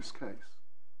vulnerability in this case.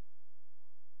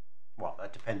 Well,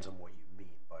 that depends on what you mean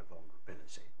by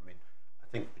vulnerability. I mean, I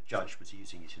think the judge was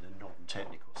using it in a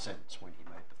non-technical sense when he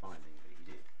made the finding that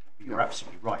he did. But you're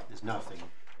absolutely right. There's nothing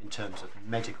in terms of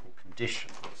medical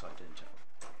condition that's identified.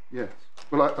 Yes.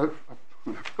 Well,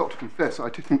 I've got to confess, I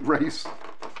didn't raise...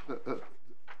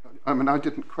 I mean, I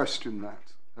didn't question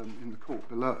that in the court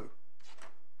below.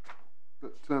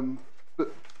 But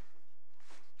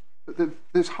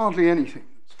there's hardly anything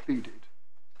that's pleaded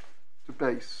to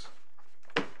base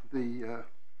the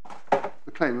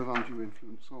claim of undue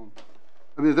influence on.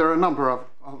 I mean, there are a number of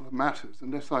other matters,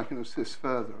 unless I can assist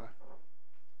further.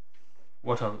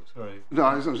 What other? Sorry. No,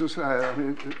 I was going to say, I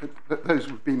mean,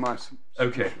 those would be my submission.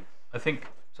 Okay. I think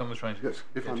someone's trying to yes,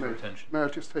 get your attention. May I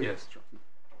just take yes.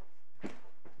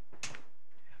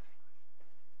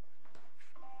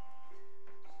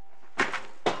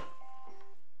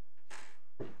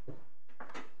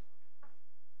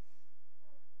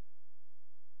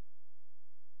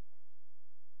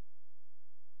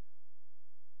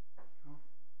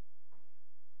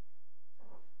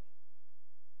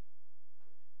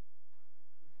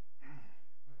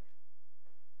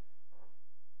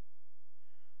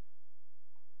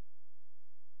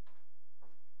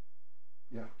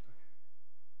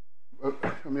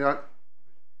 mean,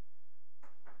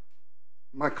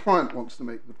 my client wants to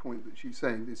make the point that she's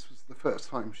saying this was the first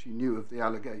time she knew of the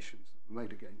allegations that were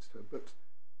made against her. But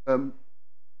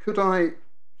could I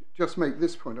just make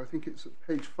this point? I think it's at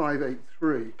page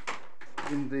 583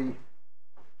 in the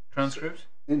transcript.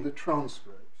 In the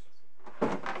transcripts.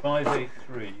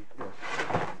 583. Yes.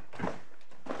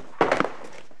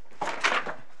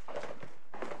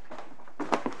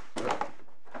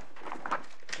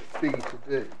 B to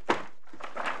D.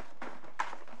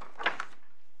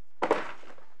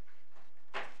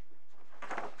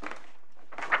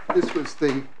 This was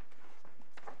the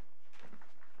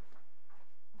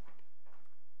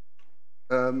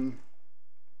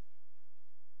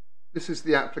this is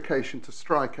the application to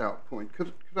strikeout point.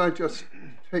 Could I just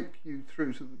take you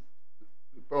through to the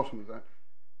bottom of that?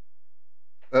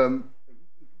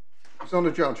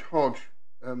 Honourable Judge Hodge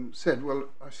said, well,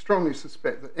 I strongly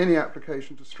suspect that any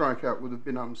application to strike out would have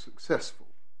been unsuccessful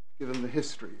given the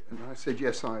history. And I said,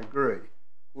 yes, I agree.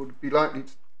 Would have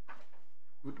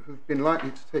been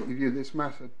likely to take the view this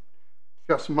matter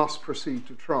just must proceed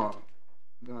to trial.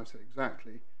 And then I said,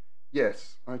 exactly.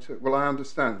 Yes. I said, well, I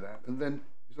understand that. And then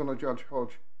His Honour Judge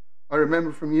Hodge, I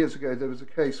remember from years ago there was a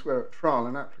case where at trial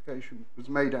an application was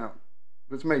made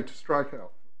to strike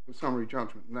out for summary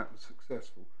judgment, and that was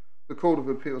successful. The Court of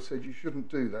Appeal said you shouldn't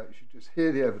do that, you should just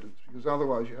hear the evidence, because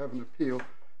otherwise you have an appeal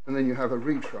and then you have a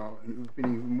retrial, and it would have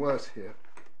been even worse here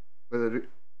whether it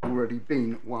had already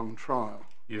been one trial.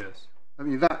 Yes. I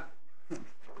mean, that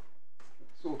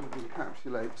sort of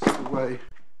encapsulates the way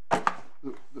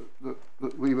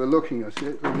that we were looking at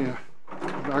it. I mean,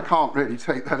 I can't really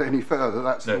take that any further.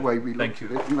 That's the way we looked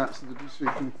at it, and that's the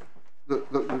decision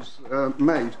that was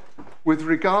made. With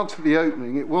regard to the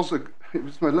opening, it was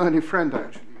my learned friend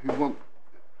actually who wanted.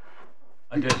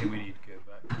 I don't think we need to go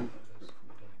back.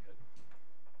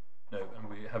 No, and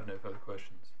we have no further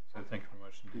questions. So thank you very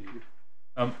much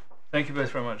indeed. Thank you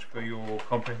both very much for your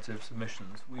comprehensive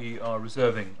submissions. We are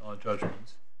reserving our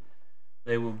judgments.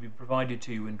 They will be provided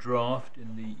to you in draft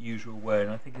in the usual way,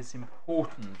 and I think it's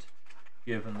important,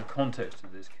 given the context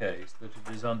of this case, that it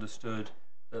is understood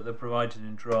that they're provided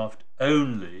in draft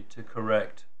only to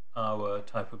correct our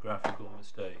typographical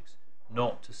mistakes,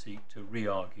 not to seek to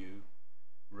re-argue,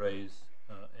 raise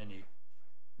any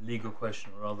legal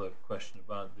question or other question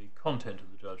about the content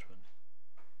of the judgment.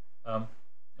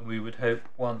 And we would hope,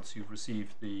 once you've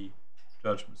received the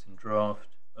judgments in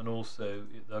draft, and also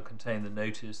they'll contain the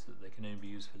notice that they can only be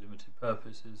used for limited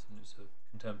purposes, and it's a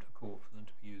contempt of court for them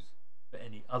to be used for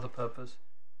any other purpose.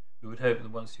 We would hope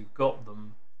that once you've got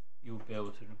them, you'll be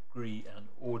able to agree and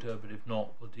order, but if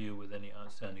not, we'll deal with any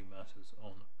outstanding matters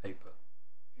on paper.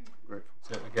 Great.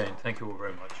 So again, thank you all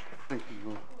very much. Thank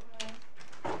you.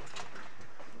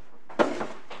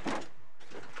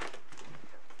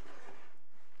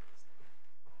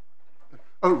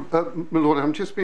 Oh, my Lord, I'm just being